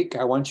 this week,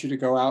 I want you to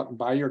go out and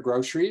buy your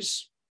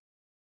groceries,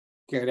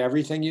 get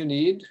everything you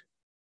need,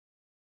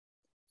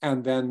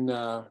 and then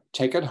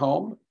take it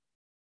home.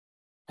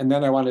 And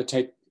then I want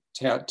to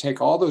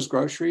take all those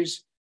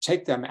groceries,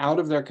 take them out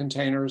of their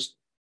containers,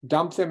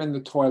 dump them in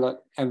the toilet,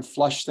 and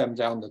flush them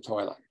down the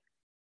toilet.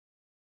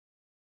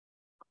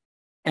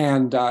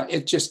 And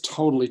it just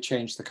totally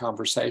changed the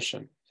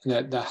conversation.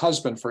 The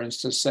husband, for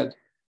instance, said,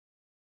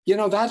 you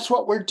know, that's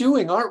what we're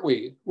doing, aren't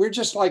we? We're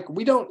just like,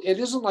 it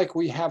isn't like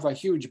we have a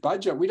huge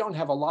budget. We don't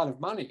have a lot of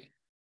money.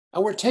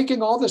 And we're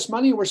taking all this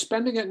money, we're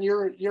spending it, and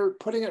you're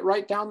putting it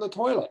right down the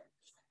toilet.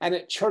 And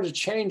it sort of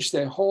changed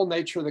the whole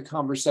nature of the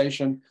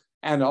conversation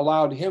and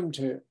allowed him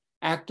to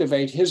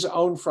activate his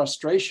own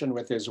frustration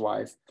with his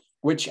wife,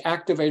 which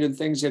activated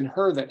things in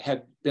her that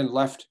had been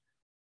left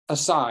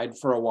aside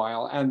for a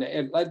while. And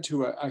it led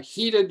to a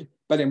heated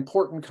but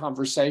important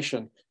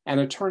conversation and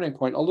a turning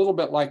point, a little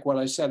bit like what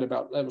I said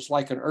about, it was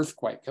like an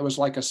earthquake. It was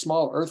like a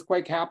small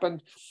earthquake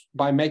happened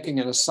by making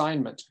an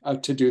assignment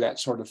to do that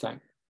sort of thing.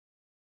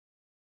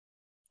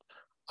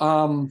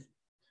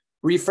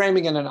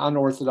 Reframing in an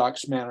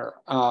unorthodox manner.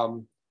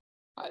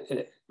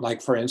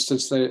 Like, for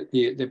instance,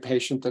 the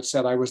patient that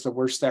said I was the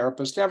worst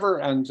therapist ever,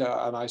 and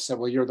I said,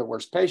 well, you're the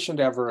worst patient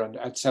ever, and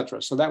et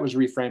cetera. So that was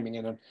reframing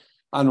in an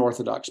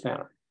unorthodox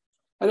manner.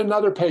 And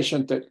another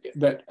patient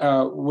that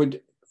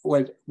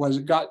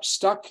got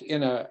stuck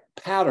in a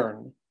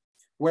pattern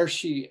where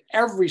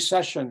every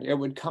session, it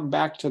would come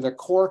back to the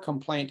core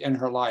complaint in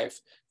her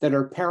life that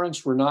her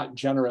parents were not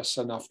generous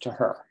enough to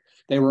her.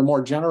 They were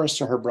more generous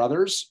to her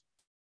brothers.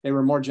 They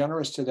were more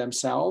generous to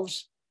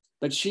themselves.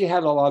 But she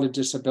had a lot of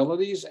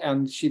disabilities,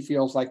 and she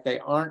feels like they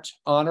aren't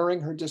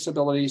honoring her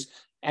disabilities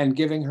and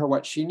giving her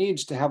what she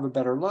needs to have a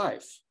better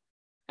life,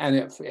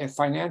 and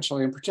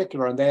financially in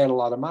particular, and they had a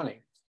lot of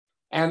money.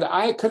 And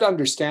I could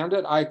understand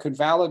it. I could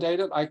validate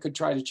it. I could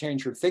try to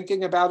change her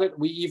thinking about it.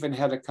 We even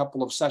had a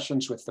couple of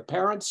sessions with the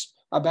parents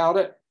about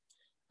it.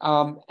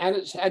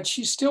 And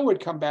she still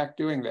would come back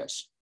doing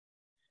this.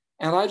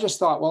 And I just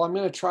thought, well, I'm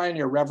going to try an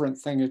irreverent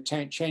thing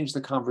to change the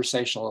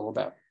conversation a little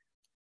bit.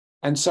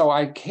 And so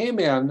I came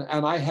in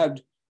and I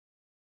had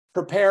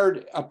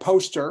prepared a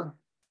poster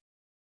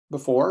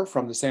before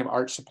from the same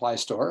art supply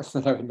store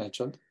that I had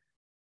mentioned.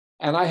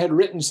 And I had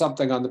written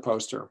something on the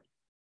poster.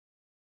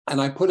 And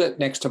I put it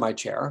next to my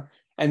chair.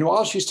 And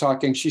while she's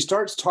talking, she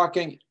starts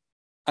talking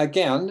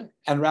again,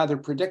 and rather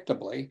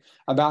predictably,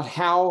 about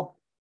how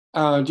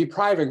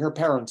depriving her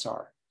parents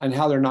are and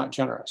how they're not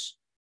generous.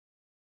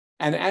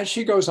 And as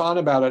she goes on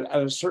about it,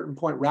 at a certain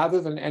point, rather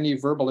than any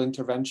verbal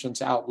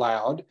interventions out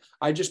loud,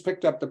 I just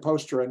picked up the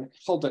poster and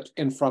held it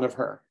in front of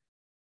her.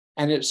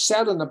 And it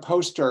said in the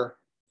poster,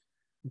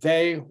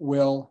 they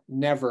will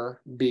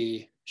never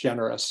be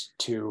generous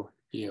to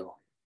you.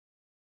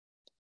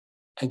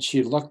 And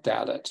she looked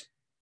at it.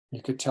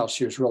 You could tell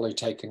she was really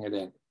taking it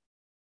in.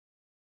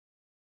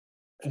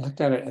 I looked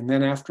at it, and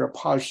then after a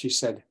pause, she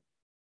said,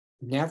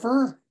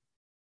 never?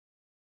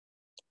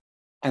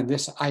 And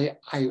this, I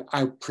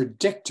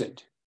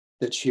predicted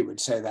that she would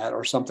say that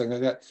or something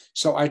like that.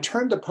 So I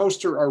turned the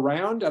poster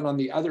around, and on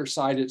the other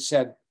side, it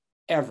said,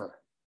 ever.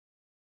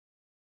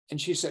 And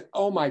she said,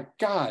 oh my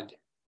God,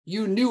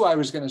 you knew I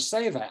was going to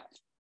say that.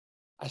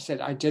 I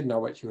said, I did know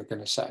what you were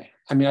going to say.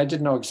 I mean, I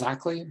didn't know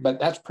exactly, but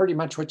that's pretty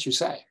much what you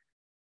say.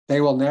 They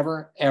will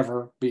never,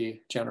 ever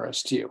be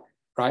generous to you,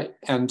 right?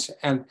 And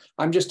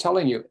I'm just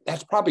telling you,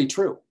 that's probably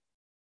true.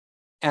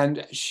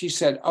 And she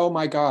said, oh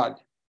my God,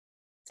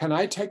 can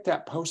I take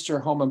that poster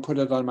home and put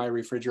it on my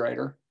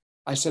refrigerator?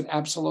 I said,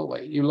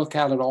 absolutely. You look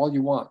at it all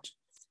you want,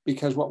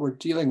 because what we're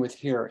dealing with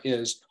here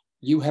is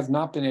you have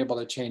not been able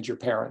to change your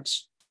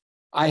parents.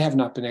 I have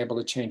not been able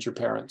to change your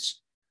parents.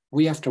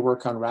 We have to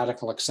work on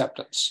radical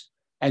acceptance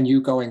and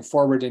you going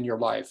forward in your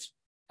life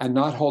and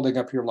not holding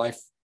up your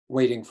life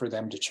waiting for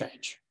them to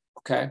change,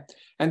 okay?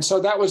 And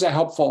so that was a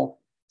helpful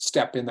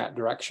step in that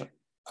direction.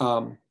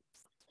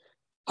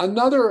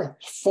 Another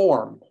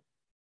form,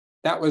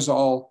 that was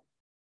all,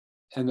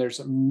 and there's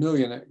a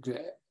million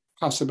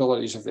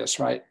possibilities of this,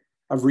 right?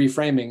 Of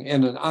reframing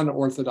in an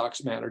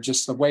unorthodox manner,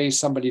 just the way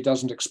somebody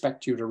doesn't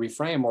expect you to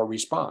reframe or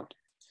respond.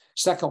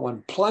 Second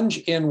one, plunge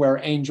in where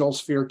angels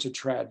fear to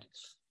tread.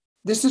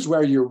 This is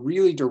where you're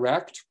really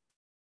direct.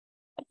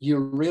 You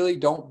really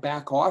don't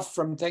back off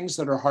from things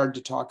that are hard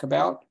to talk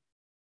about,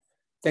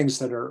 things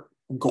that are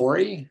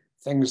gory,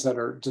 things that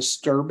are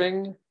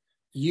disturbing.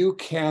 You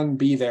can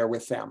be there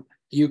with them.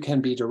 You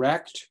can be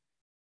direct.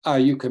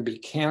 You can be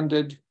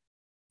candid.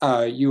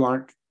 You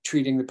aren't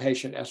treating the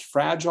patient as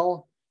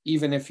fragile.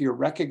 Even if you're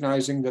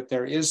recognizing that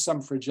there is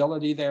some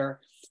fragility there,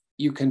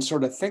 you can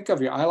sort of think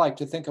of I like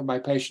to think of my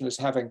patient as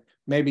having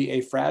maybe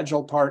a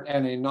fragile part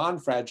and a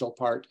non-fragile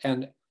part,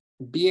 and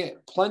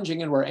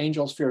plunging in where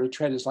angels fear to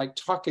tread is like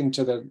talking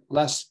to the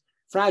less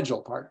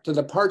fragile part, to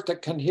the part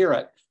that can hear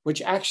it,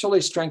 which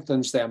actually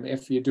strengthens them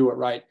if you do it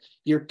right.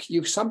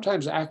 You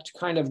sometimes act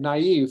kind of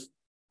naive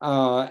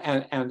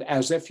and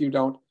as if you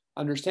don't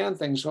understand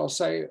things. So I'll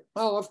say,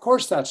 well, of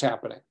course that's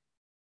happening.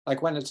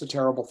 Like when it's a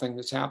terrible thing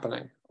that's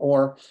happening.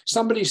 Or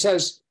somebody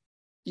says,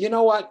 you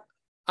know what?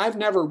 I've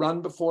never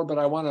run before, but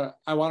I want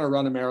to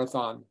run a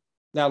marathon.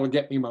 That'll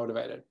get me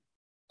motivated.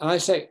 And I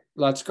say,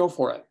 let's go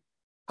for it.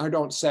 I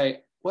don't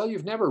say, well,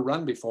 you've never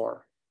run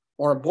before,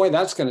 or boy,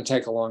 that's going to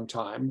take a long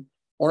time,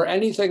 or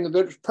anything.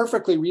 That's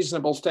perfectly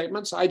reasonable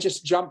statements. I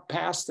just jump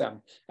past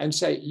them and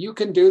say, you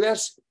can do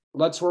this.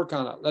 Let's work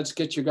on it. Let's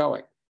get you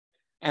going.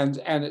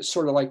 And it's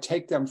sort of like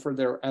take them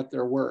at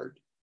their word.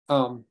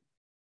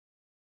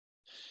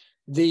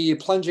 The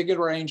plunging in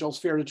where angels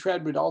fear to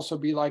tread would also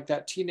be like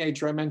that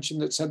teenager I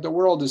mentioned that said the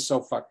world is so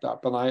fucked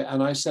up, and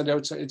I said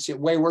it's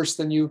way worse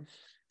than you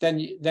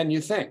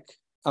think.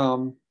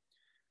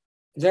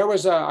 There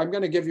was I'm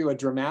going to give you a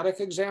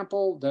dramatic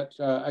example that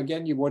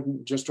again, you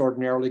wouldn't just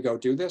ordinarily go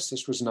do this.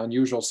 This was an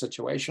unusual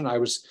situation.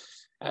 I'm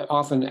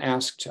often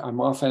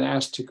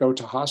asked to go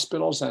to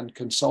hospitals and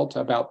consult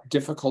about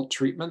difficult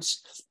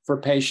treatments for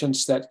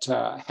patients that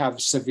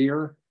have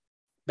severe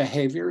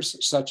behaviors,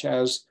 such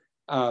as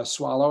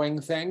swallowing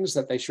things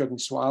that they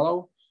shouldn't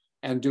swallow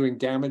and doing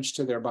damage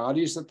to their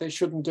bodies that they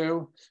shouldn't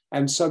do.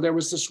 And so there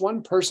was this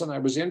one person I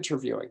was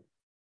interviewing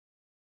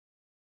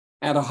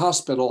at a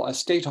hospital, a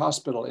state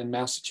hospital in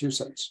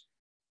Massachusetts.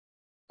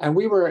 And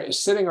we were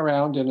sitting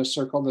around in a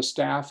circle, the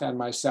staff and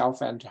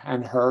myself and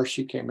her,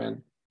 she came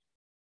in.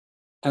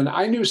 And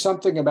I knew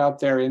something about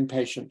their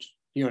inpatient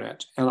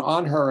unit. And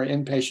on her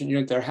inpatient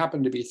unit, there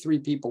happened to be 3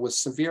 people with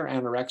severe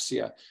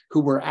anorexia who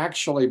were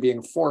actually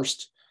being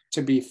forced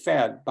to be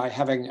fed by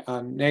having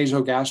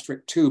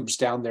nasogastric tubes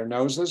down their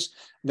noses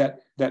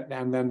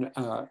and then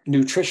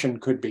nutrition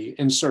could be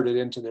inserted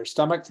into their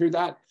stomach through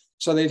that.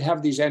 So they'd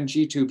have these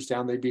NG tubes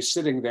down. They'd be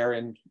sitting there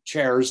in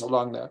chairs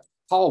along the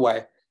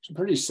hallway. It's a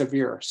pretty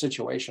severe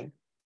situation.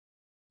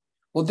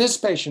 Well, this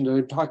patient that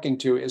I'm talking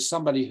to is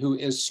somebody who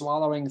is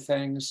swallowing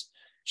things.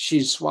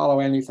 She'd swallow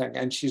anything.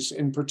 And she's,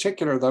 in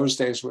particular, those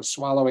days was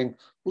swallowing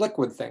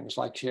liquid things,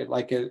 like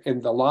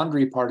in the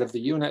laundry part of the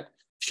unit,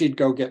 she'd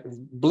go get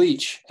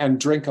bleach and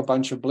drink a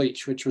bunch of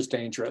bleach, which was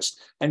dangerous.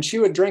 And she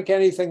would drink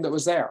anything that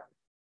was there.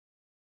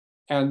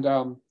 And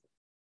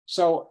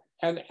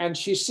And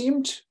she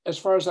seemed, as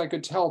far as I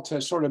could tell,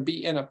 to sort of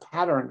be in a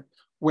pattern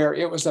where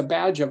it was a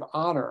badge of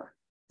honor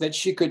that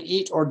she could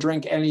eat or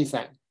drink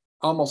anything.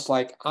 Almost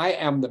like, I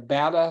am the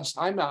badass,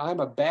 I'm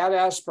a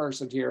badass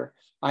person here.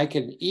 I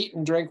can eat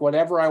and drink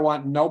whatever I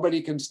want.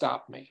 Nobody can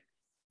stop me.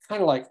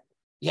 Kind of like,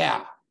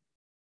 yeah.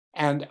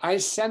 And I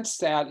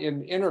sensed that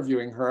in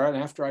interviewing her. And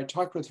after I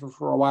talked with her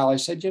for a while, I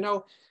said, you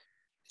know,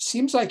 it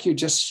seems like you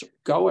just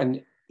go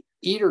and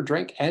eat or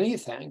drink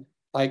anything.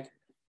 Like,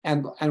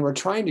 and we're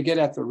trying to get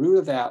at the root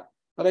of that.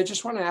 But I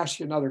just want to ask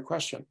you another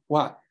question.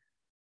 What?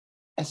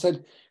 I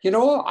said, you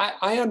know,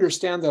 I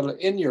understand that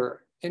in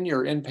your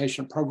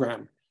inpatient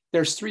program,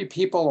 there's 3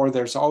 people, or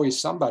there's always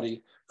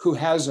somebody who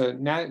has a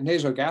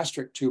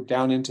nasogastric tube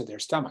down into their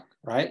stomach,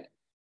 right?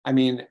 I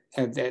mean,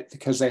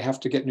 because they have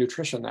to get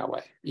nutrition that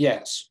way.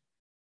 Yes.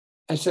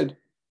 I said,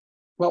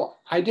 well,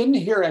 I didn't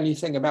hear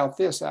anything about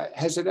this.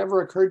 Has it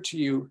ever occurred to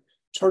you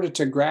sort of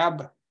to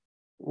grab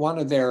one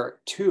of their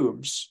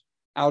tubes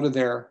out of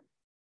their,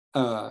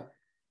 grab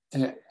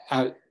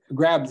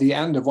the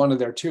end of one of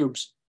their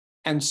tubes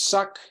and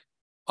suck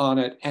on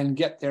it and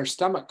get their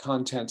stomach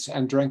contents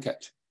and drink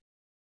it?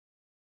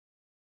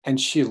 And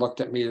she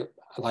looked at me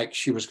like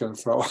she was going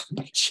to throw up.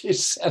 She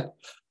said,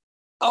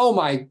 oh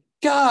my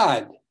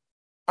God,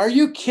 are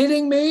you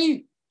kidding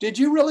me? Did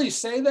you really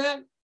say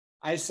that?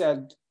 I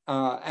said,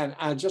 and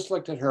I just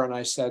looked at her and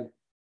I said,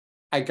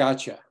 I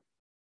gotcha.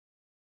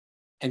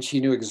 And she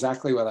knew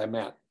exactly what I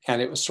meant.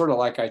 And it was sort of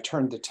like I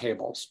turned the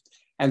tables.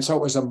 And so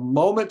it was a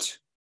moment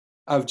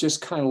of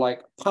just kind of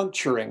like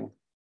puncturing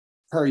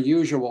her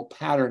usual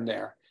pattern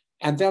there.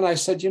 And then I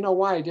said, you know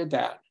why I did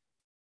that?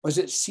 Was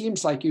it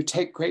seems like you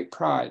take great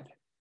pride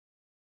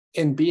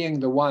in being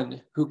the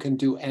one who can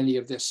do any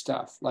of this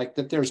stuff, like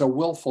that there's a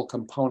willful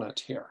component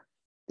here.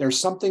 There's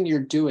something you're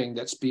doing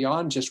that's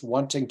beyond just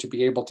wanting to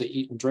be able to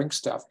eat and drink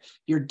stuff.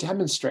 You're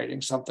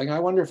demonstrating something. I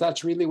wonder if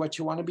that's really what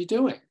you want to be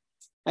doing.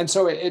 And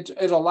so it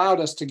allowed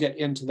us to get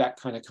into that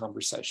kind of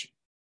conversation.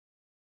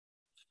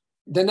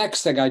 The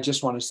next thing I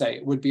just want to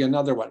say would be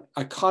another one.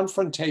 A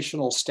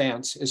confrontational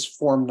stance is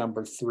form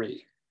number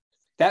 3.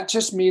 That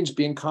just means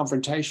being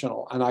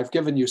confrontational. And I've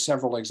given you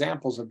several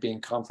examples of being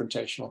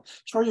confrontational.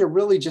 It's where you're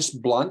really just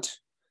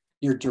blunt,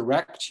 you're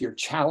direct, you're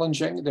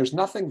challenging. There's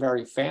nothing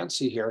very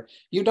fancy here.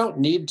 You don't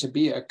need to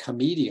be a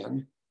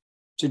comedian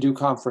to do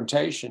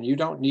confrontation. You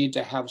don't need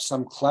to have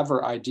some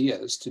clever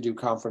ideas to do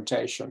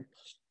confrontation.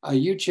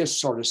 You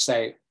just sort of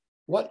say,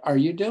 what are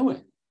you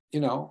doing?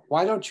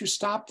 Why don't you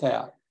stop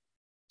that?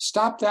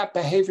 Stop that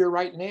behavior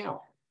right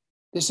now.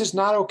 This is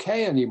not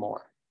okay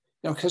anymore.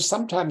 Because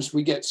sometimes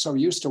we get so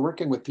used to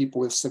working with people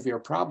with severe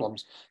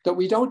problems that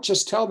we don't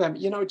just tell them,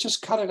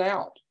 just cut it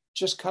out.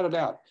 Just cut it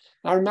out.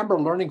 And I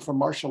remember learning from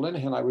Marsha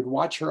Linehan. I would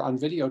watch her on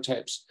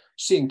videotapes,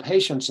 seeing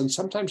patients, and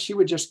sometimes she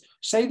would just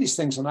say these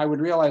things, and I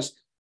would realize,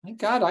 my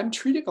God, I'm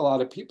treating a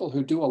lot of people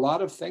who do a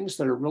lot of things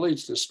that are really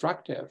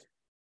destructive.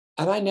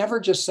 And I never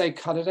just say,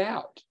 cut it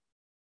out.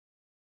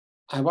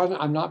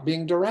 I'm not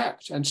being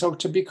direct. And so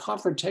to be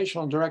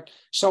confrontational and direct,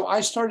 so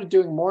I started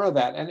doing more of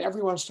that. And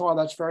every once in a while,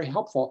 that's very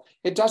helpful.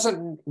 It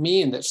doesn't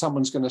mean that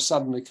someone's going to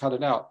suddenly cut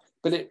it out,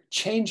 but it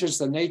changes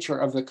the nature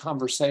of the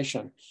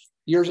conversation.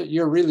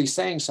 You're really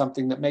saying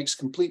something that makes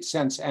complete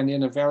sense and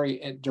in a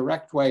very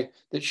direct way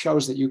that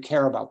shows that you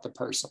care about the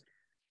person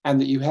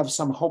and that you have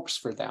some hopes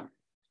for them.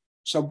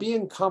 So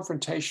being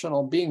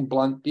confrontational, being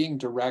blunt, being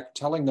direct,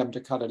 telling them to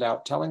cut it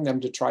out, telling them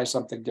to try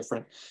something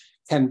different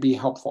can be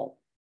helpful.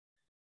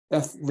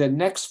 The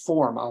next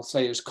form, I'll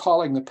say, is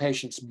calling the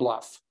patient's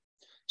bluff.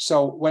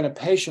 So when a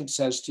patient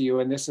says to you,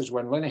 and this is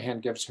when Linehan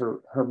gives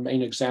her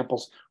main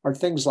examples, are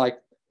things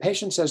like,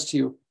 patient says to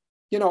you,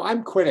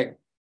 I'm quitting.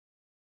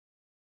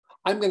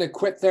 I'm going to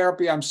quit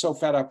therapy. I'm so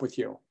fed up with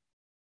you.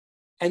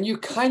 And you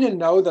kind of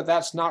know that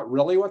that's not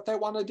really what they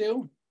want to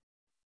do.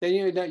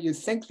 Then you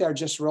think they're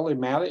just really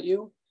mad at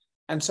you.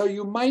 And so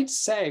you might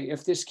say,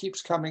 if this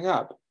keeps coming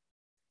up,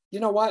 you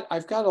know what,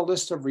 I've got a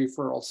list of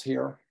referrals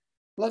here.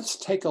 Let's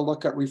take a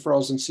look at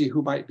referrals and see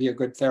who might be a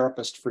good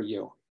therapist for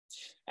you.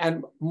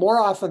 And more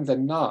often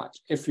than not,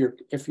 if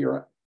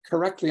you're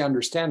correctly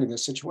understanding the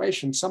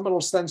situation, someone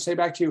will then say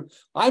back to you,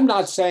 I'm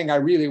not saying I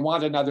really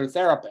want another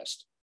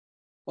therapist.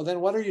 Well,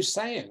 then what are you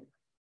saying?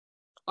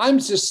 I'm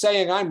just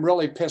saying I'm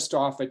really pissed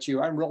off at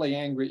you. I'm really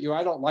angry at you.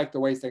 I don't like the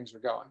way things are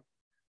going.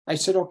 I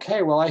said,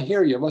 okay, well, I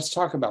hear you. Let's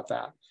talk about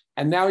that.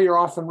 And now you're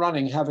off and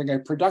running, having a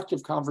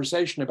productive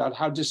conversation about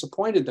how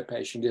disappointed the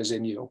patient is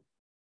in you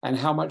and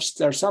how much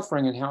they're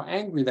suffering and how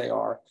angry they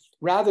are,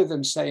 rather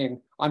than saying,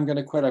 I'm going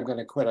to quit, I'm going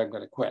to quit, I'm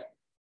going to quit.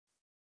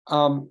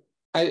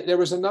 There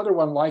was another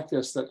one like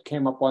this that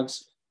came up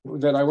once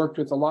that I worked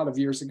with a lot of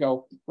years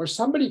ago, where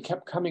somebody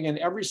kept coming in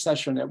every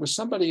session. It was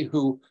somebody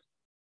who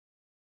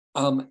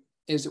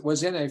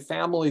was in a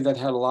family that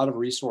had a lot of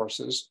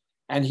resources,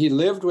 and he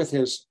lived with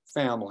his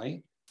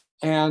family,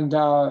 and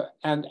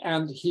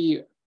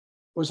he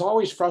was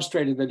always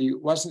frustrated that he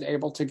wasn't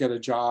able to get a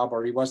job,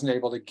 or he wasn't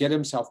able to get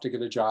himself to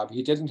get a job.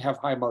 He didn't have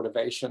high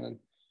motivation.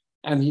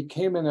 And he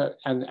came in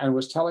and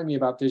was telling me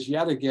about this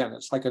yet again.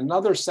 It's like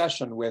another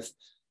session with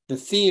the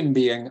theme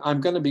being, I'm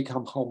going to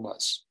become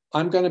homeless.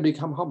 I'm going to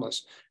become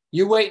homeless.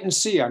 You wait and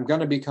see, I'm going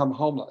to become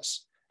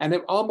homeless. And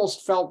it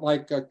almost felt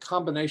like a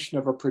combination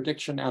of a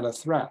prediction and a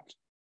threat.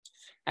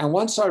 And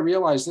once I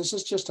realized this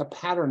is just a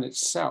pattern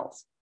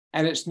itself,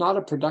 and it's not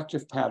a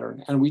productive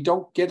pattern, and we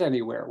don't get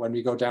anywhere when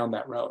we go down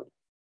that road,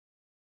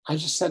 I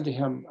just said to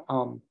him,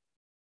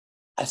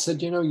 I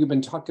said, you've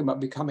been talking about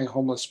becoming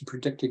homeless and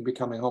predicting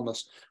becoming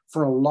homeless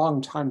for a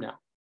long time now.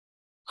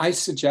 I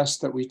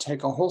suggest that we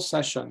take a whole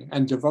session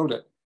and devote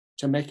it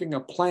to making a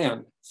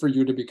plan for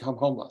you to become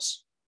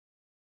homeless.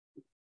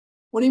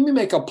 What do you mean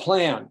make a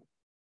plan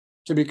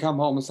to become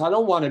homeless? I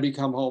don't want to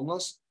become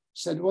homeless. I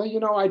said,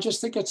 well, I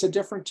just think it's a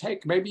different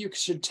take. Maybe you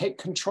should take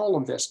control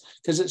of this,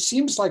 because it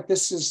seems like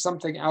this is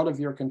something out of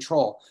your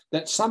control,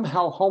 that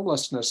somehow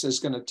homelessness is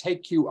going to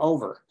take you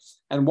over.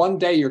 And one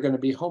day you're going to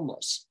be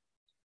homeless.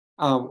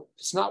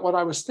 It's not what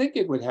I was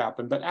thinking would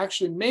happen, but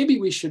actually maybe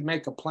we should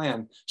make a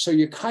plan so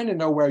you kind of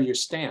know where you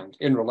stand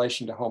in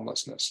relation to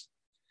homelessness.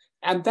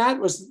 And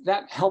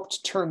that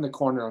helped turn the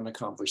corner on the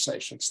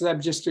conversation. So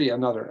that'd just be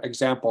another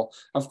example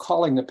of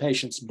calling the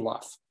patient's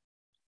bluff.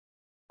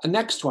 A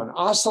next one,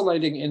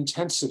 oscillating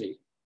intensity.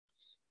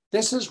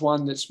 This is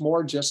one that's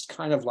more just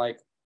kind of like,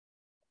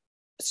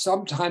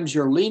 sometimes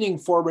you're leaning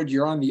forward,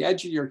 you're on the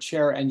edge of your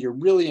chair, and you're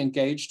really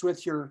engaged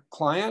with your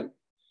client.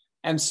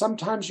 And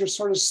sometimes you're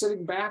sort of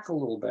sitting back a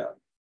little bit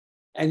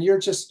and you're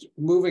just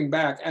moving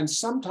back. And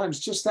sometimes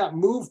just that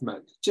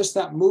movement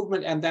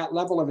and that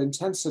level of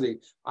intensity,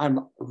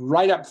 I'm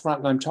right up front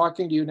and I'm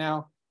talking to you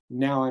now.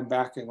 Now I'm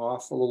backing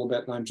off a little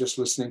bit and I'm just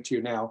listening to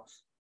you now.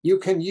 You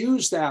can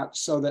use that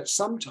so that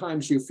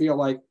sometimes you feel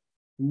like,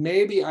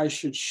 maybe I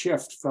should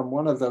shift from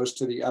one of those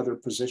to the other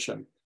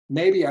position.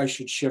 Maybe I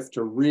should shift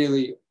to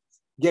really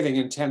getting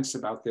intense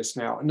about this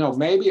now. No,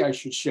 maybe I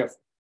should shift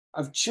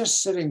of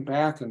just sitting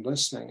back and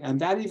listening. And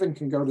that even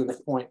can go to the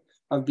point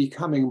of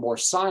becoming more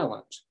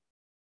silent.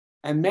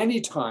 And many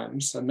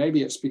times, and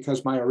maybe it's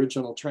because my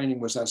original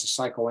training was as a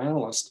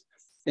psychoanalyst,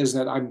 is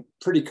that I'm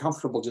pretty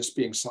comfortable just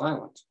being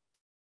silent.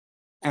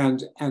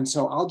 And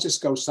so I'll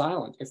just go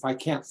silent if I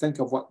can't think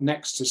of what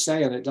next to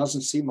say, and it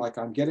doesn't seem like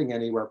I'm getting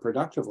anywhere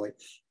productively.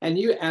 And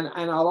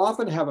I'll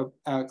often have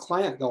a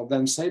client, they'll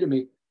then say to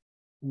me,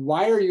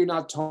 "Why are you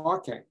not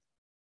talking?"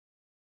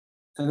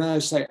 And then I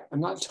say, "I'm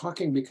not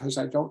talking because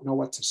I don't know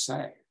what to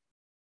say.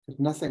 Because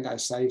nothing I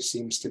say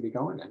seems to be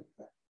going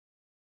anywhere."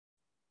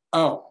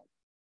 Oh,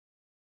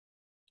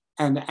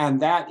 and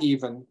that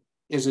even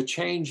is a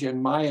change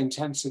in my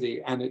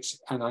intensity, and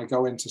I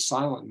go into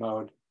silent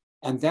mode,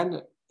 and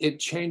then it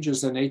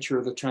changes the nature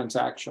of the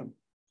transaction.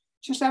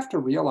 Just have to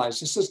realize,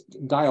 this is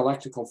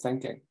dialectical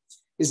thinking,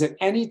 is that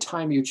any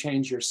time you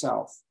change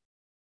yourself,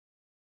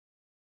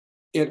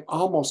 it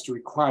almost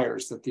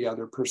requires that the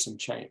other person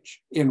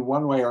change in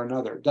one way or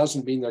another. It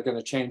doesn't mean they're going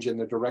to change in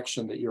the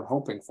direction that you're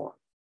hoping for.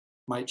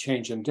 Might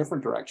change in a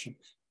different direction.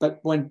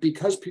 But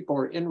because people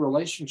are in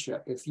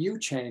relationship, if you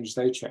change,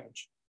 they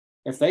change.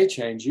 If they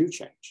change, you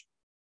change.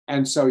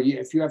 And so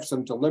if you have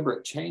some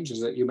deliberate changes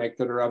that you make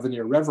that are of an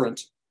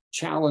irreverent,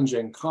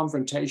 challenging,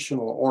 confrontational,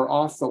 or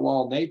off the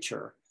wall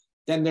nature,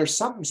 then there's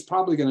something's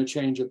probably going to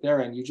change at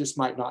their end. You just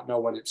might not know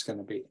what it's going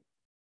to be.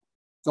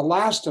 The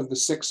last of the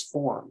 6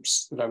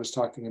 forms that I was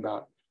talking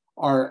about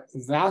are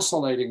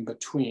vacillating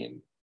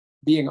between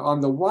being,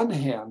 on the one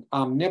hand,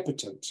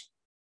 omnipotent,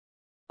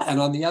 and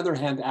on the other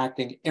hand,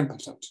 acting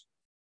impotent.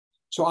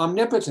 So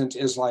omnipotent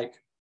is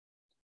like,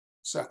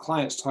 so a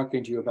client's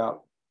talking to you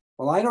about,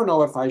 "Well, I don't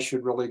know if I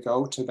should really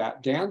go to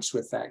that dance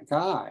with that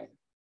guy."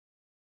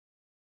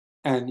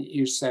 And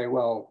you say,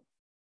 "Well,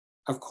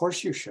 of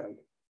course you should."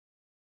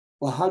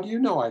 "Well, how do you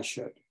know I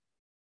should?"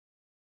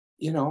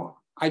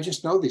 "I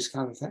just know these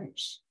kind of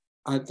things.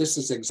 This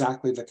is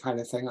exactly the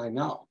kind of thing I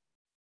know."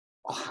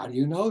 "Well, how do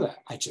you know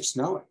that?" "I just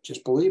know it.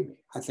 Just believe me.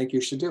 I think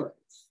you should do it."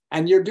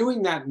 And you're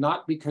doing that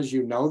not because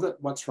you know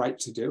that what's right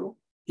to do.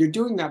 You're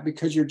doing that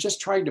because you're just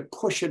trying to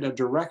push it a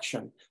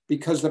direction,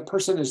 because the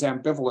person is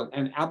ambivalent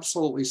and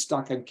absolutely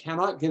stuck and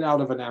cannot get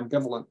out of an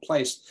ambivalent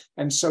place.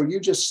 And so you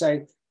just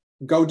say,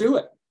 "Go do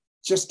it.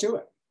 Just do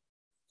it."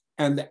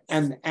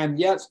 And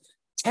yet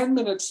 10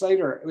 minutes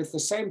later, with the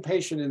same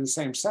patient in the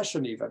same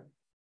session even,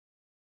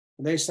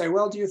 they say,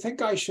 "Well, do you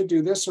think I should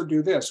do this or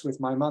do this with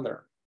my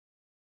mother?"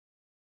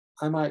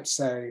 I might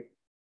say,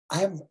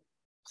 I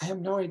have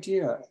no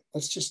idea.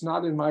 That's just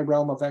not in my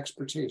realm of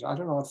expertise. I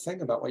don't know a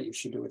thing about what you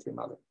should do with your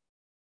mother.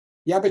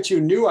 "Yeah, but you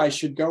knew I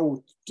should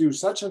go do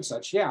such and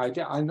such." "Yeah,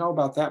 I know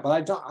about that, but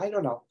I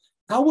don't know.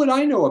 How would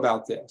I know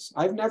about this?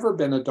 I've never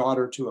been a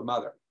daughter to a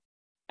mother."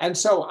 And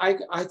so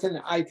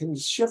I can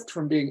shift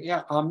from being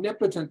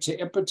omnipotent to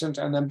impotent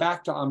and then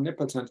back to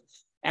omnipotent.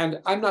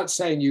 And I'm not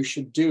saying you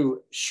should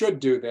do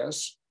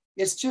this.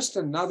 It's just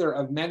another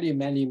of many,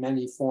 many,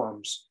 many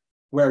forms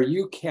where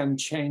you can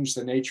change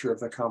the nature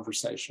of the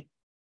conversation.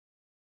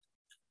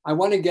 I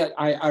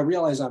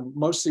realize I'm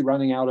mostly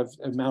running out of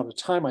amount of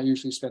time I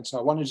usually spend, so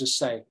I want to just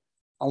say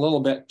a little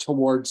bit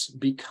towards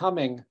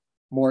becoming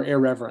more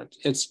irreverent.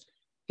 It's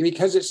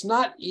because it's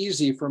not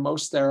easy for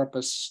most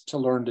therapists to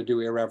learn to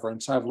do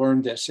irreverence. I've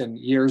learned this in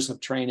years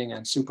of training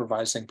and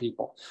supervising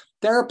people.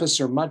 Therapists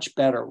are much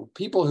better.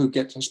 People who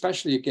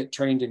especially get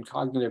trained in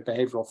cognitive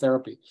behavioral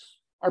therapy,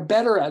 are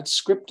better at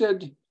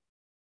scripted,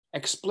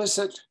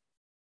 explicit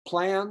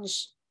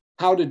plans,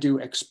 how to do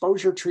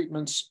exposure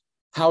treatments,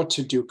 how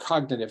to do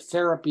cognitive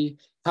therapy,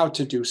 how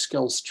to do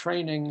skills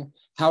training,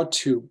 how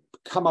to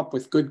come up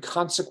with good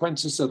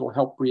consequences that will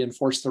help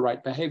reinforce the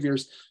right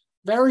behaviors.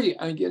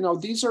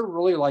 These are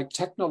really like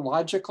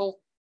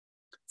technological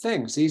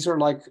things. These are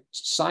like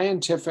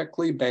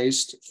scientifically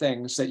based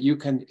things that you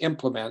can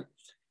implement,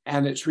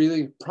 and it's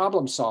really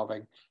problem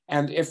solving.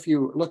 And if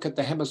you look at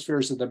the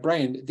hemispheres of the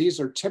brain, these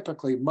are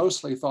typically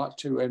mostly thought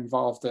to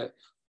involve the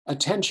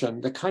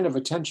attention, the kind of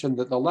attention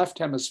that the left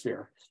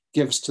hemisphere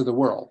gives to the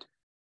world,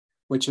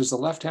 which is the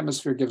left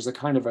hemisphere gives the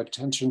kind of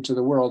attention to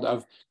the world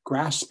of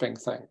grasping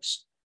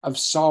things, of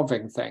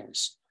solving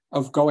things,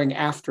 of going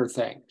after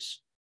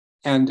things.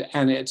 And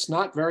it's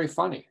not very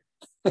funny.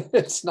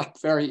 It's not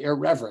very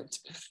irreverent.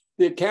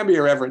 It can be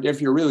irreverent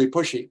if you're really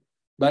pushy.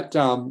 But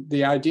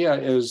the idea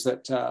is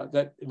that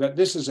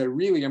this is a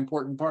really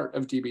important part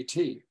of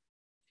DBT.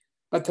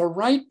 But the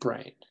right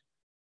brain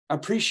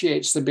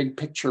appreciates the big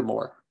picture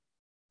more,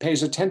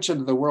 pays attention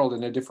to the world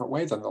in a different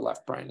way than the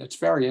left brain. It's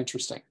very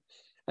interesting.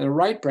 And the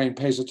right brain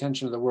pays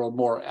attention to the world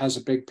more as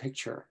a big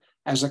picture,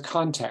 as a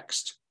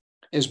context,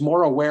 is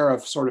more aware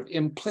of sort of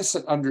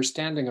implicit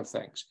understanding of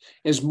things,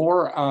 is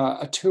more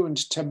attuned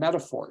to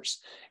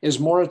metaphors, is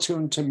more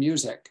attuned to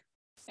music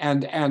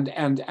and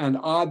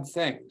odd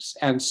things.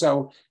 And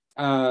so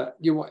it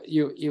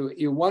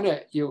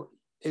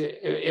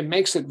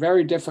makes it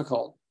very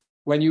difficult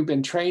when you've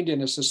been trained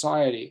in a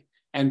society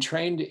and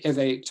trained in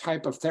a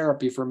type of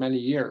therapy for many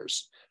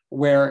years,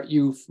 where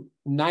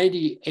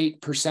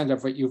 98%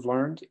 of what you've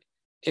learned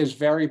is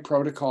very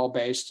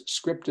protocol-based,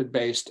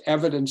 scripted-based,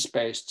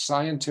 evidence-based,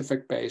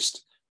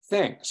 scientific-based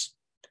things.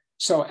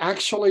 So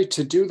actually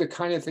to do the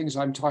kind of things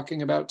I'm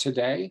talking about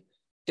today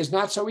is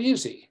not so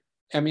easy.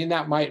 I mean,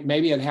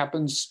 maybe it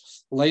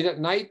happens late at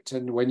night,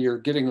 and when you're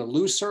getting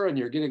looser and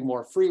you're getting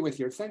more free with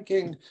your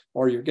thinking,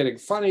 or you're getting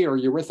funny, or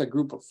you're with a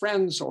group of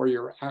friends, or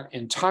you're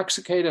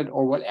intoxicated,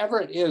 or whatever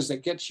it is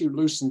that gets you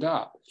loosened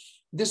up.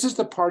 This is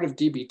the part of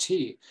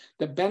DBT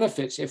that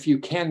benefits if you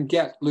can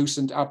get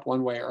loosened up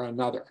one way or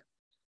another.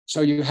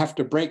 So you have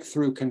to break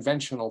through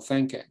conventional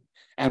thinking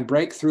and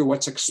break through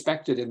what's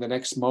expected in the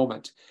next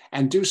moment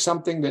and do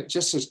something that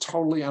just is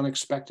totally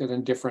unexpected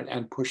and different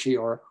and pushy,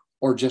 or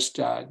just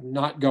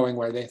not going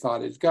where they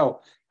thought it'd go.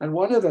 And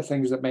one of the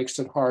things that makes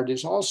it hard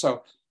is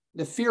also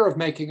the fear of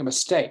making a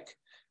mistake.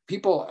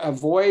 People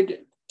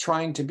avoid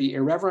trying to be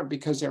irreverent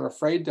because they're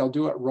afraid they'll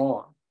do it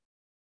wrong.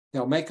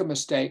 They'll make a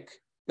mistake,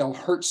 they'll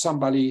hurt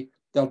somebody,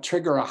 they'll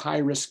trigger a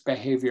high-risk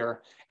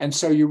behavior. And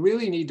so you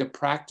really need to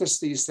practice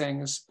these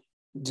things,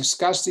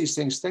 discuss these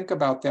things, think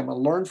about them,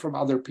 and learn from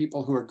other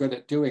people who are good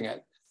at doing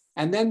it.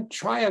 And then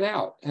try it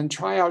out and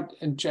try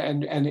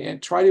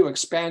to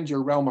expand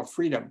your realm of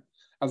freedom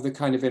of the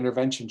kind of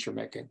interventions you're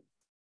making.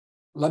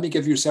 Let me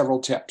give you several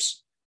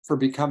tips for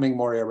becoming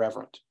more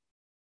irreverent,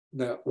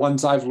 the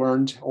ones I've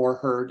learned or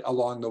heard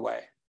along the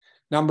way.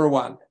 Number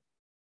one,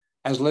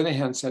 as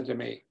Linehan said to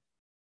me,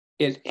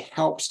 it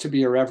helps to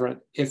be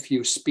irreverent if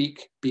you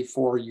speak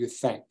before you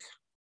think.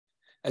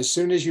 As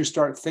soon as you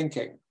start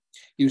thinking,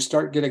 you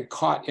start getting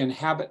caught in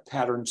habit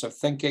patterns of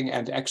thinking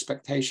and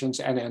expectations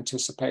and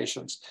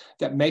anticipations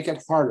that make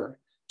it harder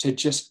to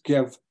just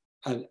give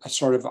a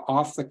sort of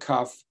off the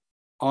cuff,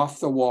 off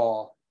the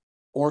wall,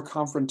 or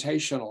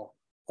confrontational,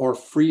 or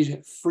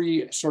free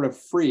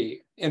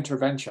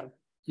intervention.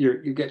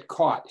 You get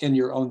caught in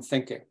your own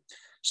thinking.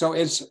 So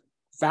it's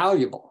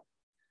valuable,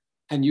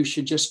 and you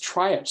should just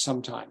try it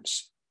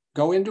sometimes.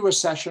 Go into a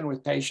session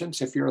with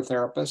patients if you're a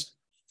therapist,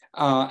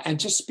 and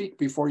just speak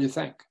before you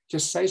think.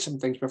 Just say some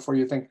things before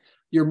you think.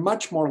 You're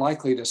much more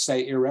likely to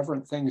say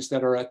irreverent things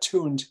that are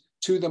attuned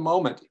to the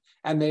moment,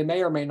 and they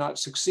may or may not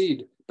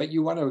succeed, but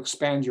you want to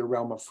expand your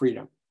realm of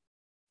freedom.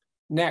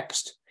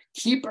 Next,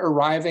 keep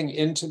arriving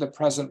into the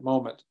present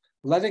moment,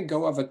 letting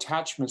go of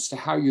attachments to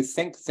how you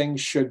think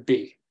things should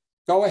be.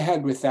 Go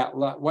ahead with that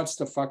what's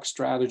the fuck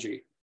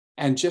strategy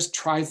and just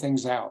try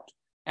things out.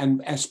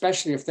 And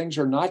especially if things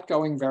are not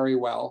going very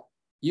well,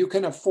 you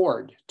can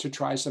afford to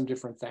try some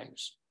different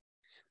things.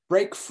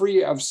 Break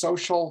free of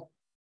social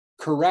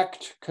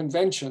correct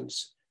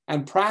conventions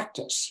and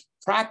practice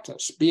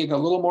being a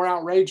little more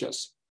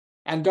outrageous.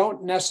 And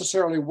don't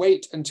necessarily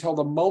wait until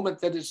the moment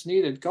that it's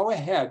needed. Go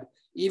ahead,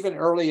 even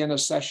early in a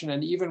session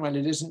and even when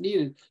it isn't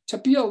needed, to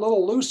be a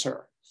little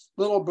looser,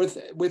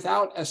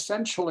 without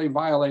essentially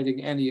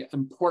violating any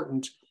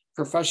important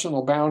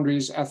professional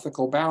boundaries,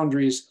 ethical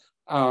boundaries,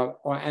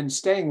 and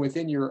staying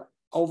within your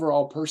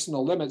overall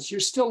personal limits.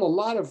 There's still a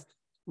lot of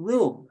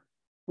room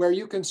where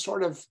you can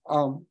sort of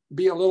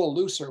be a little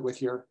looser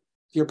with your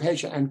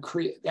patient,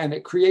 and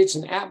it creates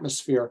an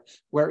atmosphere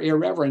where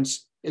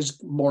irreverence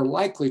is more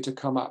likely to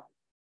come up.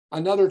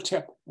 Another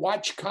tip,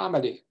 watch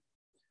comedy.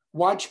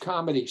 Watch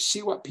comedy,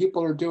 see what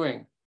people are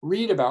doing,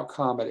 read about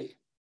comedy.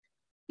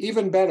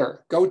 Even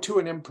better, go to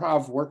an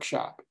improv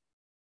workshop.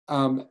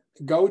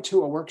 Go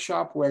to a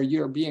workshop where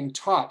you're being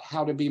taught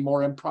how to be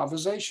more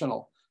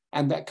improvisational.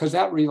 And that, because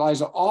that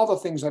relies on all the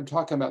things I'm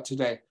talking about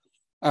today,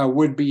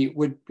 would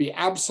be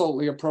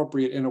absolutely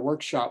appropriate in a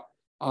workshop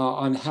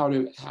on how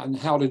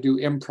to do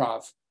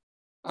improv.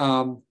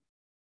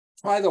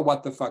 Try the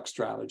what the fuck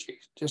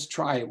strategy. Just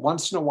try it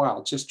once in a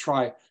while. Just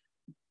try.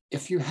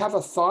 If you have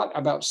a thought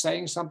about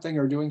saying something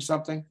or doing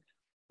something,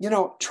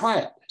 try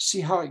it.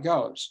 See how it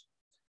goes.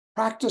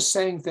 Practice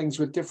saying things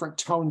with different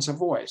tones of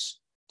voice,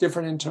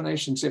 different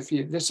intonations.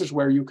 This is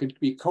where you could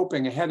be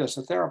coping ahead as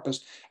a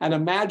therapist and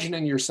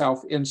imagining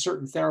yourself in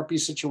certain therapy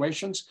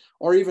situations,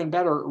 or even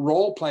better,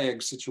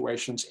 role-playing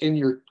situations in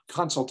your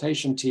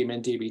consultation team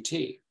in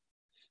DBT,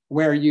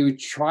 where you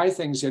try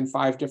things in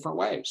 5 different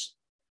ways.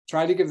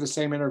 Try to give the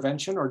same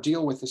intervention or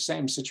deal with the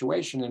same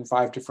situation in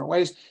 5 different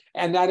ways.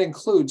 And that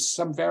includes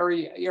some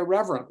very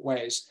irreverent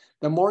ways.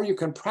 The more you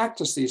can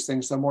practice these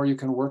things, the more you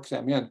can work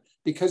them in,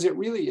 because it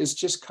really is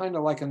just kind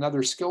of like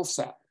another skill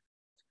set.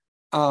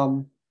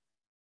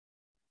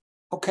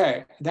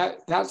 Okay,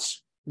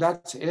 that's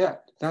it.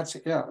 That's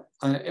it.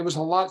 It was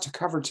a lot to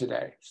cover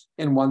today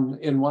in one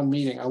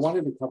meeting. I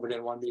wanted to cover it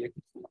in one meeting.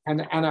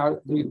 And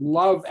we'd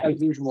love,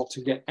 as usual,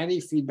 to get any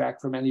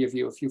feedback from any of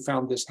you if you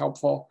found this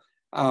helpful.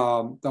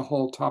 The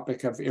whole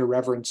topic of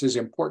irreverence is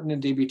important in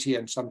DBT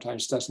and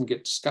sometimes doesn't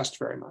get discussed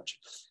very much.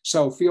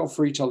 So feel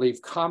free to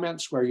leave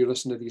comments where you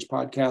listen to these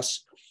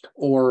podcasts,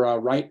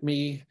 or write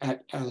me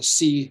at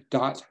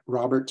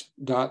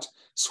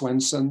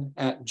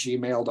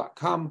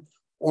c.robert.swenson@gmail.com,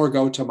 or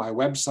go to my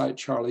website,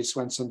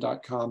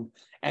 charlieswenson.com,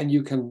 and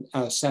you can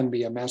send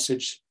me a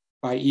message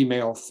by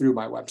email through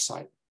my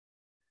website.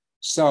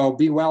 So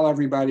be well,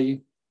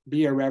 everybody.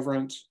 Be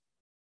irreverent.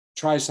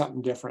 Try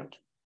something different.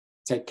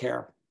 Take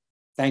care.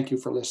 Thank you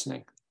for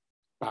listening.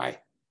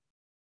 Bye.